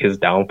made, like, his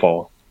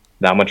downfall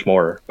that much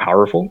more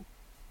powerful.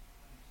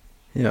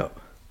 Yeah.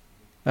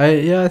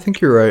 I think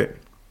you're right.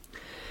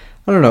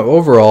 I don't know.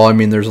 Overall,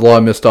 there's a lot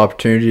of missed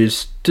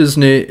opportunities.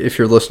 Disney, if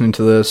you're listening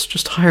to this,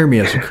 just hire me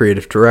as a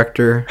creative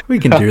director. We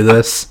can do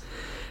this.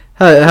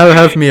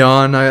 Have me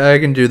on. I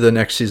can do the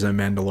next season of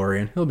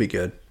Mandalorian. It'll be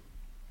good.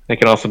 I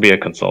can also be a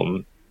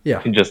consultant. Yeah.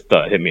 You can just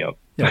hit me up.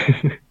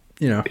 Yeah.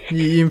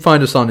 You can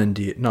find us on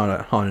Indeed.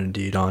 Not on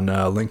Indeed, on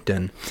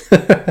LinkedIn.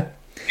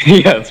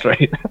 Yeah, that's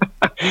right.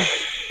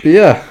 But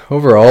yeah,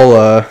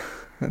 overall,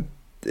 it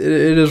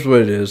is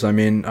what it is.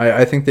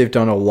 I think they've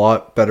done a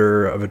lot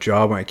better of a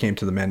job when it came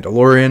to The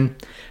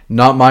Mandalorian.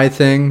 Not my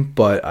thing,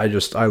 but I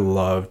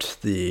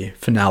loved the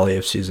finale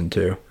of season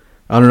 2.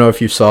 I don't know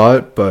if you saw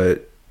it,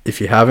 but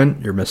if you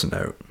haven't, you're missing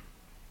out.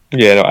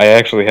 Yeah, no, I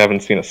actually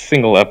haven't seen a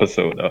single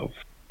episode of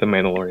The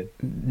Mandalorian.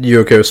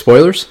 You okay with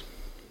spoilers?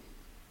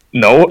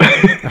 No.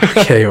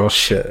 Okay, well,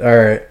 shit. All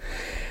right.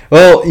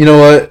 Well, you know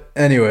what?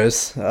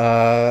 Anyways,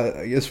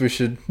 I guess we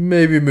should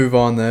maybe move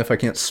on then if I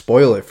can't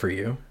spoil it for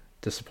you.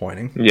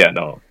 Disappointing. Yeah,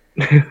 no.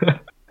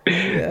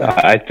 Yeah.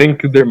 I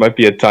think there might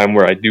be a time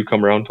where I do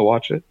come around to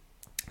watch it.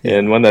 Yeah.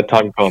 And when that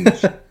time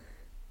comes,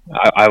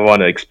 I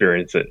want to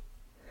experience it.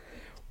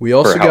 We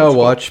also got to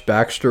watch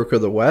Backstroke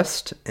of the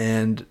West.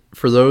 And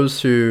for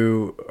those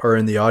who are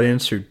in the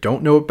audience who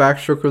don't know what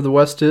Backstroke of the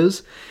West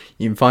is,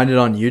 you can find it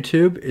on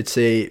YouTube. It's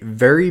a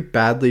very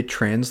badly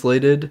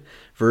translated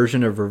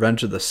version of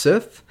Revenge of the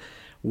Sith,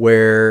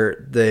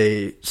 where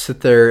they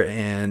sit there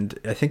and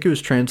I think it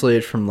was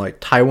translated from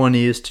like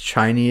Taiwanese to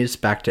Chinese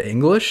back to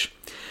English.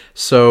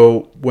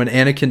 So when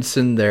Anakin's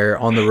sitting there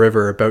on the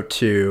river about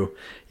to,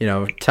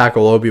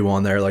 tackle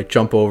Obi-Wan there, like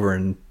jump over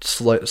and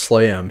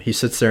slay him, he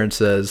sits there and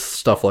says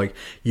stuff like,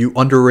 "You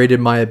underrated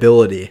my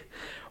ability."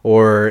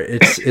 Or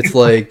it's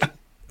like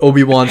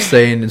Obi-Wan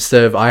saying,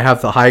 instead of "I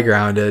have the high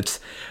ground," it's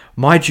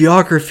 "My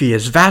geography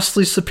is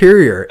vastly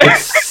superior."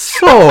 It's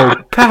so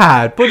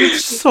bad, but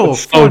it's so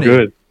funny. So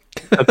good.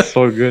 That's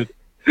so good.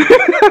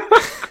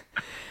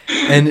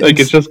 And like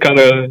it's just kind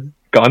of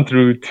gone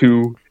through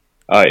 2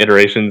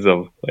 iterations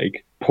of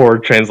like poor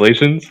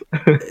translations.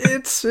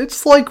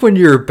 It's like when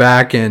you're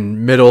back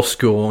in middle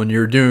school and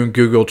you're doing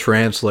Google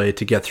Translate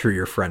to get through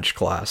your French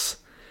class.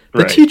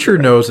 The teacher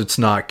knows it's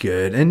not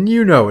good, and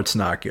it's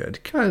not good.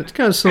 It's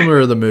kind of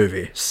similar to the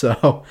movie,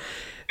 so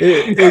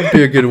it would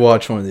be a good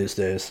watch one of these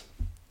days.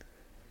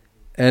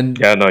 And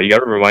yeah, no, you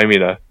gotta remind me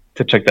to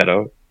check that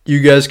out. You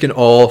guys can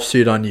all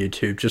see it on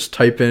YouTube. Just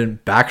type in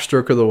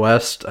Backstroke of the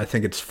West. I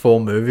think it's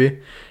full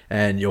movie,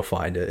 and you'll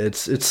find it.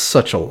 It's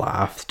such a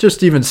laugh.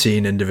 Just even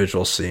seeing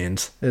individual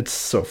scenes. It's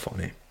so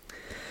funny.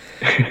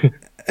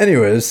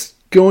 Anyways,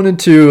 going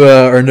into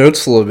our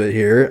notes a little bit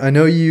here. I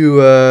know you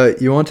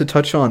want to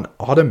touch on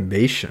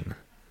automation,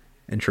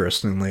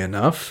 interestingly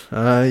enough.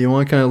 You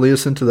want to kind of lead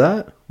us into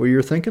that? What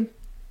you're thinking?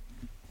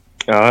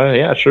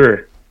 Yeah,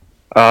 sure.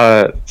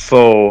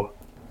 So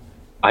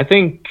I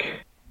think...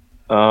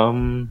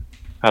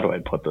 how do I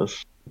put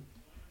this?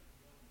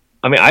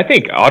 I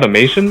think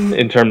automation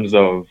in terms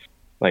of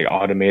like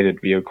automated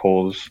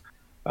vehicles,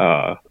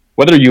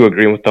 whether you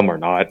agree with them or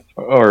not,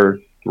 or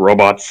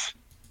robots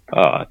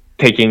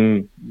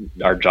taking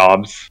our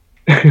jobs,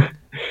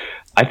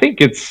 I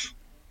think it's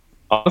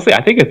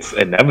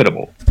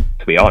inevitable,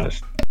 to be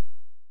honest.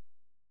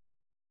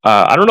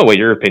 I don't know what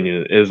your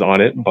opinion is on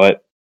it,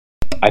 but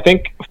I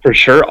think for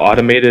sure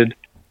automated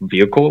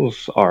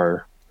vehicles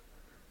are,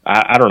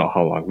 I don't know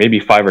how long, maybe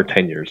 5 or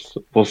 10 years.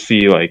 We'll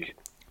see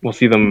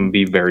them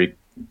be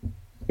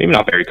maybe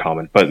not very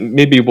common, but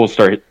maybe we'll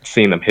start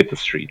seeing them hit the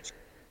streets.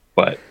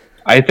 But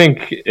I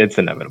think it's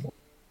inevitable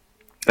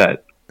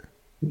that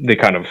they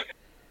kind of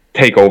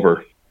take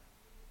over.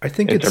 I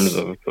think in terms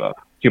of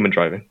human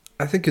driving.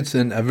 I think it's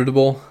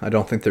inevitable. I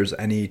don't think there's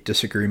any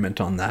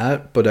disagreement on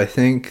that, but I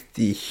think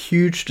the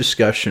huge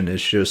discussion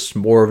is just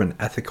more of an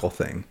ethical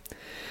thing.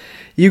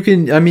 You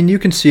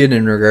can see it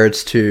in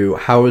regards to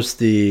how is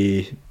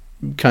the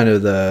kind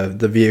of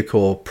the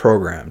vehicle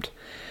programmed.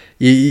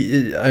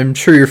 I'm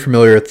sure you're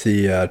familiar with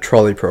the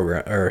trolley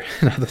program, or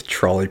not the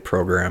trolley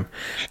program,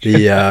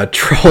 the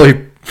trolley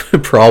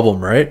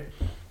problem, right?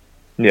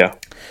 Yeah.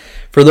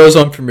 For those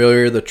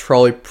unfamiliar, the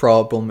trolley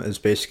problem is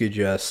basically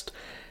just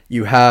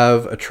you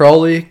have a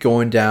trolley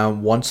going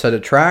down one set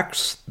of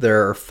tracks.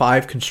 There are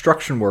 5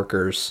 construction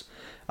workers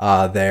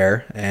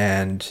there,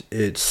 and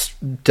it's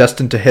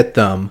destined to hit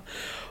them.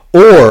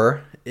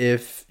 Or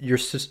if you're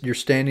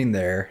standing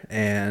there,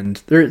 and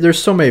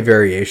there's so many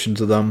variations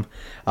of them.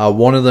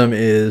 One of them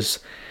is,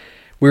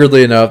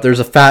 weirdly enough, there's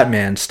a fat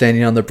man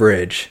standing on the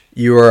bridge.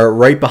 You are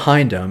right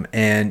behind him,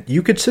 and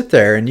you could sit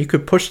there and you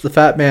could push the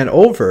fat man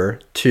over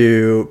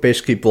to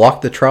basically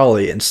block the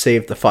trolley and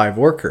save the 5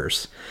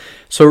 workers.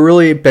 So it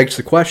really begs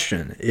the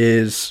question,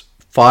 is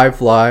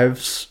 5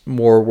 lives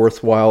more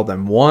worthwhile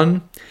than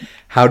 1?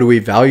 How do we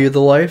value the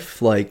life?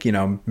 Like,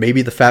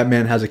 maybe the fat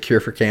man has a cure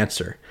for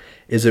cancer.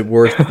 Is it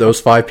worth those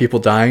 5 people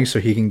dying so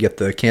he can get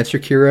the cancer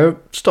cure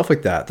out? Stuff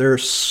like that. There are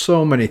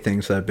so many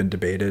things that have been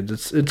debated.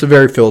 It's a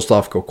very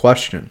philosophical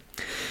question.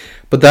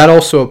 But that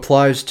also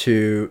applies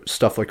to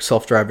stuff like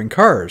self-driving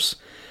cars.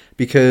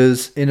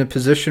 Because in a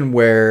position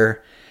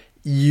where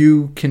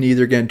you can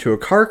either get into a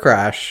car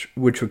crash,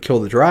 which would kill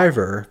the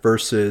driver,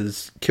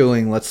 versus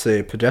killing, let's say,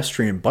 a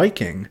pedestrian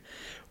biking,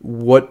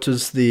 what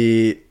does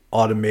the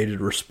automated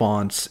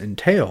response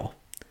entail?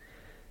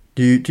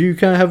 Do you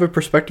kind of have a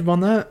perspective on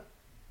that?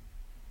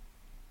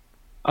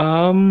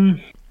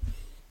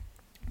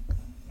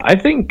 I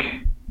think.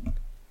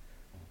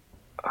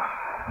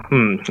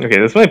 Okay,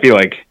 this might be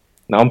like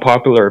an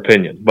unpopular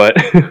opinion, but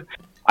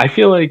I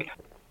feel like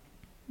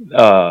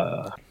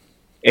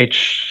it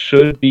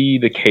should be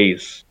the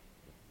case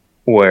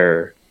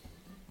where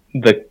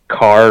the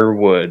car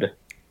would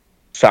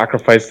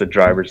sacrifice the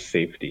driver's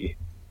safety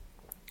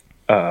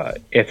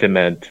if it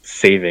meant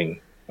saving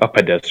a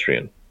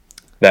pedestrian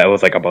that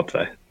was like about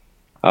to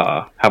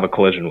have a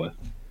collision with.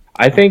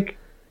 I think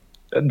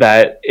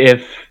that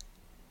if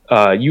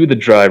you, the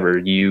driver,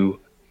 you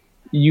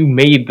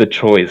made the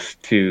choice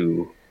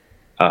to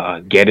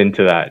get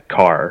into that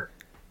car,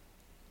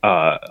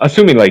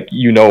 assuming like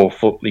you know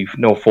full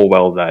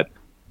well that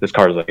this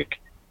car is like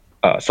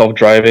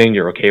self-driving,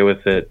 you're okay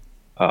with it,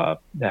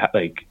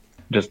 like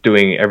just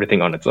doing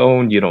everything on its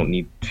own, you don't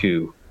need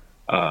to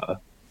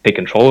take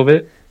control of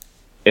it.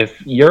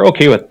 If you're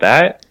okay with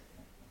that,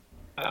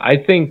 I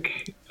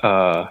think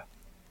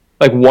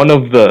like one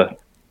of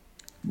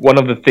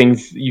the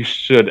things you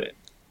should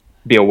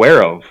be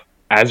aware of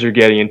as you're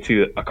getting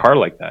into a car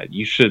like that,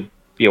 you should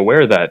be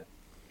aware that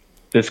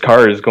this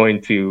car is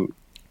going to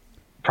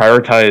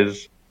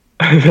prioritize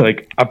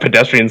like a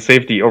pedestrian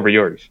safety over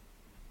yours.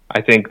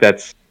 I think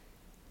that's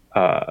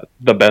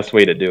the best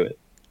way to do it,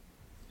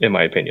 in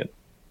my opinion.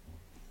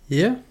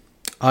 Yeah,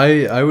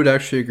 I would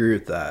actually agree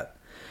with that.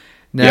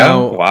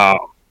 Now, yeah?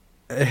 Wow.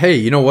 Hey,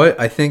 you know what?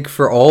 I think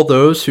for all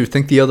those who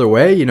think the other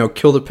way,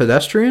 kill the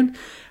pedestrian,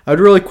 I'd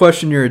really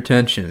question your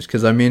intentions.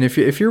 Because, I mean,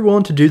 if you're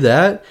willing to do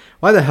that,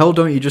 why the hell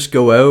don't you just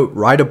go out,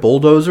 ride a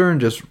bulldozer,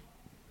 and just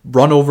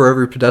run over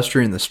every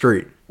pedestrian in the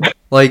street?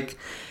 Like,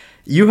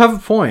 you have a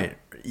point.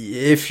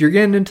 If you're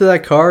getting into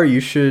that car, you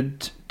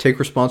should take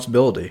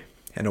responsibility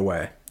in a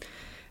way.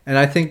 And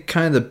I think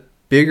kind of the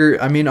bigger,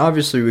 I mean,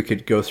 obviously we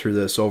could go through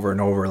this over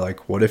and over.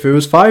 Like, what if it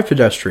was 5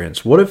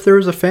 pedestrians? What if there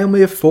was a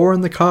family of 4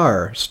 in the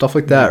car? Stuff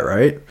like that,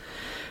 right?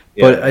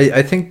 Yeah. But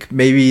I think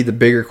maybe the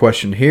bigger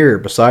question here,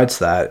 besides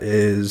that,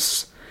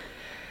 is,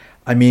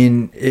 I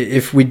mean,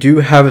 if we do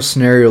have a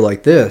scenario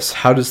like this,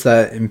 how does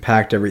that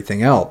impact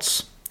everything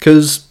else?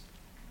 Because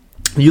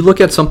you look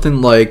at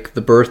something like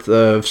the birth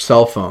of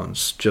cell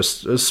phones,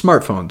 just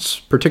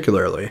smartphones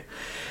particularly,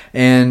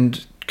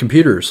 and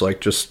computers,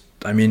 like just,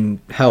 I mean,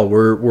 hell,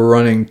 we're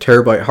running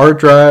terabyte hard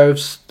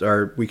drives,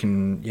 or we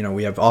can,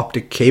 we have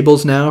optic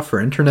cables now for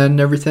internet and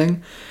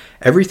everything.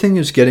 Everything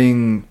is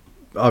getting,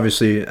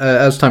 obviously,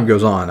 as time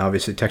goes on,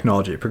 obviously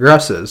technology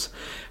progresses.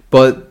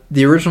 But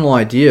the original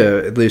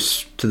idea, at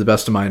least to the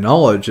best of my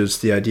knowledge, is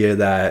the idea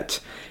that,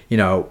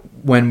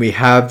 when we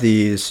have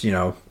these,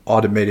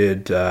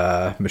 automated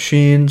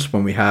machines,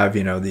 when we have,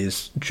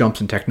 these jumps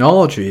in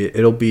technology,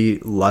 it'll be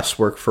less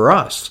work for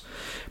us.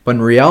 But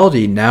in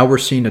reality, now we're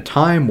seeing a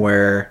time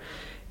where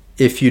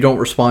if you don't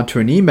respond to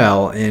an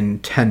email in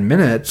 10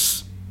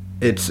 minutes,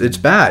 it's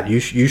bad. You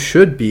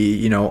should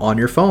be, on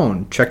your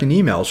phone checking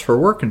emails for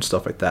work and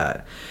stuff like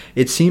that.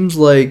 It seems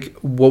like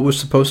what was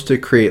supposed to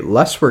create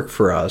less work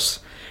for us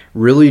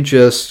really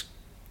just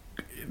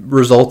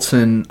results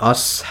in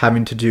us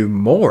having to do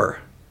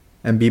more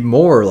and be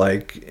more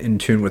like in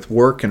tune with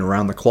work and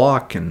around the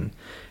clock and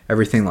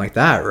everything like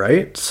that,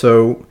 right?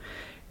 So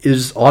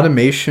is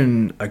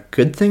automation a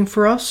good thing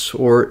for us,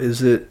 or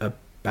is it a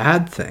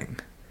bad thing?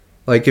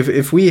 Like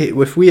if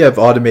we have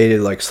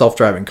automated like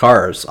self-driving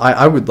cars,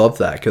 I would love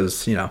that,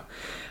 because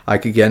I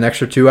could get an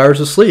extra 2 hours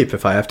of sleep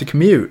if I have to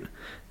commute.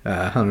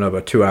 I don't know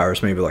about 2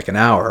 hours, maybe like an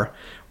hour,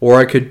 or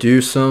I could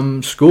do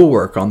some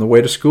schoolwork on the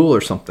way to school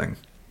or something.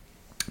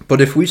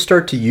 But if we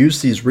start to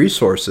use these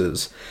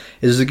resources,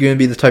 is it going to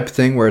be the type of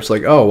thing where it's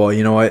like, oh, well,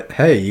 you know what?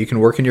 Hey, you can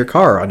work in your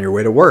car on your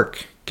way to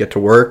work. Get to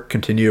work,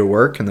 continue to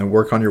work, and then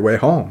work on your way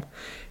home.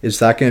 Is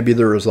that going to be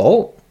the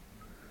result?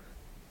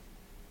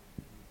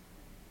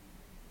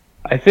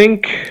 I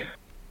think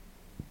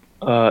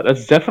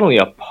that's definitely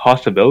a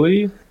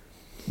possibility,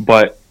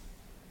 but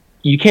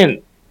you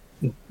can't.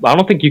 I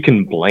don't think you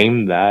can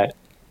blame that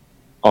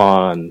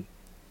on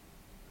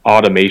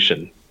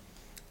automation.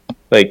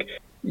 Like,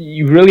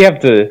 you really have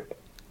to.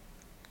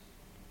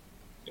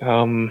 I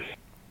don't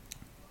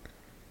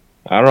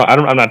know.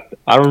 I'm not.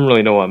 I don't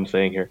really know what I'm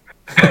saying here.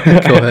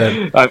 Go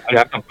ahead. I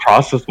have to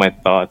process my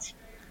thoughts,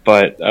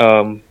 but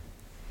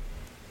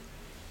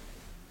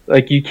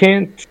like you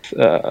can't.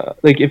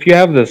 Like, if you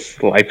have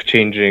this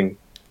life-changing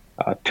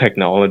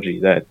technology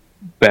that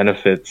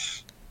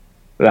benefits,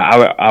 that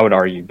I would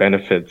argue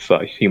benefits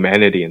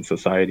humanity and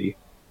society,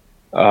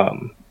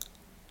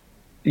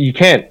 you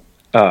can't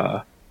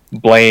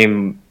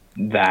blame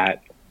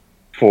that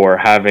for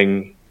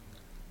having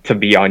to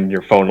be on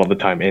your phone all the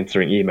time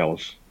answering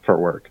emails for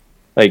work.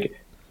 Like,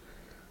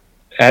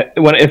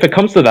 if it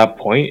comes to that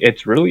point,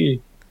 it's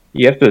really,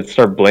 you have to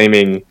start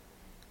blaming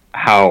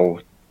how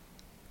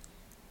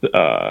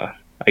I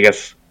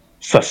guess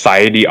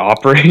society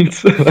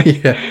operates.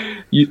 Like,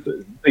 Yeah.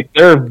 like,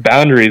 there are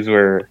boundaries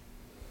where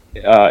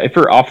if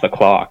you're off the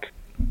clock,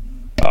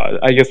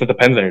 I guess it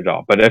depends on your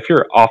job. But if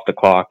you're off the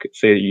clock,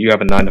 say you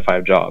have a 9 to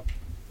 5 job,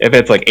 if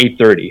it's like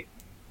 8:30,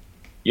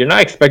 you're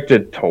not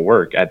expected to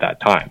work at that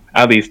time.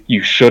 At least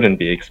you shouldn't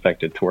be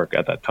expected to work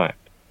at that time.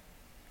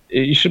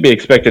 You should be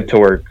expected to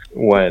work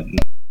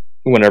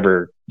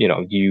whenever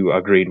you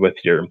agreed with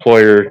your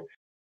employer,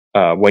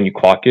 when you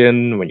clock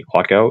in, when you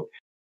clock out.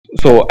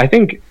 So I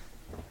think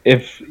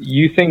if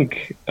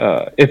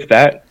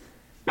that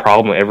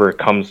problem ever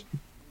comes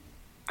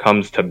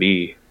to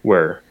be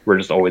where we're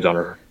just always on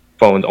our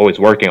phones, always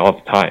working all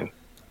the time,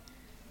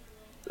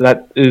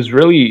 that is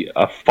really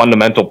a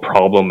fundamental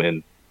problem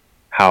in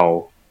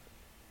how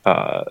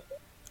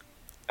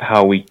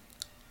we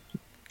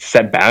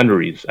set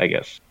boundaries, I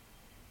guess,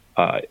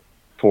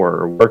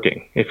 for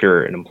working. If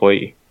you're an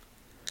employee,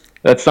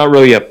 that's not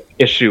really a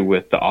issue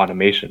with the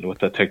automation, with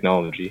the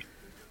technology,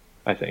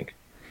 I think.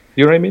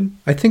 You know what I mean?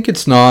 I think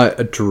it's not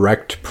a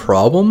direct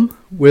problem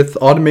with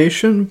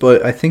automation,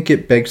 but I think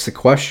it begs the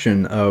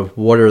question of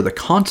what are the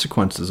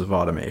consequences of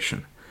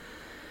automation?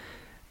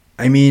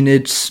 I mean,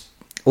 it's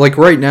like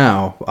right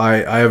now,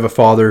 I have a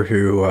father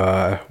who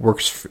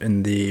works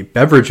in the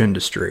beverage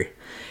industry,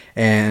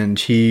 and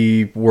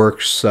he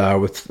works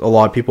with a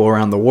lot of people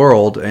around the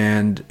world,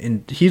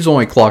 and he's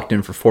only clocked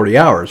in for 40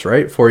 hours,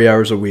 right? 40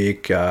 hours a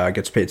week,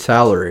 gets paid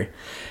salary.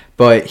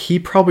 But he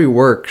probably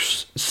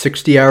works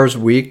 60 hours a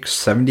week,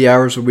 70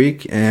 hours a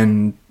week,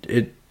 and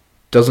it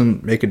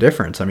doesn't make a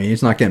difference. I mean,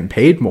 he's not getting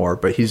paid more,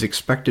 but he's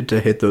expected to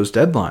hit those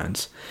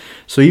deadlines.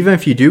 So even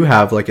if you do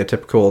have like a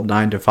typical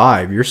 9 to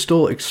 5, you're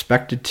still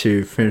expected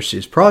to finish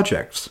these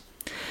projects.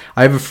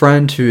 I have a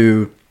friend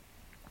who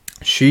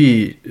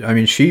she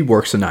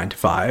works a 9 to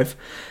 5,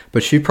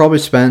 but she probably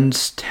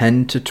spends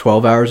 10 to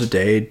 12 hours a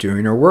day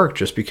doing her work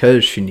just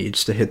because she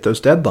needs to hit those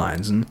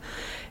deadlines. And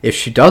if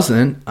she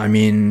doesn't, I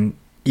mean,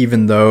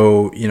 even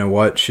though, you know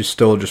what, she's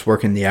still just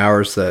working the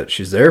hours that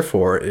she's there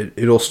for,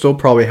 it'll still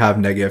probably have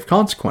negative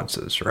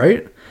consequences,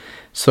 right?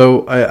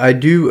 So I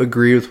do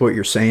agree with what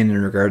you're saying in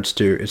regards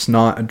to it's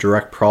not a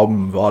direct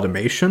problem of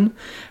automation,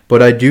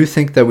 but I do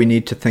think that we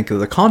need to think of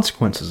the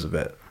consequences of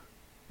it,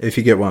 if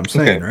you get what I'm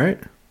saying, Okay. right?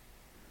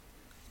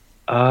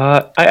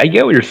 I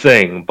get what you're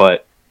saying,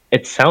 but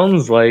it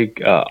sounds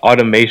like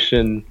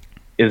automation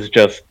is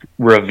just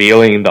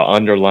revealing the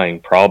underlying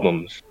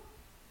problems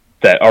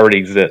that already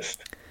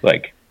exist,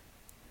 like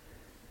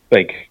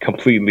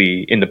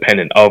completely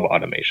independent of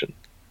automation.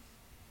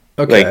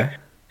 Okay. Like,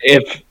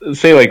 if,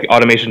 say, like,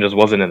 automation just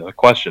wasn't in the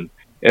question,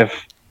 if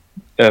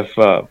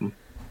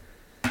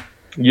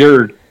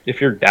your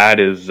dad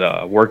is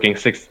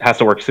has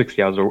to work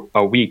 60 hours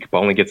a week but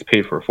only gets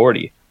paid for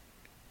 40,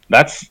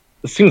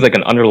 it seems like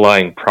an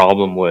underlying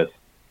problem with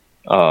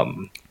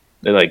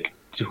like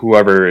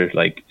whoever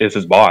like is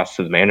his boss,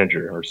 his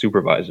manager or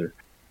supervisor.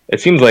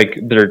 It seems like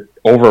they're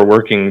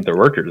overworking their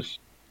workers.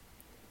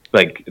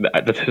 Like,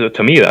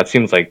 to me, that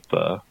seems like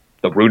the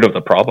root of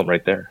the problem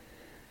right there.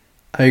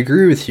 I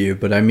agree with you,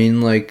 but I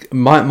mean, like,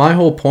 my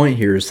whole point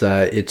here is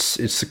that it's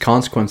the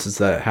consequences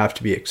that have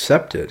to be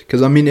accepted.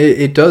 Because, I mean,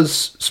 it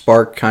does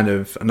spark kind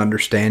of an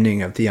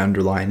understanding of the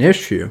underlying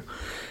issue.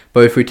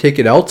 But if we take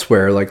it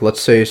elsewhere, like,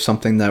 let's say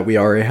something that we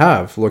already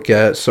have, look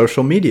at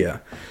social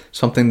media.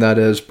 Something that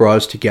has brought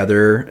us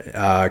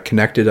together,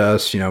 connected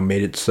us,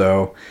 made it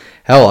so,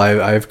 hell,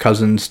 I have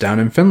cousins down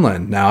in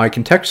Finland. Now I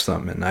can text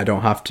them and I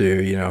don't have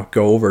to,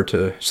 go over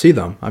to see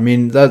them. I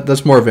mean,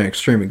 that's more of an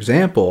extreme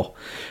example.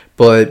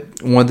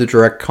 But one of the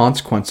direct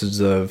consequences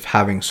of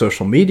having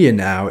social media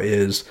now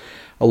is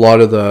a lot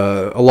of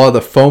the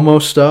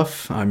FOMO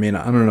stuff. I mean,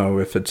 I don't know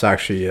if it's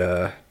actually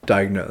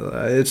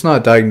it's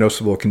not a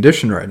diagnosable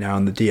condition right now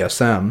in the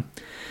DSM,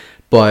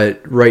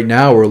 But right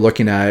now we're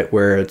looking at it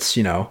where it's,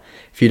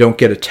 if you don't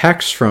get a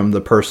text from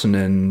the person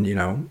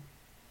in,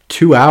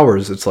 2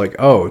 hours, it's like,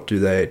 oh, do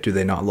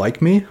they not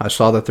like me? I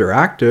saw that they're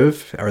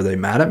active. Are they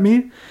mad at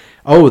me?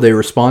 Oh, they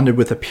responded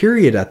with a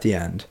period at the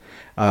end.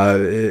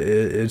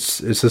 Is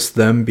this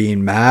them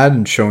being mad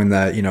and showing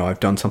that, I've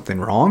done something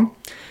wrong?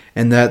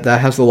 And that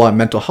has a lot of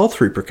mental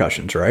health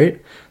repercussions, right?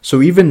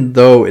 So even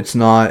though it's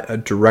not a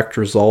direct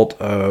result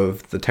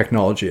of the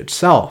technology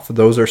itself,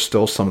 those are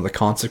still some of the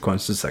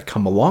consequences that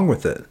come along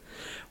with it,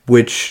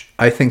 which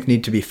I think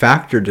need to be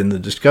factored in the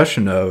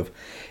discussion of,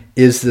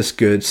 is this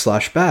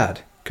good/bad?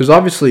 Because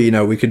obviously,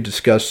 we could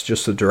discuss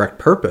just the direct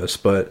purpose,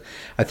 but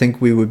I think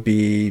we would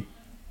be,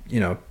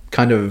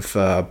 kind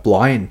of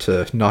blind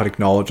to not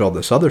acknowledge all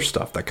this other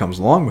stuff that comes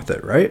along with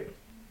it, right?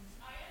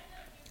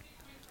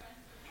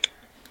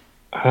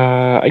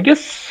 I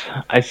guess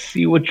I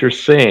see what you're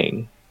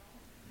saying,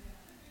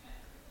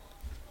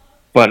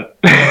 but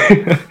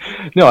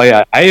no,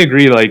 yeah, I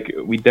agree. Like,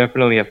 we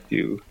definitely have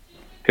to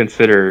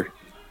consider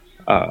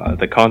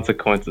the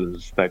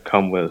consequences that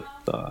come with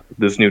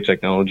this new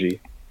technology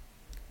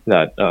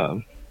that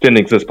didn't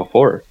exist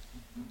before.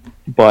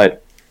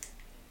 But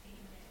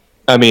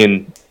I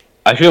mean,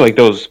 I feel like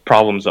those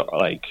problems are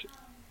like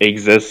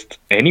exist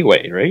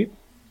anyway, right?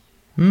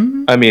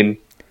 Mm-hmm.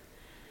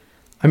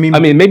 I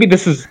mean, maybe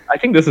this is. I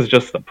think this is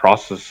just the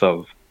process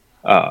of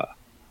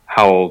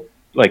how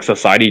like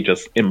society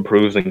just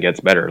improves and gets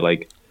better.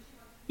 Like,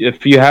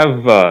 if you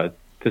have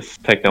this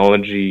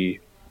technology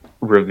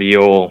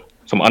reveal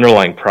some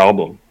underlying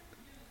problem,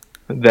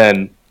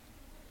 then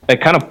it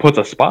kind of puts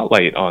a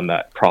spotlight on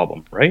that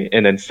problem, right?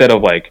 And instead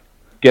of like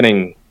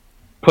getting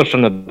pushed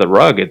under the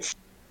rug, it's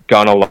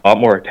gotten a lot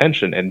more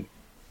attention. And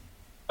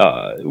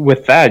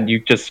with that, you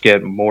just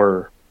get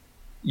more.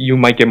 You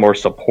might get more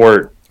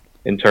support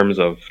in terms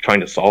of trying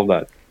to solve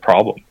that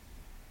problem.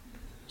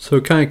 So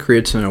it kind of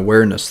creates an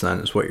awareness then,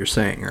 is what you're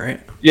saying,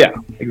 right? Yeah,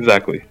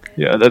 exactly.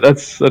 Yeah,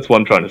 that's what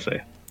I'm trying to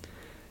say.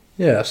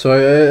 Yeah, so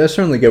I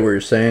certainly get what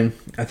you're saying.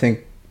 I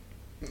think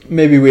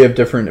maybe we have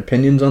different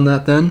opinions on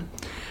that then.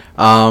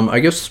 I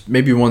guess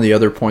maybe one of the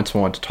other points I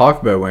want to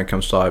talk about when it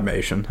comes to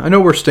automation, I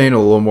know we're staying a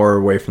little more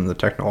away from the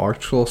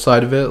technological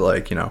side of it,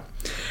 like,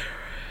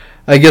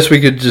 I guess we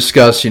could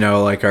discuss,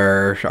 like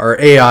our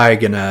AI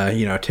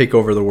gonna, take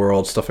over the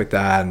world, stuff like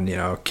that,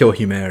 and, kill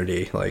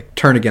humanity, like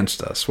turn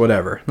against us,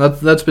 whatever.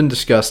 That's been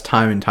discussed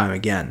time and time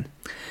again.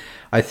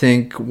 I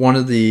think one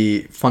of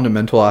the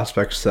fundamental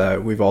aspects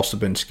that we've also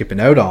been skipping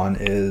out on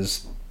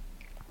is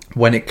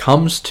when it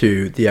comes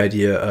to the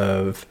idea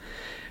of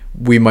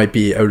we might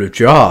be out of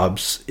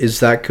jobs, is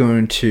that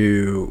going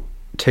to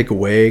take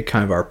away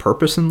kind of our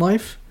purpose in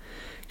life?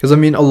 Because, a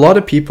lot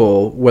of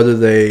people, whether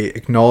they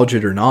acknowledge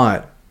it or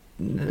not,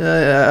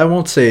 I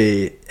won't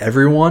say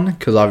everyone,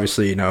 because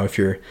obviously, if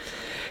you're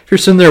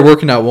sitting there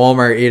working at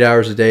Walmart 8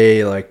 hours a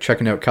day, like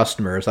checking out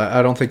customers,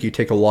 I don't think you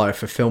take a lot of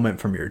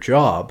fulfillment from your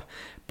job.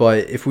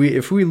 But if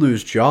we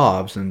lose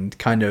jobs and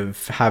kind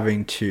of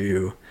having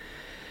to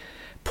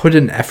put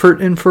an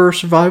effort in for our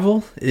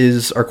survival,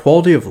 is our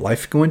quality of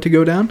life going to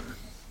go down?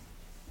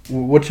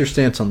 What's your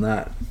stance on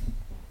that?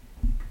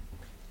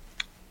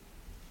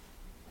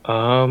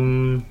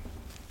 I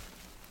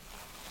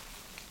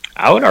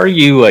would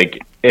argue, like,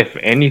 if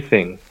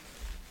anything,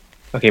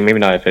 okay, maybe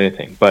not if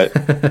anything, but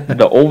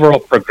the overall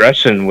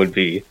progression would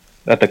be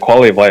that the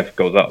quality of life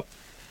goes up.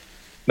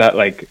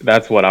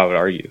 That's what I would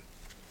argue.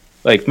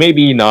 Like,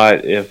 maybe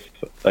not if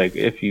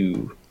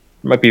you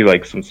might be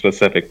like some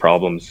specific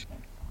problems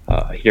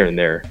here and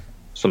there,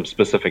 some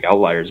specific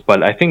outliers,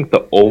 but I think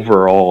the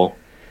overall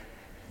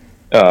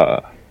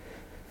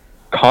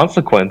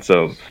consequence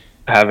of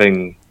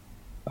having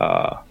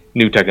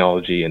new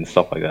technology and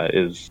stuff like that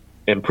is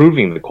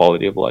improving the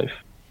quality of life.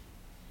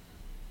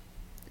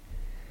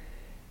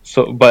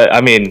 So, but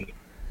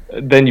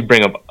then you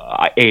bring up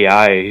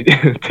AI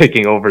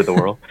taking over the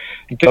world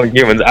and killing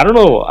humans. I don't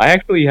know. I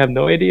actually have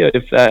no idea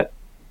if that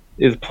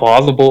is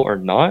plausible or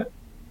not.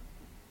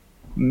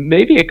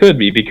 Maybe it could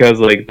be, because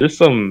like there's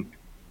some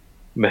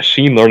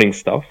machine learning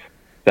stuff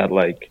that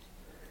like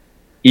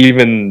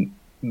even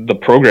the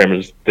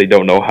programmers, they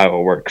don't know how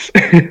it works.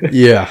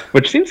 Yeah.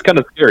 Which seems kind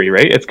of scary,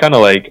 right? It's kind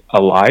of like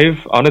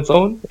alive on its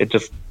own. It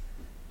just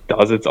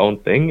does its own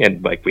thing,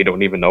 and like we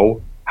don't even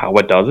know how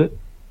it does it.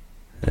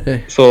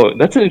 Hey. So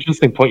that's an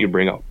interesting point you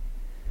bring up.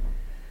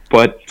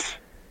 But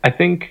I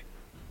think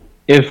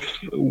if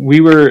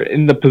we were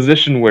in the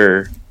position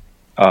where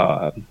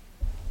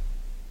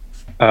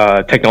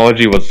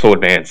technology was so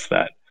advanced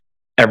that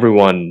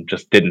everyone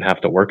just didn't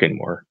have to work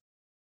anymore,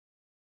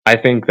 I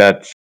think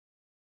that's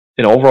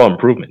an overall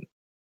improvement.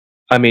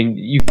 I mean,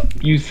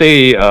 you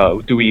say,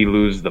 do we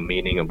lose the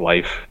meaning of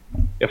life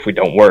if we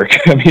don't work?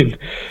 I mean,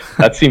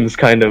 that seems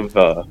kind of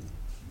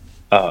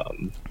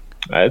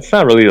it's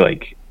not really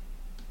like.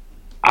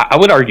 I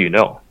would argue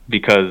no,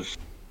 because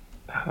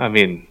I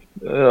mean,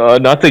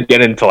 not to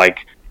get into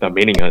like the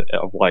meaning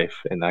of life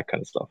and that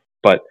kind of stuff,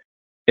 but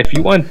if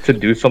you want to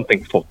do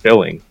something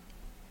fulfilling,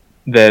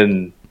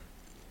 then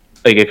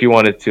like if you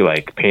wanted to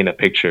like paint a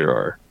picture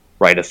or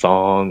write a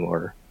song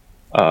or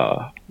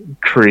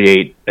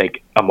create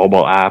like a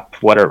mobile app,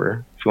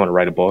 whatever. If you want to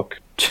write a book,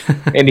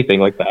 anything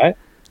like that.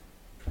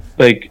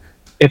 Like,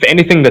 if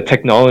anything, the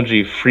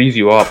technology frees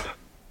you up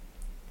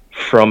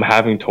from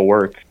having to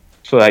work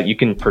so that you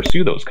can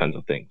pursue those kinds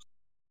of things.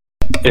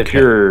 If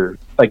you're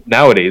like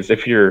nowadays,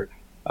 if you're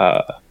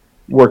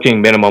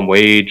working minimum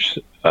wage,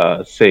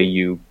 say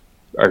you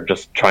are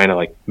just trying to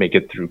like make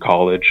it through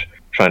college,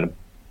 trying to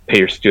pay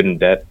your student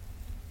debt,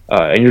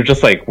 and you're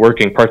just like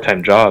working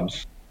part-time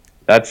jobs,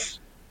 that's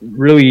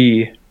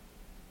really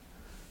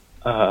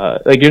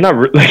like you're not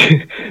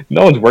like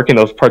no one's working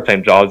those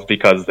part-time jobs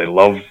because they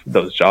love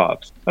those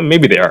jobs.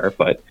 Maybe they are,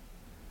 but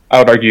I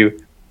would argue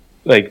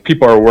like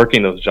people are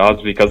working those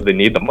jobs because they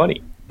need the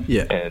money.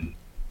 Yeah. And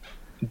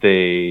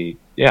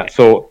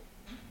so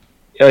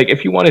like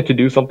if you wanted to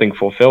do something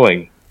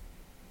fulfilling,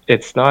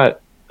 it's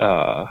not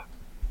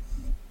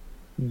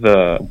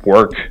the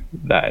work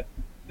that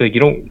like you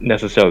don't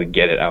necessarily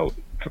get it out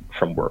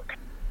from work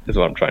is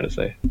what I'm trying to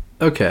say.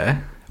 Okay.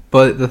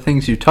 But the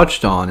things you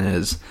touched on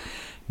is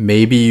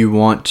maybe you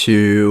want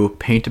to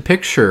paint a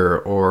picture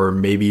or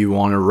maybe you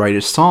want to write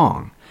a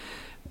song.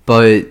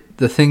 But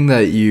the thing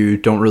that you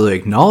don't really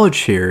acknowledge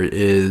here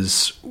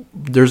is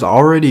there's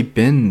already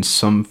been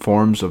some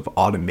forms of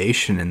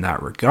automation in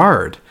that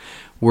regard.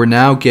 We're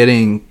now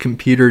getting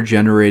computer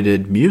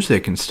generated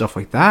music and stuff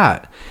like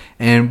that.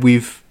 And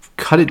we've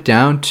cut it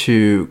down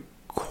to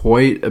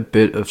quite a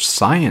bit of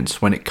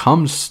science when it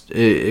comes,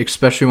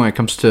 especially when it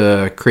comes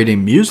to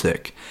creating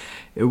music.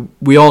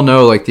 We all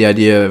know like the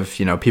idea of,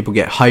 people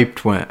get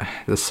hyped when,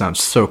 this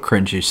sounds so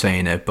cringy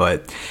saying it,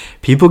 but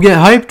people get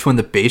hyped when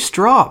the bass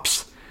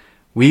drops.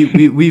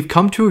 We've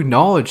come to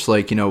acknowledge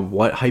like,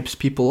 what hypes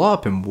people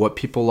up and what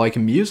people like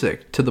in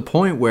music to the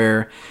point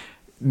where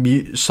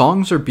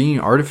songs are being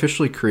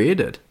artificially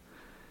created.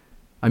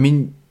 I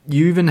mean,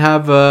 you even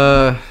have,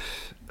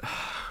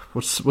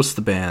 what's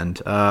the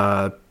band?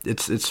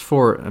 It's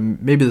for,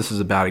 maybe this is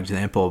a bad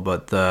example,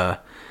 but the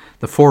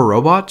Four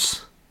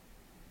Robots.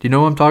 Do you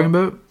know what I'm talking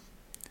about?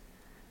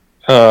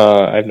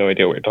 I have no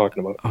idea what you're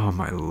talking about. Oh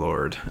my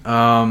lord.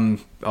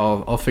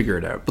 I'll figure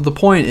it out. But the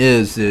point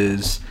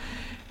is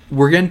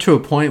we're getting to a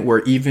point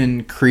where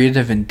even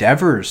creative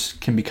endeavors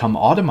can become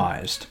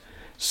automized.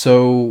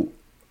 So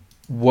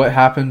what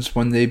happens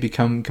when they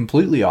become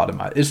completely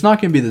automated? It's not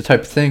going to be the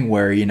type of thing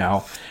where,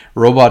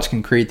 robots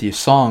can create these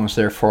songs,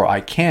 therefore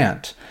I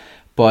can't.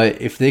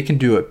 But if they can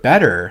do it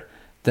better,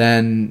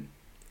 then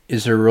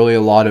is there really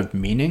a lot of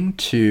meaning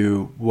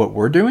to what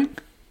we're doing?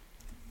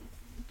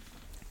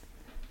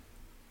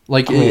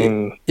 Like,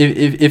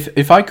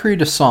 if I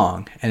create a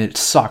song and it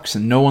sucks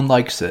and no one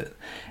likes it,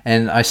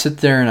 and I sit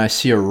there and I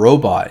see a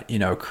robot,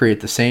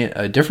 create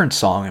a different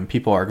song and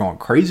people are going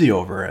crazy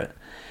over it,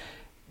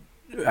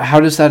 how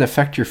does that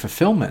affect your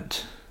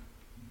fulfillment?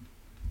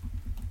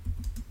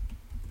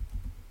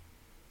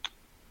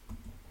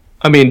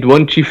 I mean,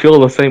 wouldn't you feel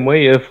the same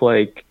way if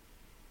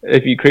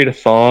you create a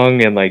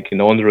song and like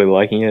no one's really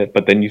liking it,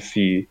 but then you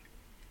see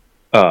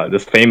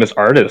this famous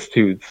artist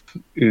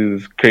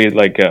who's created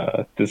like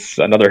this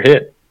another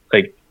hit,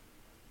 like,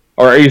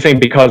 or are you saying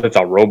because it's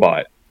a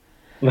robot?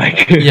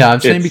 Like, yeah, I'm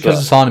saying because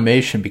it's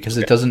automation, because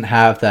it doesn't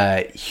have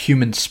that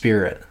human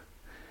spirit.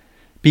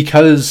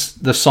 Because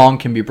the song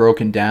can be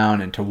broken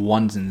down into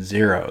ones and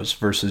zeros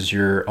versus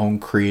your own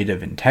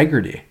creative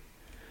integrity.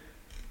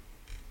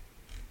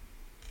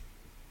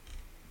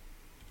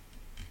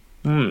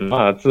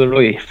 That's a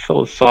really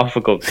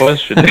philosophical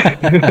question.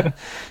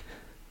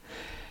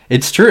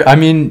 It's true. I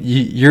mean,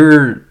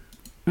 you're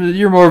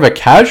more of a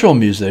casual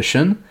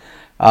musician.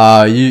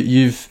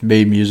 You've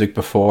made music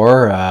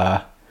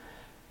before,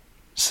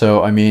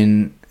 so I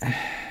mean,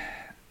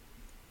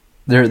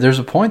 there's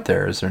a point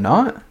there, is there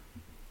not?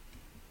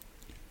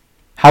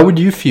 How would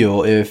you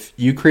feel if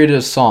you created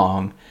a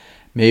song,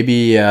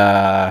 maybe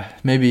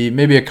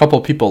a couple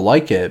people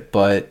like it,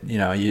 but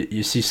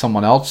you see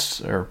someone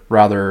else, or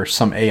rather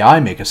some AI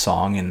make a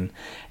song and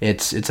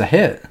it's a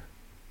hit?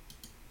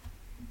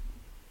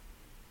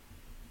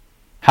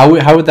 How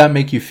would that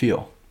make you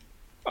feel?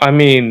 I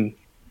mean,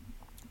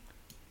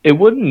 it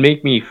wouldn't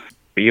make me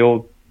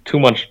feel too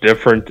much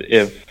different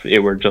if it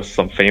were just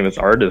some famous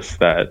artist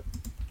that,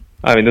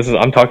 I mean,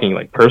 I'm talking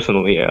like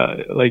personally,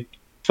 like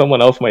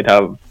someone else might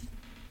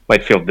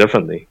feel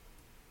differently.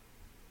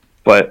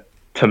 But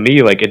to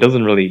me, like, it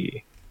doesn't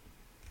really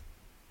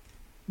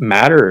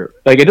matter.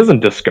 Like, it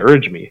doesn't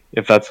discourage me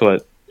if that's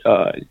what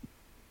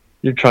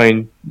you're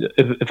trying,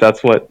 if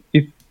that's what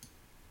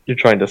you're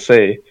trying to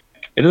say.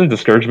 It doesn't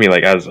discourage me,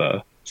 like, as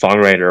a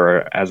songwriter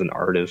or as an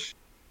artist,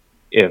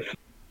 if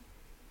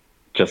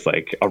just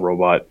like a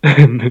robot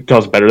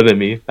does better than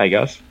me, I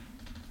guess.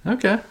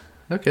 Okay.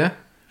 Fair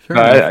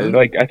enough.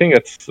 I think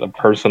it's a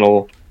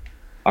personal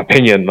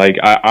opinion. Like,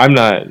 I'm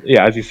not,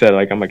 as you said,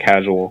 like, I'm a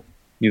casual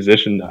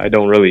musician. I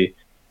don't really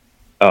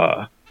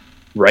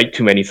write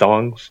too many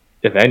songs,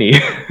 if any.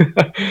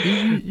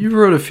 You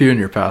wrote a few in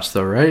your past,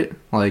 though, right?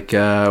 Like,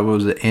 what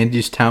was it,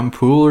 Andy's Town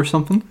Pool or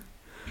something?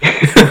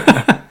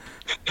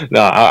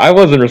 No, I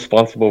wasn't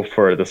responsible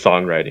for the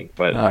songwriting,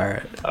 All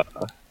right.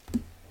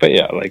 but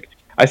yeah, like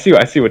I see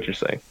what you're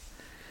saying.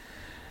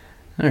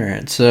 All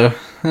right. So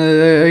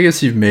I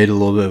guess you've made a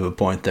little bit of a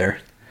point there.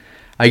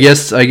 I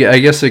guess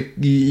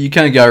you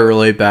kind of got to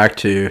relate back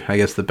to I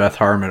guess the Beth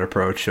Harmon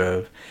approach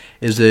of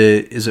is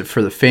it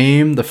for the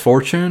fame, the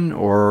fortune,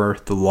 or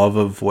the love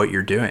of what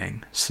you're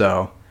doing?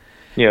 So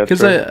Yeah, that's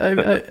because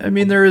right. I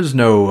mean there is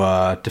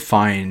no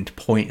defined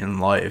point in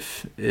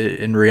life.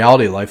 In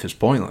reality, life is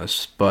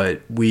pointless,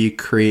 but we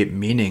create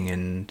meaning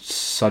in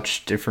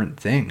such different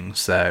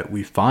things that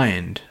we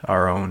find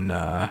our own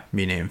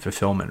meaning and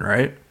fulfillment.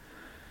 Right.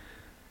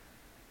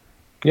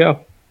 Yeah,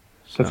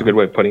 that's a So good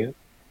way of putting it.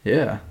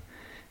 yeah.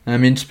 I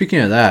mean, speaking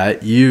of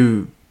that,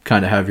 you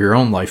kind of have your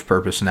own life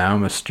purpose now,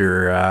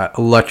 Mister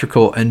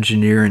Electrical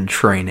Engineer in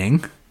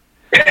Training.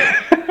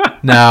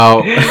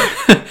 Now,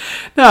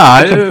 no,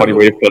 That's a funny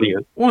way of putting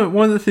it.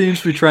 one of the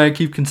themes we try and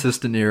keep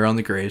consistent here on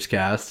the Graves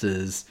Cast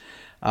is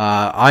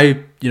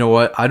you know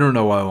what, I don't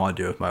know what I want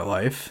to do with my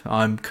life.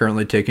 I'm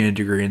currently taking a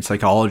degree in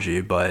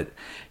psychology, but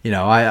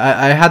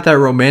I had that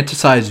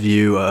romanticized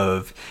view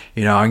of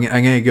I'm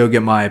going to go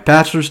get my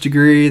bachelor's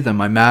degree, then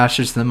my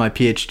master's, then my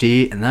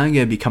PhD, and then I'm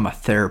going to become a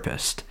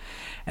therapist.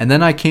 And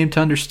then I came to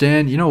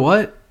understand, you know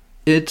what?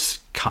 It's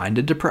kind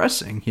of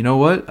depressing. You know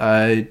what?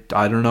 I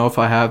don't know if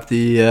I have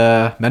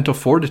the mental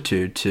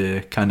fortitude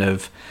to kind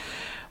of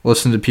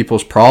listen to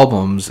people's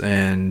problems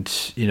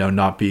and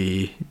not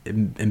be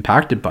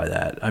impacted by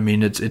that. I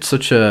mean, it's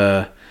such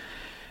a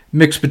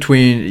mix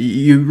between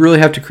you really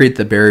have to create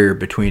the barrier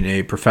between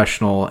a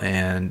professional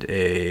and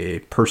a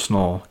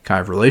personal kind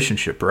of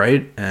relationship,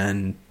 right?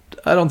 And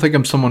I don't think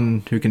I'm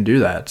someone who can do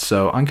that.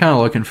 So I'm kind of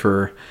looking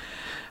for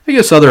I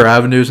guess other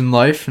avenues in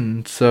life,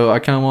 and so I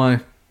kind of want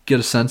to get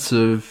a sense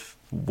of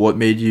what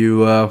made you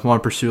want to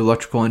pursue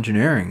electrical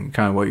engineering,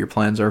 kind of what your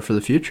plans are for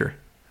the future.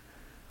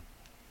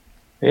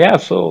 Yeah,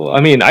 so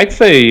I mean, I'd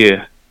say,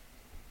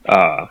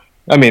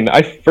 I mean,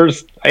 I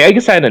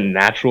guess I had a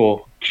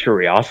natural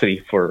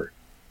curiosity for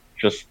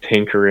just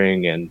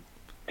tinkering and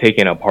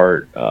taking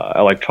apart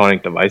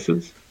electronic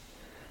devices.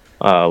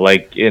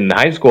 Like in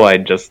high school,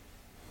 I'd just,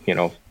 you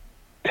know,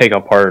 take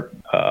apart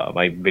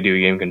my video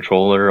game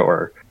controller,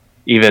 or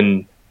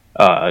even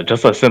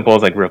just as simple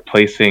as like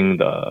replacing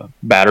the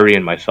battery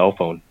in my cell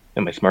phone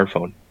and my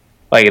smartphone.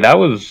 Like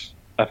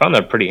I found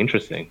that pretty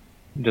interesting.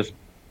 Just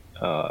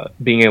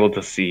being able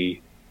to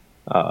see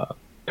uh,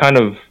 kind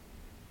of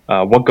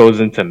what goes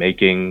into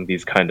making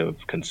these kind of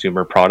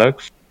consumer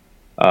products,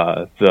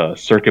 the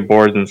circuit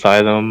boards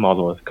inside them,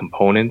 all the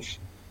components.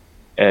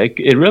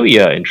 It really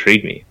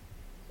intrigued me,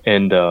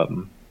 and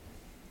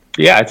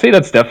yeah, I'd say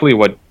that's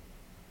definitely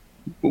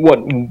what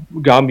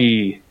got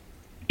me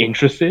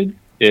interested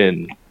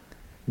in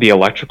the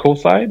electrical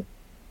side.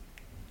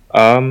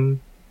 Um,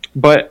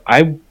 but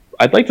I'd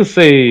like to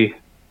say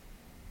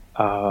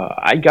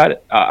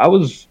I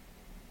was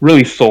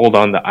really sold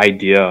on the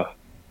idea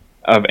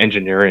of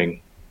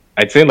engineering.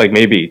 I'd say like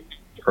maybe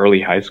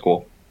early high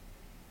school.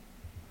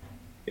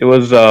 It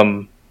was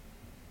I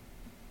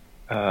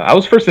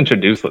was first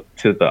introduced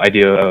to the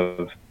idea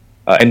of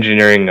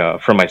engineering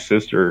from my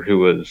sister, who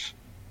was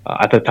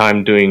at the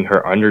time doing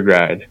her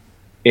undergrad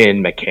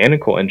in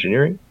mechanical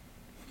engineering.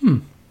 Hmm.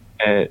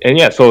 And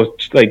yeah, so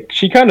like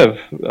she kind of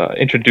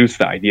introduced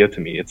the idea to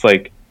me. It's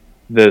like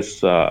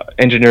this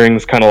engineering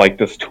is kind of like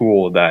this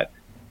tool that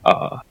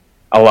uh,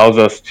 allows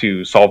us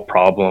to solve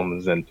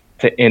problems and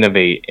to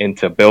innovate and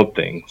to build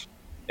things.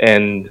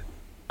 And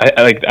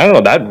I don't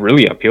know, that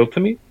really appealed to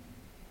me.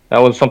 That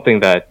was something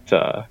that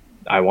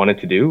I wanted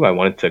to do. I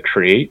wanted to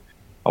create.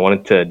 I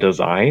wanted to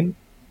design,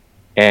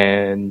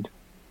 and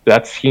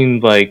that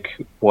seemed like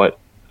what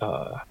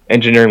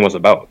engineering was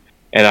about.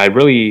 And I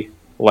really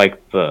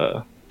liked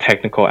the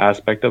technical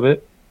aspect of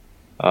it.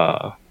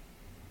 Uh,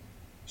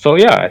 so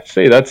yeah, I'd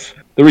say that's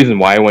the reason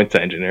why I went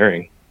to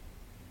engineering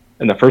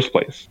in the first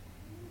place.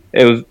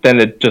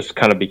 It just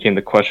kind of became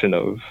the question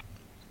of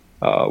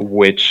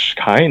which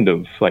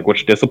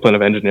discipline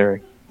of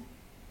engineering.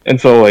 And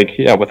so like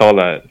yeah, with all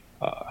that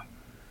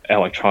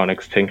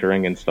electronics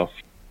tinkering and stuff,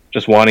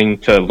 just wanting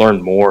to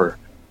learn more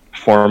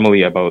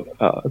formally about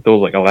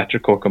those like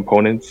electrical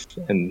components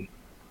and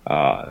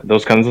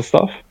those kinds of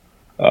stuff,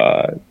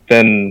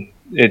 then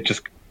it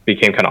just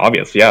became kind of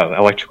obvious. Yeah,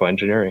 electrical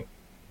engineering.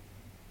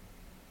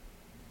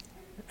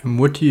 And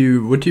what do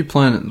you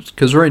plan?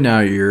 Because right now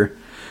you're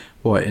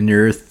what in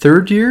your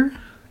third year,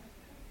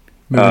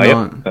 moving Yep,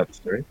 on,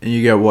 that's right. and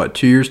you got what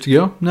 2 years to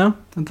go now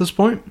at this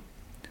point.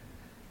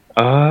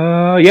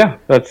 Yeah,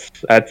 that's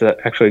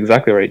actually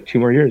exactly right. 2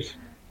 more years.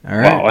 All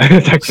right. Wow,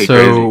 it's actually crazy.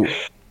 So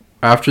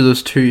after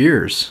those 2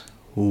 years,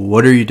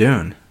 what are you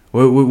doing?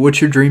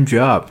 What's your dream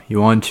job?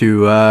 You want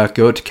to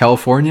go out to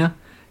California?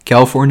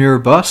 California or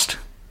bust?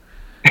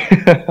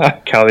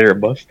 Cali or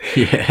bust.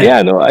 Yeah.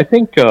 Yeah, no, I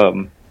think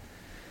I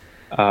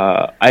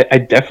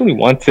definitely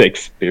want to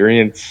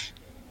experience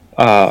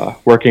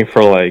working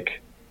for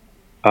like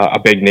a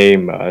big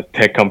name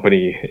tech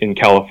company in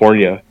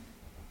California,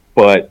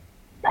 but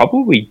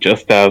probably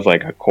just as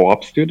like a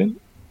co-op student.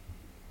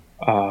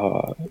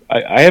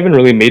 I haven't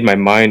really made my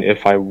mind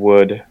if I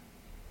would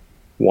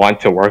want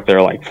to work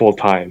there like full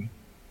time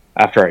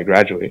after I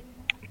graduate.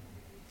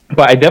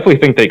 But I definitely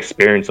think the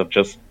experience of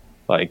just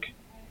like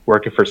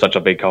working for such a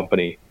big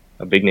company,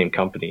 a big name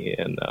company,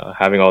 and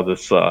having all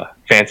this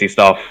fancy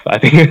stuff, I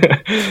think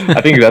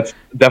I think that's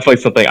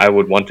definitely something I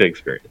would want to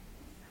experience. You-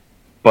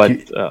 But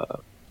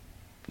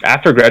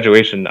after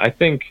graduation, I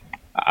think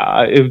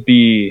it would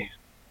be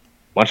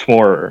much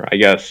more, I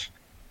guess,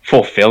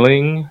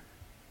 fulfilling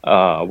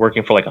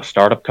working for like a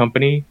startup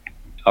company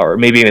or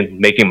maybe even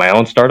making my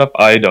own startup.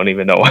 I don't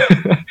even know.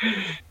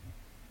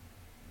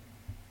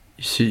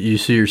 you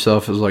see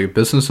yourself as like a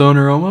business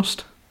owner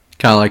almost,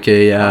 kind of like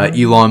a um,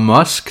 Elon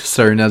Musk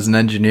starting as an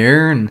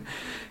engineer and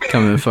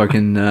becoming a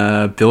fucking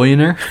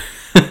billionaire,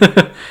 I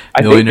think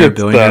millionaire, it's.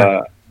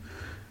 billionaire.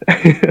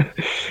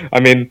 I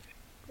mean,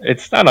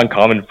 it's not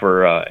uncommon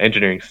for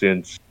engineering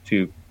students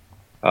to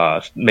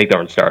make their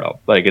own startup.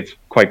 Like it's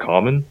quite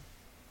common,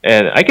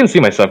 and I can see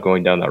myself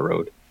going down that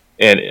road.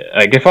 And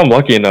like if I'm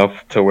lucky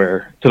enough to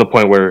the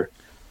point where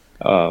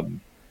um,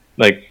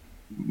 like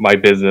my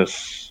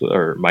business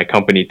or my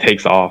company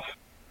takes off,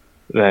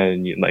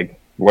 then like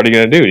what are you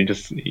gonna do?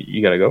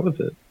 You gotta go with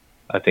it.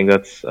 I think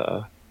that's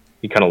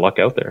you kind of luck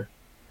out there.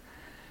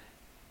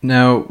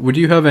 Now, would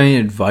you have any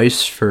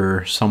advice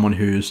for someone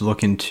who's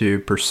looking to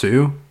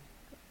pursue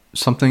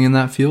something in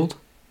that field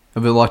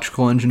of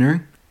electrical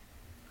engineering?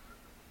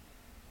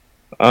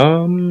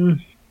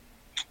 Um,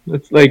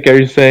 it's like are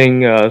you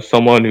saying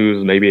someone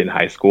who's maybe in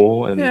high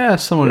school and Yeah,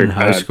 someone in they're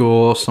high kind of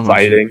school, someone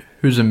deciding?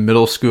 who's in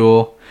middle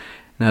school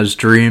and has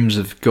dreams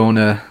of going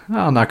to,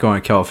 well, not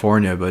going to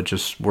California, but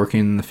just working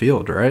in the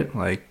field, right?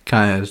 Like,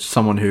 kind of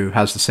someone who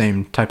has the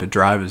same type of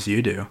drive as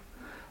you do.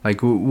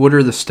 Like, what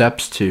are the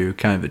steps to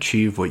kind of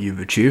achieve what you've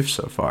achieved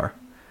so far?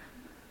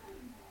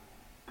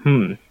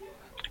 Hmm.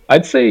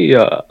 I'd say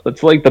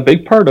it's like the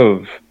big part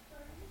of.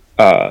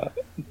 Uh,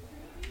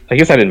 I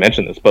guess I didn't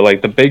mention this, but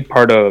like the big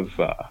part of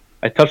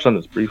I touched on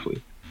this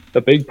briefly.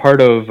 The big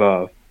part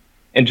of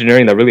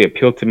engineering that really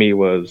appealed to me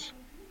was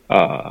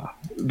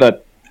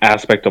that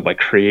aspect of like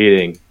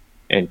creating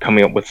and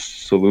coming up with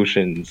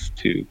solutions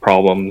to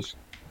problems,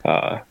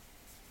 uh,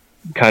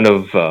 kind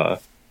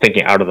of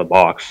thinking out of the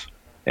box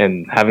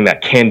and having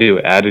that can-do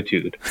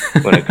attitude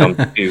when it comes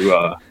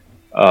to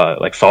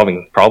like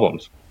solving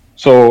problems.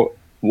 So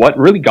what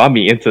really got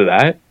me into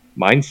that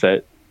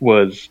mindset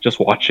was just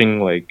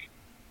watching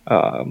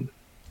um,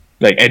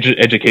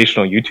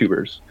 educational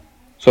YouTubers.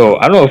 So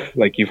I don't know if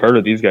like you've heard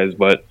of these guys,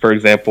 but for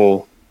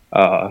example,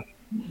 uh,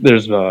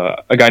 there's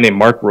a guy named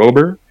Mark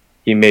Rober.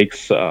 He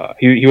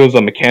was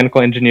a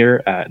mechanical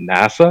engineer at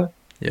NASA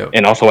Yep.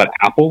 and also at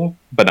Apple,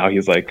 but now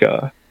he's like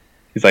a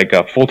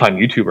full time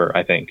YouTuber,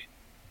 I think,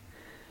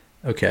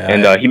 and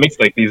Okay, he makes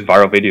like these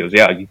viral videos.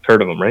 Yeah, you've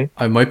heard of him, right?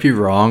 I might be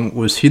wrong.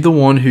 Was he the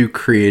one who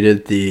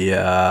created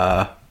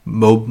the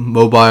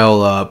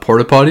mobile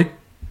porta potty?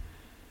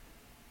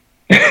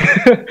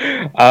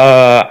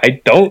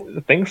 I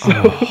don't think so.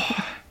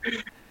 Oh,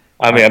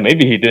 I I, mean,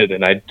 maybe he did,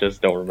 and I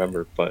just don't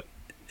remember. But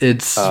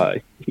it's uh,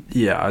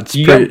 yeah, it's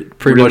he got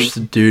pretty really much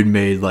the dude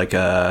made like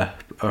a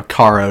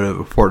car out of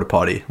a porta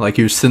potty. Like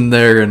he was sitting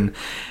there and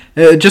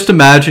just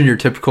imagine your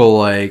typical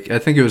like I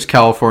think it was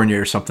California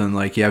or something.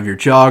 Like you have your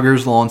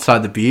joggers alongside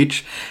the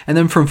beach, and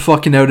then from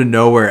fucking out of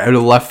nowhere, out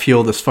of left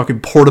field, this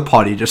fucking porta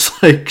potty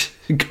just like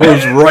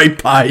goes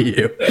right by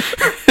you.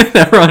 And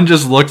everyone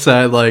just looks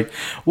at it like,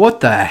 what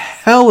the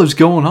hell is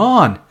going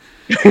on?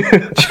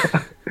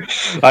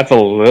 that's a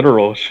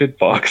literal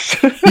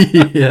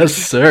shitbox. Yes,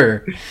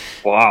 sir.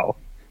 Wow,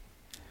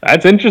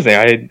 that's interesting.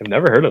 I've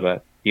never heard of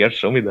that. You got to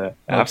show me that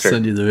I'll have to after.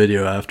 send you the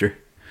video after.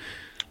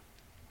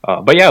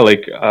 But yeah,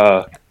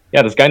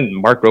 yeah, this guy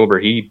Mark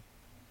Rober, he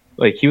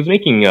was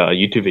making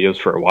YouTube videos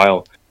for a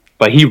while,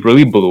 but he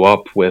really blew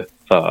up with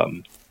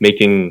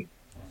making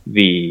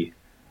the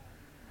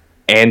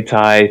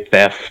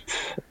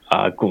anti-theft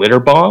glitter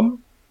bomb.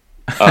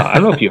 I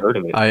don't know if you heard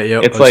of it.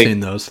 Yep, It's I've like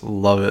seen those.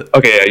 Love it.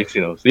 okay, yeah, you've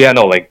seen those. Yeah,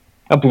 no, like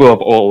that blew up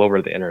all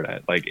over the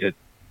internet. Like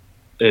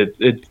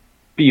it'd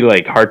be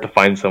like hard to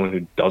find someone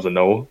who doesn't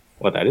know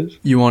what that is.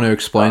 You want to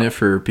explain Uh, it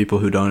for people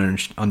who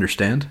don't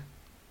understand?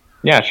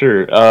 yeah,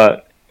 sure.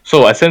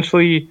 So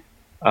essentially,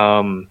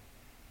 um,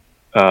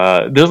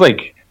 there's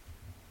like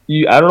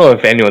I don't know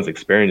if anyone's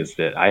experienced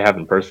it. I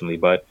haven't personally,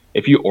 but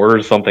if you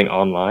order something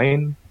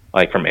online,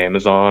 like from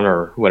Amazon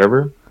or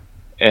whatever,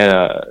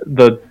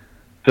 the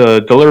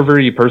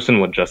delivery person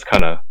would just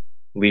kind of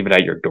leave it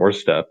at your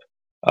doorstep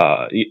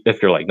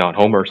if you're like not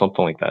home or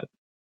something like that.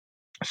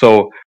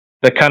 So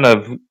that kind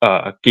of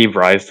gave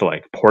rise to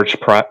like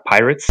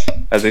pirates,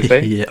 as they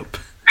say, Yep.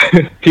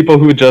 people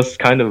who just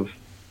kind of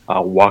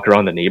walk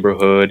around the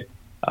neighborhood,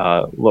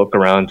 look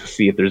around to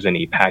see if there's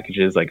any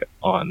packages like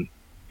on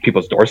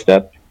people's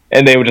doorstep,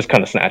 and they would just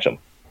kind of snatch them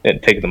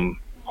and take them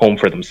home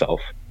for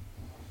themselves.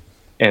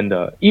 And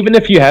even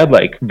if you had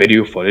like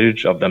video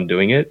footage of them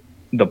doing it,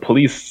 the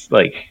police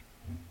like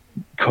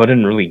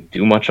couldn't really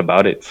do much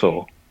about it.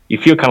 So you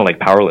feel kind of like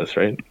powerless,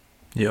 right?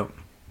 Yep.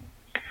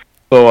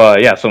 So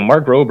yeah, so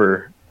Mark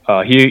Rober,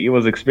 he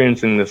was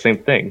experiencing the same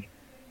thing,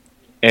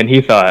 and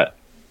he thought,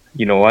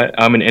 you know what?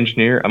 I'm an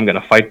engineer. I'm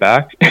gonna fight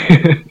back.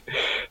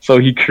 So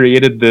he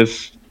created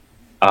this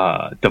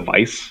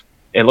device.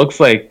 It looks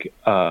like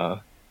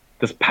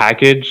this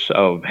package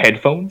of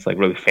headphones, like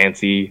really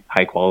fancy,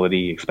 high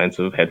quality,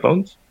 expensive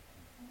headphones.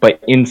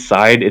 But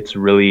inside, it's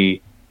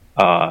really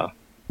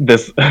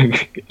this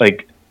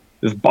like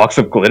this box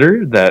of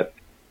glitter that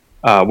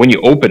when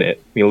you open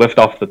it, you lift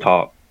off the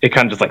top, it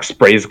kind of just like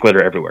sprays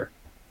glitter everywhere.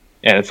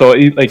 And so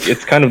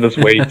it's kind of this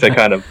way to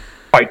kind of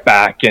fight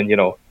back and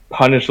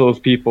punish those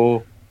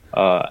people,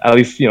 at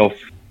least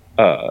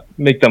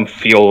make them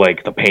feel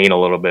like the pain a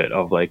little bit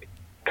of like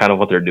kind of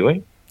what they're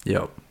doing.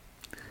 Yep.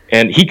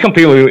 And he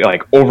completely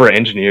like over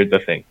engineered the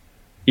thing.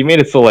 He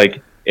made it so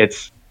like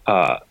it's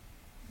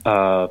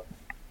it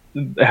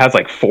has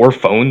like 4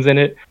 phones in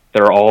it.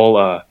 They're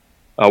all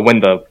when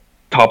the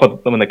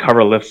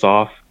cover lifts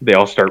off, they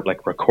all start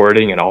like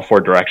recording in all 4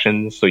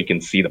 directions, so you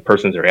can see the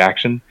person's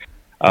reaction.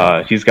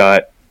 He's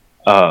got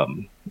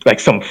like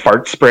some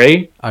fart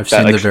spray I've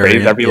seen the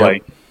sprays every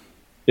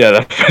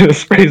yep. that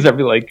sprays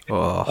every like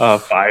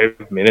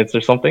 5 minutes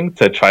or something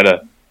to try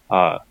to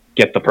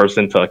get the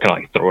person to kind of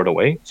like throw it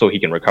away so he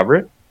can recover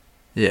it.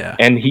 Yeah.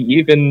 And he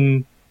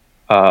even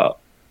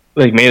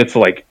like made it so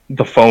like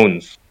the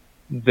phones,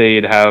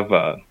 they'd have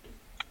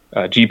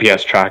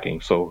GPS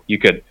tracking, so you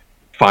could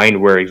find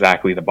where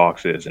exactly the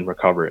box is and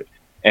recover it,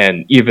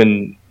 and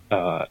even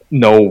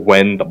know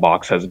when the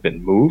box has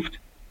been moved.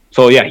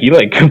 So yeah, he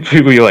like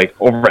completely like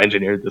over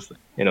engineered this thing,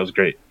 and it was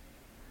great.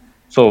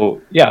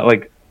 So yeah,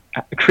 like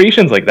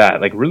creations like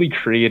that, like really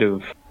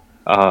creative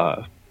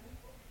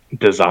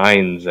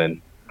designs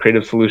and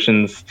creative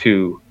solutions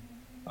to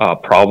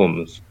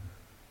problems,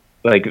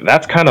 like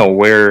that's kind of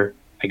where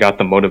I got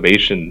the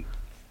motivation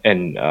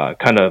and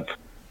kind of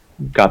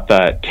got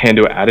that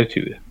can-do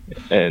attitude,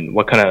 and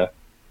what kind of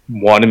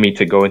wanted me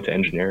to go into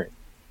engineering.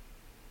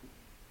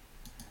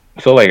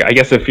 So like I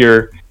guess if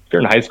you're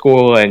in high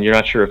school and you're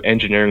not sure if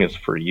engineering is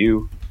for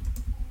you,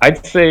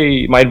 I'd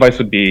say my advice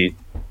would be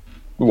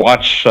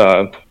watch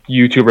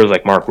YouTubers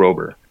like Mark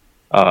Rober.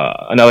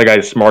 Another guy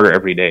is Smarter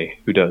Every Day,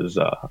 who does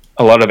a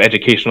lot of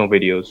educational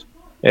videos,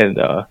 and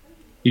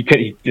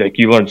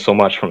you learn so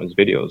much from his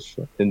videos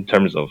in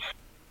terms of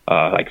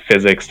like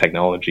physics,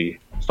 technology,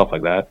 stuff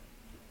like that,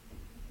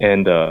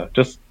 and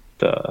just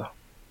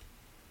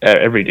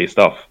everyday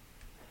stuff.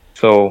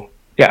 So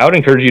yeah, I would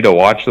encourage you to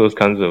watch those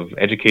kinds of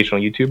educational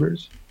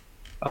YouTubers.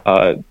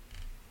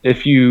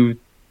 If you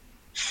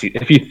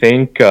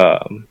think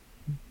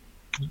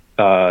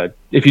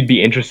if you'd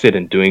be interested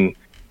in doing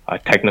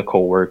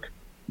technical work,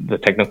 the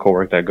technical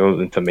work that goes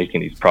into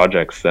making these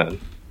projects, then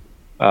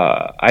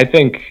I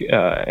think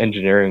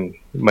engineering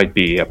might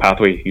be a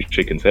pathway you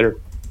should consider.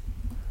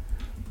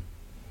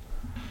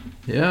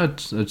 Yeah,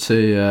 I'd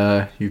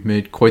say you've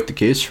made quite the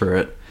case for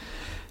it.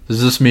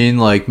 Does this mean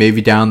like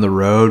maybe down the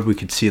road we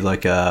could see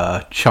like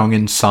a Chung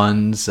and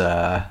Sons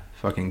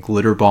fucking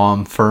glitter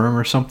bomb firm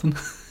or something?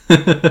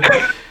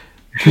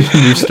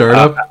 New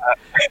startup?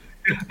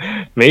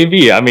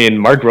 Maybe. I mean,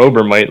 Mark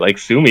Rober might like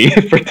sue me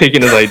for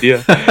taking his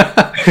idea.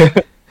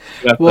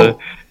 Well,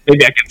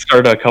 maybe I can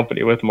start a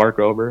company with Mark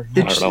Rober.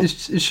 I don't know.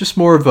 It's just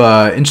more of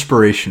a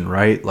inspiration,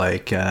 right?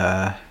 Like,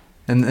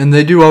 and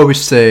they do always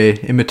say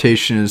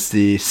imitation is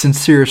the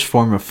sincerest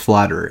form of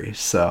flattery.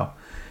 So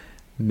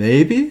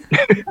maybe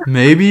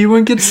you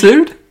wouldn't get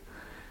sued.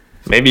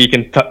 Maybe you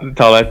can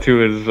tell that to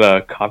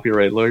his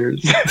copyright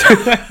lawyers.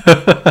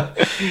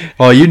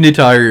 Well, you need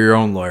to hire your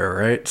own lawyer,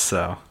 right?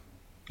 So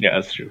yeah,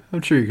 that's true.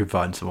 I'm sure you can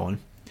find someone.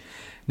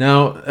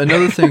 Now,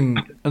 another thing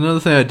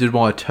I did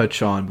want to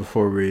touch on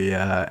before we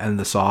end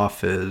this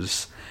off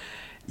is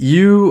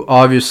you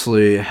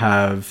obviously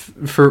have,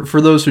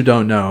 for those who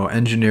don't know,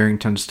 engineering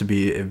tends to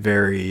be a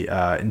very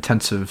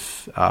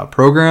intensive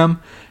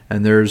program,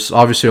 and there's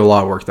obviously a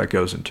lot of work that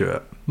goes into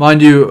it.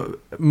 Mind you,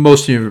 I'm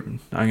going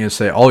to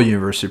say all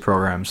university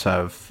programs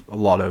have a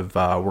lot of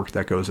work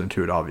that goes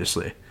into it,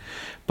 obviously.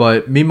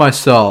 But me,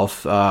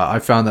 myself, I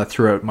found that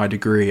throughout my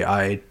degree,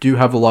 I do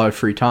have a lot of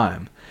free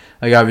time.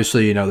 Like,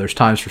 obviously, there's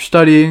times for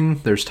studying,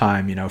 there's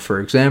time, for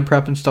exam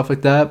prep and stuff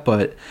like that,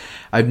 but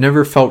I've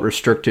never felt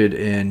restricted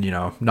in,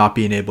 not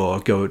being able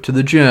to go to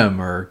the gym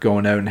or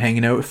going out and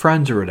hanging out with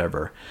friends or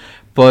whatever.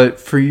 But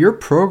for your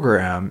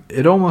program,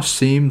 it almost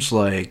seems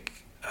like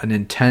an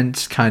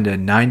intense kind of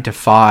 9 to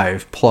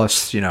 5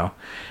 plus,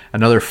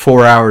 another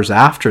 4 hours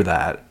after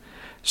that.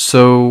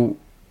 So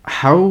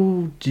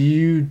how do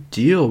you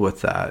deal with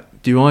that?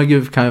 Do you want to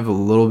give kind of a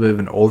little bit of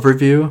an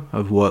overview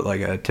of what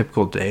like a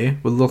typical day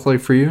would look like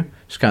for you?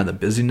 Just kind of the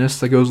busyness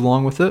that goes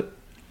along with it?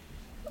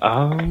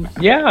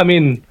 Yeah, I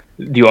mean,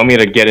 do you want me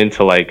to get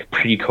into like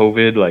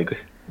pre-COVID, like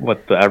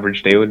what the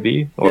average day would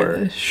be? Or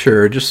yeah,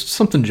 sure, just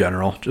something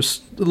general,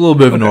 just a little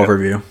bit of an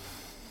overview.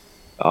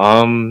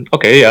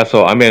 Okay, yeah,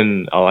 so I'm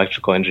in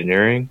electrical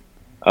engineering,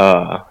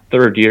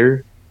 3rd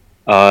year.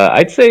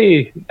 I'd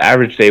say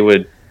average day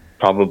would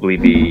probably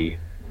be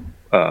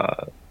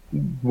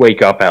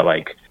wake up at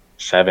like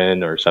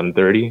 7 or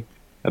 7:30,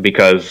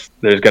 because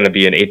there's going to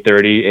be an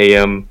 8:30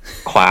 a.m.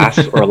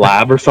 class or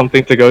lab or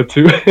something to go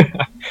to.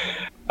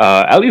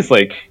 At least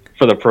like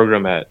for the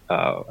program at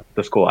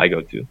the school I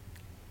go to,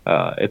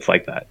 it's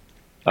like that.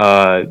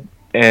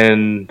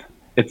 And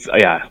it's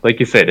yeah, like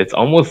you said, it's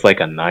almost like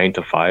a 9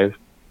 to 5.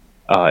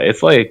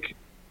 It's like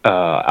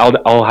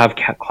I'll have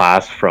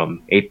class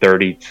from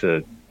 8:30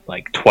 to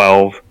like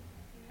 12.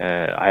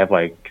 I have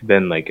like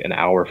then like an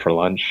hour for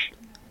lunch,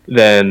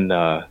 then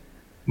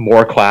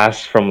more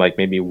class from like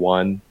maybe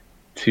 1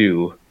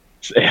 to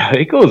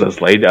it goes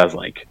as late as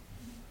like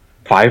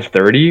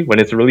 5:30 when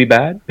it's really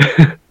bad.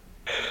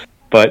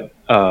 But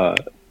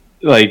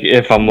like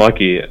if I'm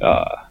lucky,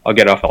 I'll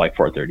get off at like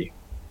 4:30.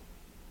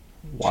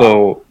 Wow.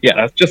 So yeah,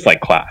 that's just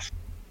like class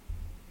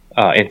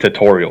and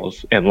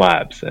tutorials and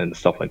labs and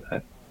stuff like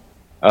that.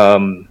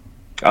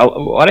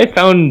 What I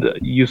found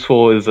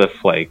useful is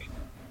if like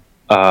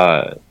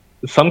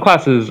some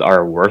classes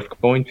are worth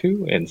going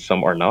to and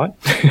some are not.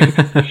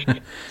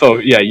 So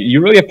yeah,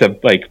 you really have to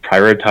like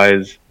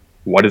prioritize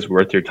what is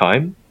worth your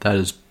time. That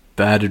is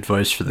bad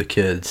advice for the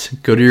kids.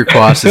 Go to your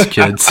classes,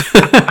 kids.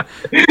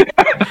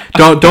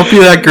 Don't be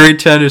that grade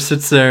 10 who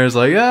sits there and is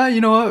like,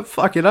 you know what?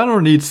 Fuck it. I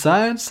don't need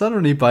science. I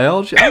don't need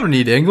biology. I don't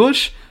need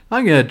English.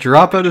 I'm gonna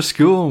drop out of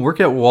school and work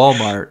at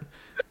Walmart,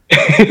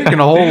 making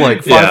a whole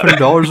like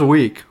 $500 a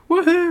week.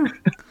 Woohoo!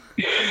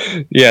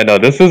 Yeah, no,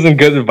 this isn't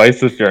good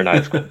advice if you're in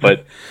high school,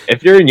 but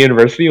if you're in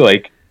university,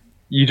 like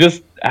you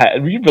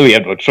really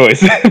have no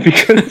choice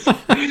because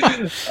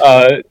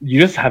you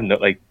just have no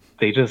like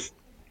they just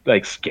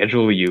like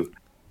schedule you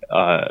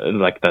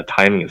like the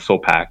timing is so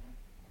packed,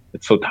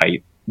 it's so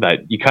tight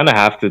that you kind of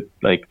have to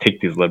like take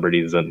these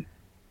liberties and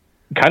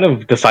kind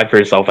of decide for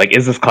yourself, like,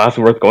 is this class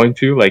worth going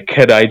to? Like,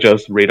 could I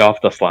just read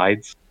off the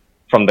slides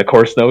from the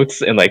course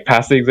notes and like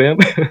pass the exam?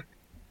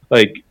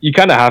 Like, you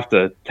kind of have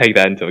to take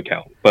that into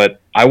account.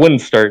 But I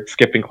wouldn't start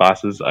skipping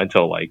classes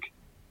until like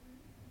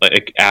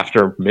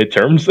after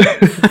midterms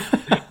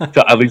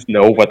to at least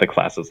know what the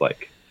class is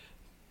like.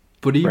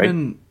 But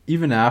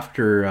even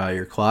after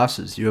your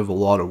classes, you have a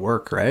lot of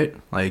work, right?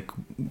 Like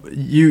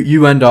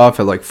you end off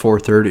at like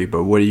 4:30,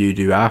 but what do you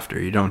do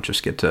after? You don't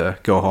just get to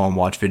go home,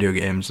 watch video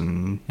games,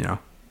 and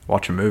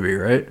watch a movie,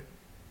 right?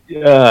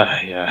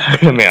 Yeah.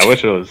 I mean, I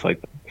wish it was like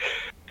that.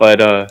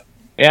 But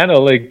yeah, no,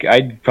 like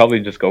I'd probably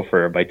just go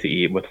for a bite to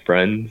eat with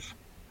friends,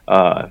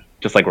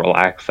 just like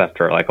relax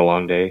after like a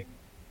long day,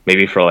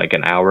 maybe for like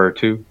an hour or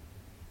two,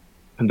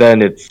 and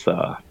then it's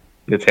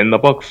in the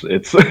books.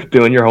 It's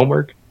doing your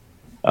homework.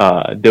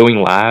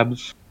 Doing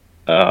labs,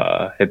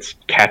 it's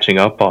catching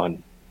up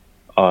on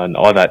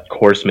all that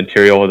course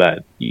material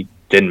that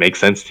didn't make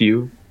sense to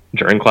you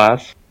during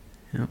class.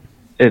 Yeah.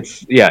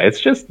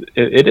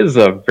 It is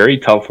a very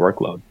tough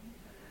workload.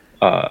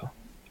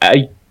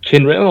 I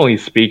can only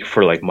speak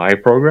for like my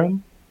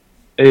program.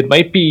 It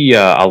might be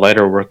a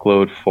lighter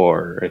workload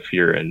for if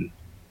you're in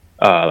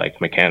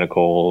like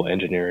mechanical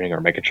engineering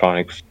or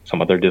mechatronics,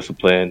 some other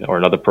discipline or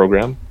another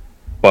program.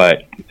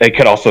 But it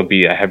could also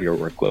be a heavier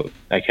workload.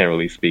 I can't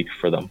really speak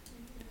for them.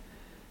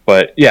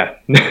 But yeah,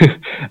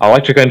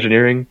 electrical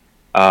engineering,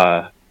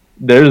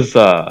 there's,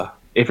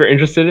 if you're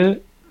interested in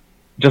it,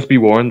 just be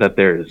warned that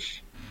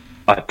there's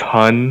a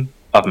ton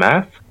of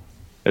math.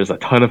 There's a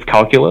ton of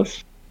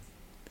calculus.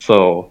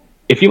 So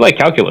if you like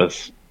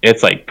calculus,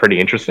 it's like pretty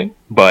interesting.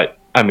 But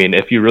I mean,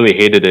 if you really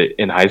hated it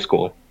in high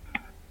school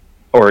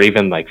or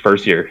even like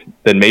first year,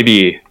 then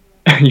maybe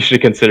you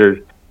should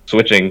consider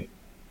switching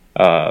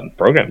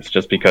programs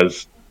just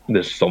because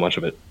there's so much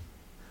of it.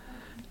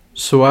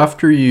 So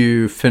after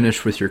you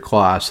finish with your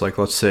class, like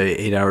let's say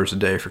 8 hours a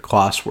day for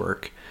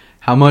classwork,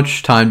 how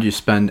much time do you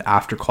spend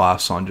after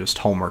class on just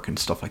homework and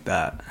stuff like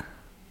that?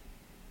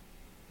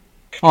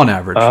 On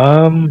average.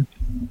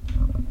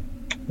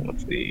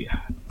 Let's see.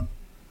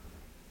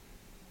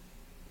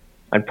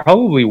 I'd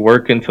probably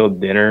work until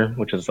dinner,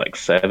 which is like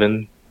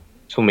 7.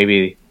 So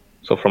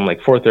from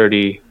like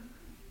 4:30,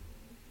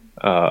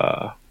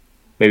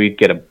 maybe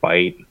get a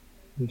bite.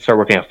 Start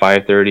working at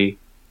 5:30,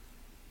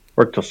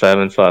 work till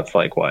 7, so that's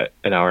like what,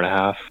 an hour and a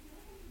half,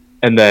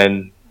 and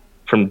then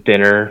from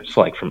dinner, so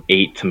like from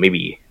 8 to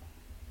maybe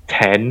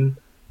 10,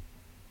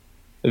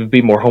 it would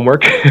be more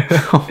homework.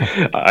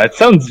 It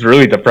sounds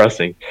really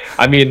depressing.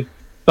 I mean,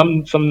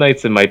 some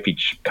nights it might be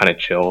kind of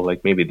chill,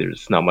 like maybe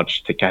there's not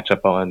much to catch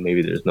up on,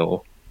 maybe there's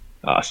no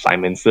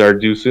assignments that are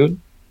due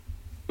soon.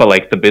 But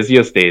like the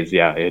busiest days,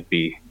 yeah, it'd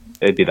be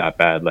that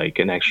bad, like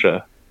an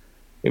extra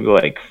maybe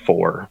like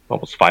 4,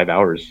 almost 5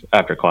 hours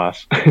after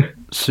class.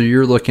 So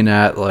you're looking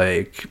at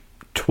like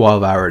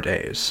 12-hour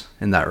days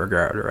in that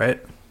regard, right?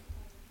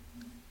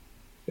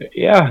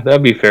 Yeah,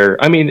 that'd be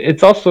fair. I mean,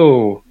 it's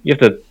also, you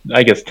have to,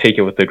 I guess, take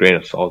it with a grain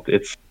of salt.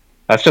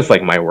 That's just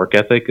like my work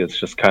ethic. It's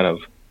just kind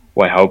of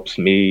what helps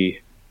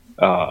me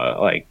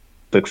like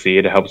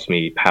succeed. It helps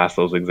me pass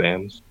those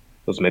exams,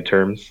 those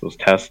midterms, those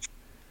tests.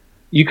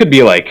 You could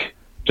be like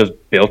just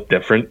built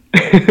different.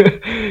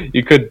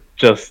 You could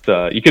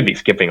be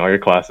skipping all your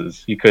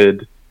classes. You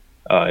could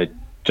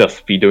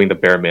just be doing the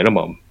bare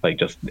minimum, like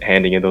just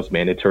handing in those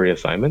mandatory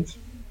assignments.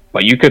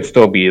 but you could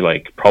still be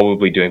like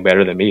probably doing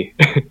better than me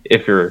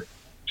if you're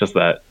just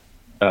that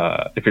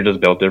if you're just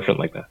built different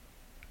like that.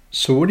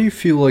 So what do you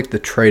feel like the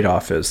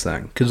trade-off is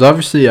then? Because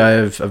obviously I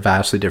have a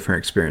vastly different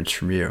experience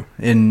from you.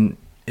 In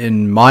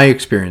my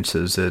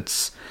experiences,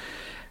 it's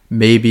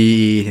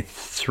maybe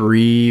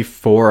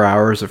 3-4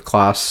 hours of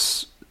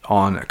class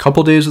on a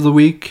couple days of the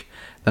week.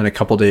 Then a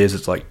couple days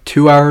it's like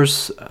 2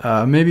 hours,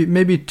 maybe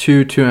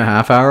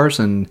 2.5 hours.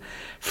 And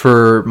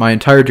for my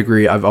entire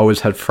degree, I've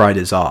always had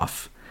Fridays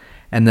off.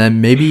 And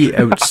then maybe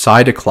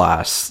outside of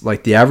class,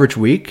 like the average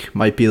week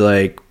might be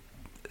like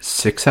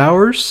 6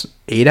 hours,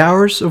 8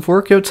 hours of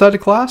work outside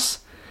of class.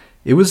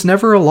 It was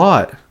never a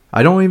lot.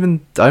 I don't even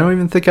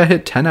think I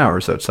hit 10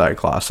 hours outside of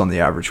class on the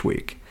average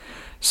week.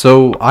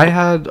 So I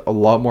had a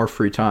lot more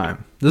free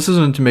time. This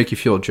isn't to make you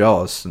feel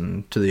jealous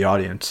and to the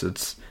audience.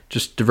 It's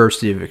just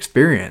diversity of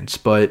experience.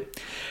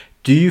 But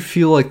do you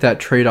feel like that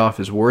trade-off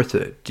is worth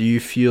it? Do you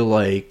feel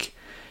like,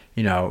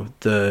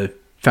 the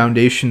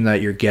foundation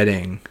that you're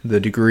getting, the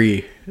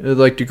degree,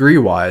 like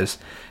degree-wise,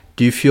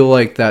 do you feel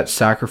like that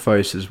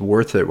sacrifice is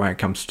worth it when it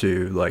comes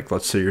to, like,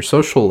 let's say your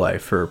social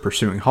life or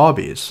pursuing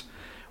hobbies?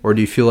 Or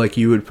do you feel like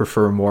you would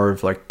prefer more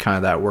of like kind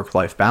of that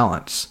work-life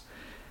balance?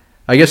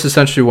 I guess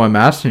essentially what I'm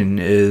asking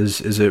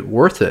is it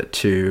worth it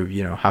to,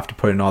 have to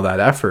put in all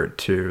that effort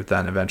to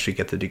then eventually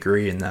get the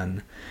degree and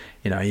then,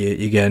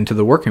 you get into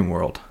the working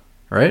world,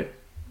 right?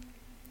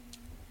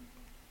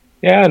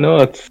 Yeah, no,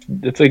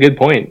 it's a good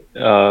point.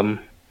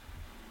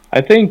 I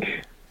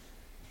think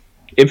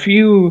if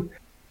you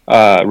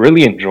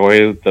really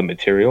enjoy the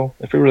material,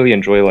 if you really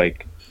enjoy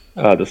like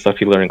the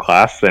stuff you learn in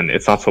class, then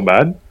it's not so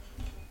bad.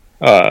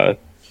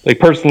 Like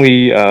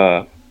personally,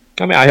 I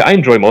mean, I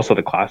enjoy most of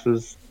the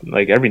classes.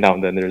 Like every now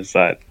and then, there's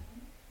that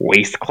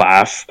waste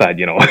class that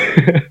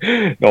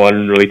no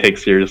one really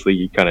takes seriously.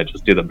 You kind of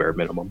just do the bare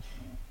minimum.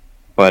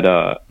 But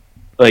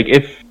like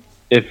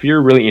if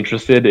you're really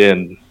interested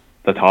in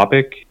the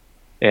topic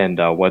and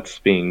what's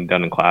being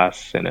done in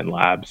class and in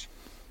labs,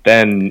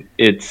 then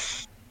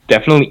it's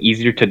definitely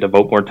easier to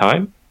devote more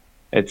time.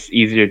 It's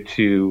easier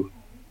to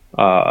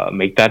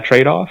make that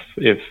trade-off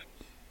if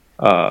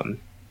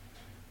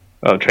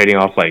trading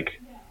off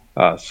like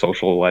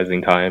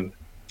socializing time,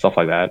 stuff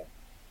like that.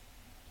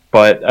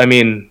 But I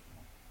mean,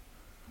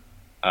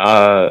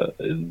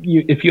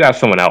 if you ask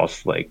someone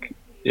else, like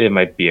it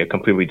might be a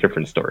completely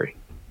different story.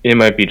 It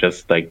might be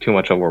just like too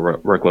much of a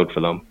workload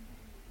for them,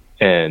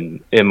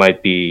 and it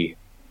might be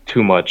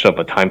too much of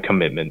a time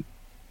commitment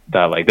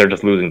that like they're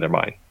just losing their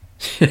mind.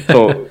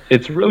 So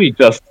it's really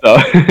just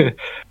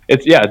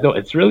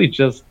it's really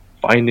just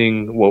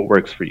finding what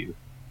works for you.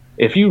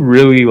 If you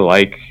really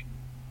like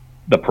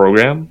the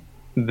program,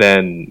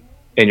 then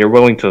and you're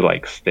willing to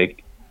like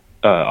stick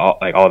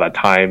all that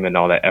time and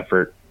all that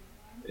effort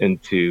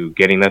into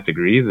getting that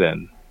degree,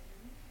 then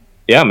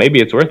yeah, maybe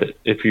it's worth it.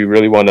 If you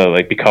really want to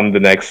like become the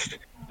next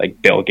like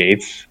Bill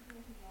Gates,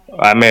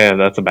 I mean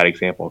that's a bad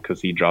example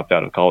because he dropped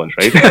out of college,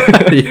 right?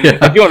 Yeah.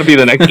 If you want to be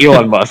the next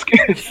Elon Musk,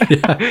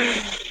 Yeah.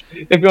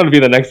 if you want to be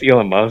the next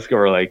Elon Musk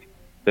or like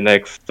the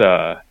next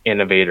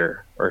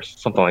innovator or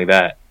something like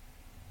that,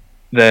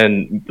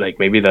 then like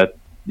maybe that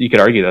you could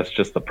argue that's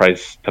just the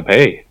price to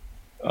pay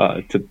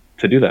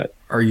to do that.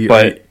 Are you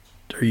But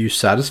are you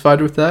satisfied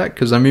with that?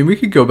 Because I mean, we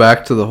could go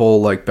back to the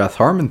whole like Beth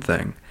Harmon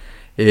thing.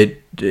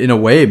 It, in a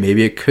way,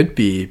 maybe it could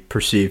be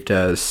perceived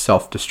as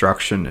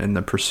self-destruction in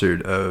the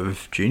pursuit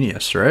of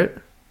genius, right?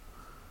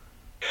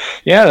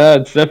 yeah,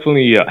 that's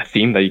definitely a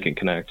theme that you can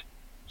connect.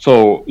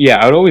 So yeah,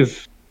 I would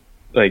always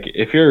like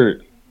if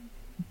you're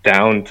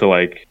down to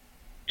like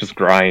just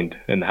grind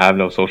and have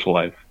no social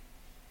life,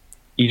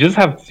 you just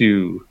have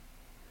to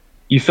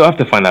you still have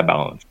to find that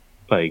balance.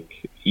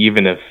 Like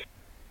even if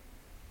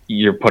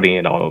you're putting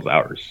in all those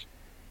hours,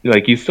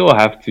 like you still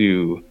have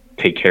to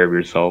take care of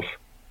yourself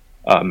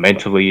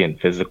mentally and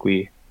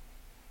physically.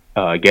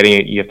 You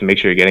have to make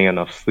sure you're getting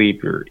enough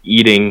sleep. You're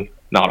eating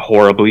not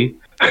horribly,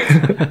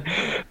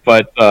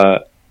 but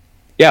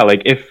yeah,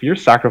 like if you're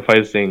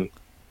sacrificing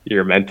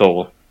your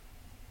mental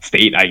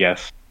state, I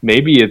guess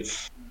maybe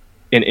it's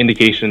an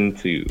indication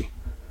to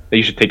that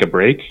you should take a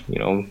break.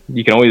 You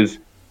can always.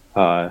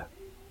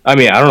 I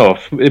mean, I don't know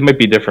if it might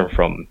be different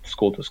from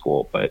school to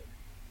school, but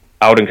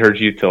I would encourage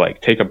you to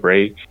like take a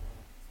break,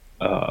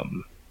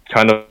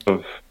 kind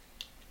of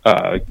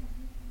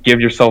give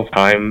yourself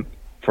time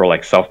for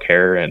like self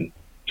care and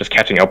just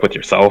catching up with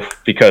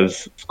yourself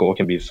because school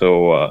can be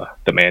so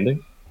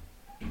demanding.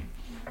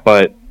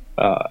 But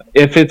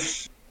if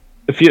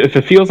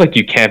it feels like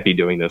you can't be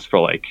doing this for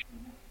like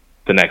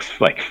the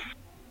next like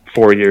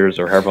 4 years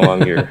or however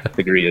long your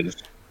degree is,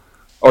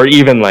 or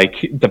even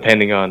like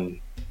depending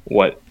on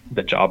what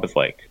the job is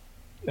like,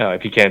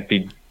 if you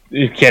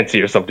can't see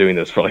yourself doing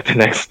this for like the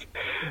next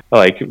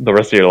like the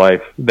rest of your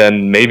life,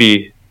 then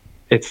maybe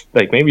it's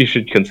like maybe you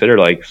should consider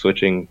like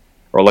switching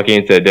or looking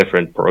into a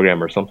different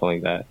program or something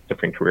like that,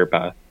 different career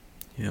path.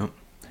 Yeah,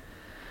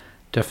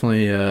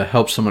 definitely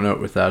helped someone out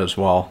with that as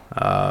well.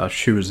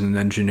 She was in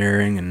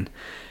engineering and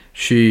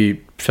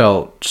she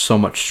felt so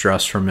much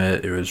stress from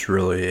it. It was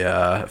really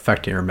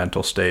affecting her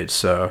mental state.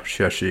 So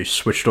she actually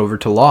switched over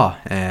to law,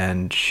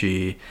 and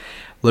she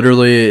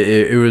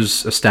literally, it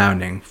was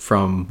astounding.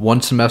 From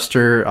one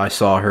semester, I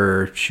saw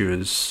her, she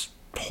was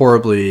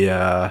horribly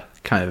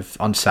kind of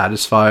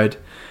unsatisfied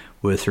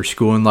with her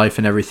schooling life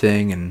and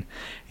everything. And,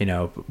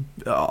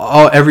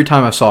 every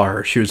time I saw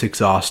her, she was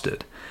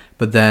exhausted.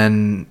 But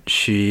then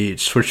she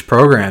switched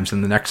programs,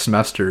 and the next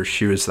semester,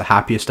 she was the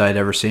happiest I'd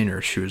ever seen her.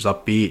 She was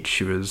upbeat.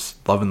 She was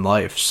loving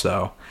life.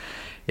 So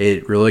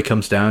it really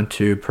comes down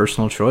to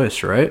personal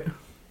choice, right?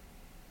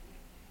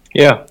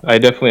 Yeah, I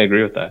definitely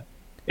agree with that.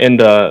 And,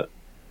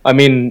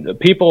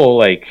 people,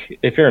 like,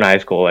 if you're in high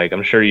school, like,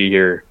 I'm sure you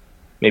hear,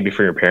 maybe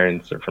from your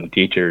parents or from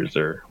teachers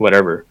or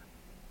whatever,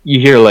 you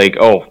hear, like,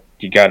 oh,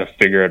 you got to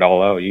figure it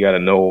all out. You got to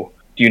know.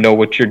 Do you know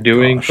what you're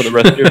doing for the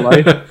rest of your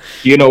life?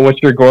 Do you know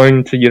what you're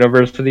going to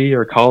university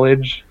or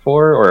college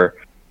for, or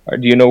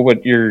do you know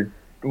what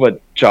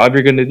job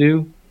you're going to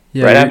do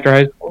after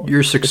high school?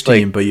 You're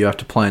 16, but you have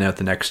to plan out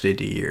the next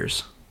 80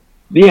 years.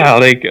 Yeah,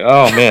 like,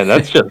 oh man,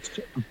 that's just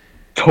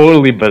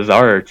totally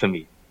bizarre to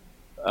me.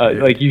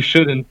 Like, you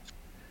shouldn't.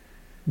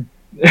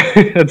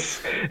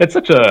 It's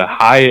such a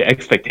high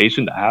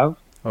expectation to have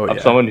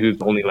of someone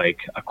who's only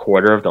like a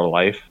quarter of their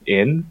life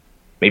in,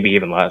 maybe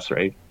even less,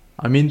 right?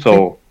 I mean,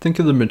 so think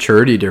of the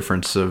maturity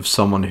difference of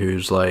someone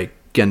who's like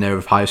getting out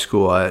of high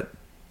school at,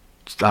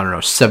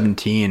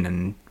 17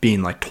 and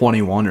being like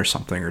 21 or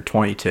something, or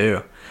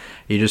 22.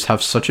 You just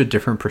have such a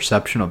different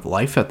perception of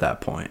life at that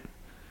point.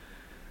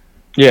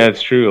 Yeah,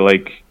 it's true.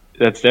 Like,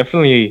 that's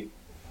definitely,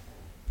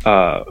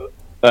 like,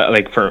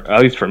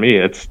 at least for me,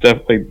 it's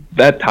definitely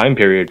that time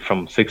period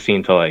from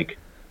 16 to like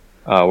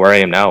where I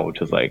am now,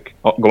 which is like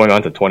going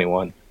on to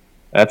 21.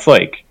 That's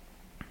like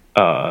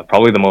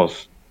probably the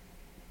most,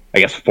 I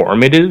guess,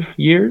 formative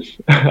years.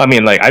 I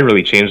mean, like, I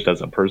really changed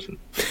as a person,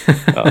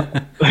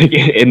 like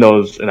in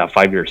that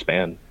 5-year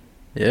span.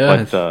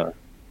 Yeah. But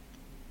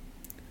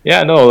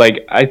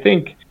like, I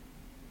think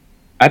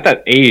at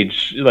that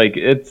age, like,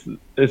 it's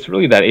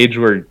really that age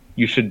where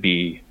you should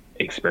be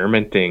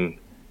experimenting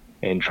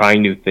and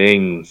trying new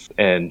things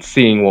and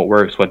seeing what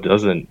works, what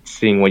doesn't,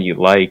 seeing what you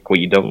like, what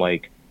you don't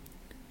like.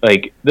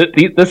 Like,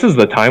 this is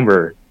the time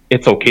where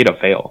it's okay to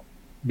fail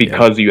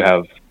because you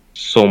have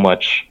so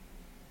much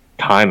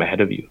time ahead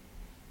of you.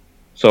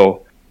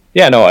 So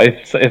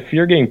if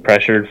you're getting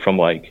pressured from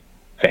like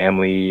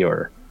family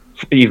or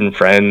even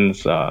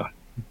friends,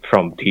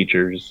 from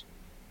teachers,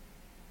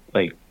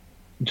 like,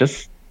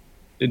 just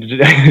I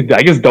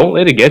guess don't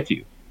let it get to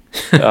you.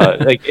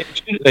 Like,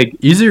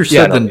 easier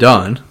said than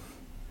done.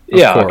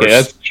 Yeah, okay,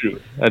 that's true.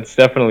 That's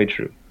definitely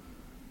true.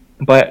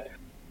 But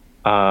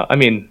they're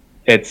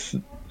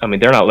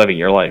not living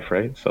your life,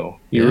 right? So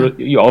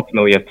you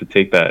ultimately have to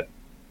take that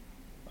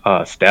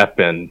step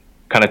and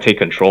kind of take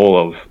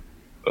control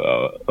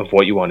of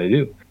what you want to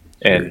do.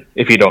 And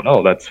if you don't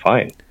know, that's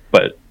fine.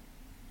 But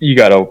you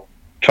got to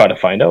try to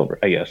find out,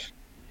 I guess.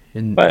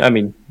 But I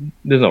mean,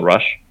 there's no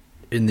rush.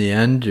 In the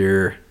end,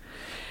 you're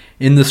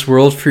in this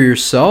world for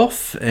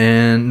yourself,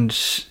 and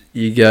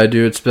you got to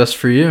do what's best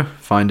for you.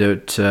 Find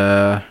out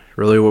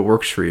really what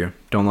works for you.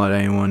 Don't let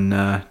anyone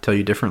tell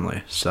you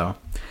differently. So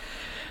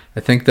I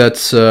think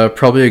that's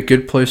probably a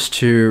good place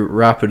to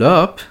wrap it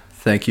up.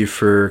 Thank you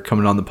for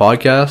coming on the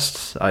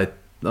podcast. I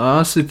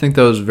honestly think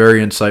that was very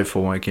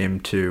insightful when it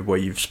came to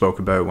what you've spoke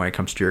about when it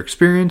comes to your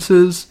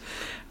experiences,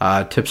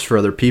 tips for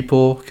other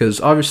people,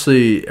 because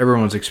obviously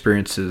everyone's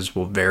experiences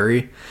will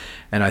vary.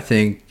 And I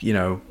think,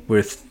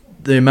 with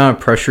the amount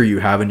of pressure you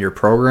have in your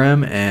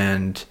program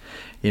and,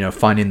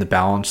 finding the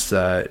balance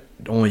that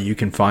only you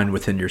can find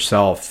within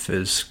yourself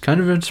is kind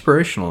of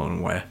inspirational in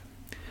a way.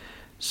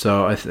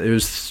 So it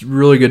was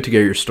really good to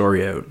get your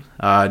story out.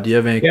 Do you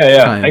have any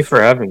thanks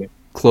for having me.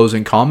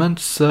 Closing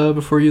comments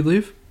before you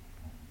leave?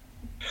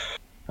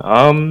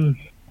 I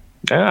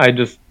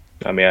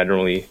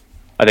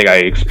think I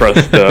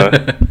expressed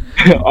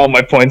all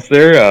my points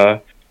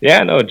there.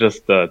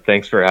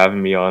 Thanks for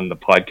having me on the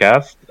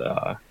podcast.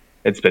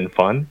 It's been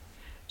fun.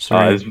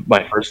 This is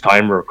my first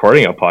time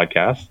recording a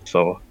podcast,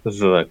 so this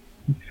is a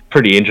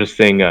pretty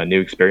interesting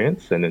new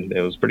experience, and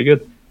it was pretty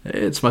good.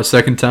 It's my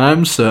second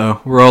time,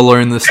 so we're all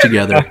learning this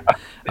together.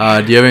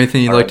 Do you have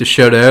anything you'd like to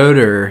shout out,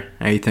 or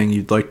anything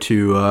you'd like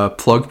to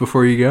plug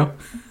before you go?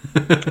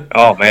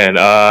 Oh, man.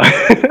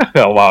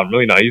 Wow, I'm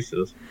really not used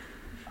to this.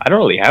 I don't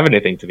really have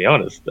anything, to be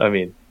honest. I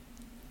mean,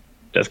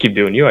 just keep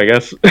doing you, I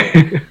guess.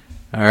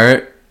 All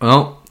right.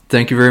 Well,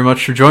 thank you very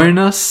much for joining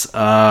us.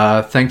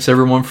 Thanks,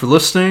 everyone, for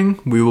listening.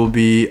 We will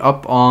be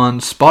up on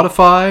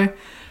Spotify,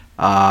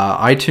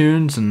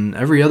 iTunes, and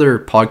every other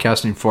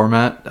podcasting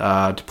format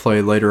to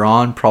play later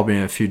on, probably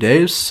in a few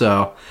days.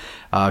 So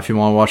if you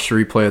want to watch the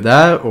replay of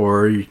that,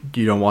 or you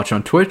don't watch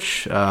on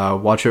Twitch,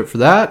 watch out for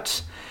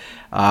that.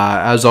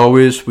 As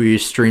always, we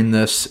stream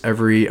this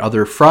every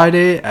other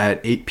Friday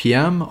at 8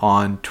 p.m.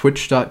 on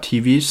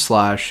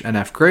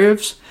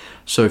twitch.tv/nfgraves.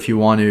 So if you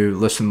want to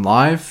listen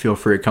live, feel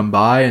free to come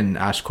by and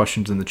ask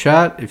questions in the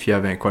chat if you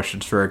have any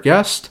questions for our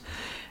guest.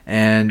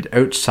 And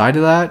outside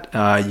of that,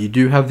 you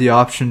do have the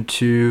option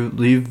to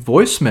leave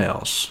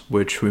voicemails,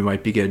 which we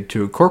might be getting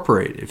to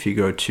incorporate if you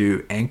go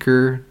to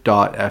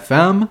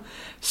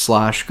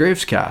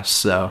anchor.fm/Gravescast.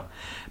 So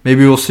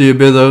maybe we'll see a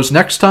bit of those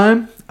next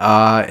time.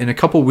 In a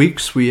couple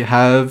weeks, we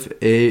have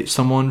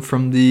someone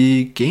from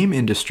the game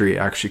industry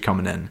actually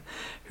coming in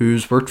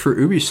who's worked for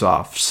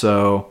Ubisoft.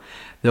 So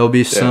there'll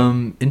be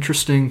some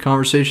interesting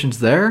conversations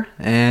there,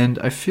 and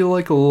I feel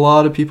like a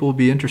lot of people will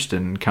be interested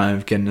in kind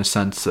of getting a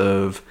sense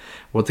of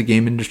what the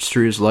game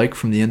industry is like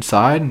from the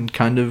inside and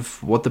kind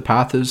of what the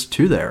path is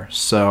to there.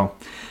 So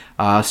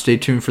stay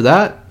tuned for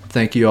that.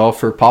 Thank you all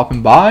for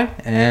popping by,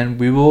 and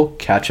we will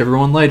catch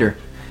everyone later.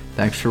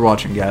 Thanks for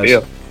watching, guys.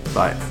 Yeah.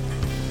 Bye.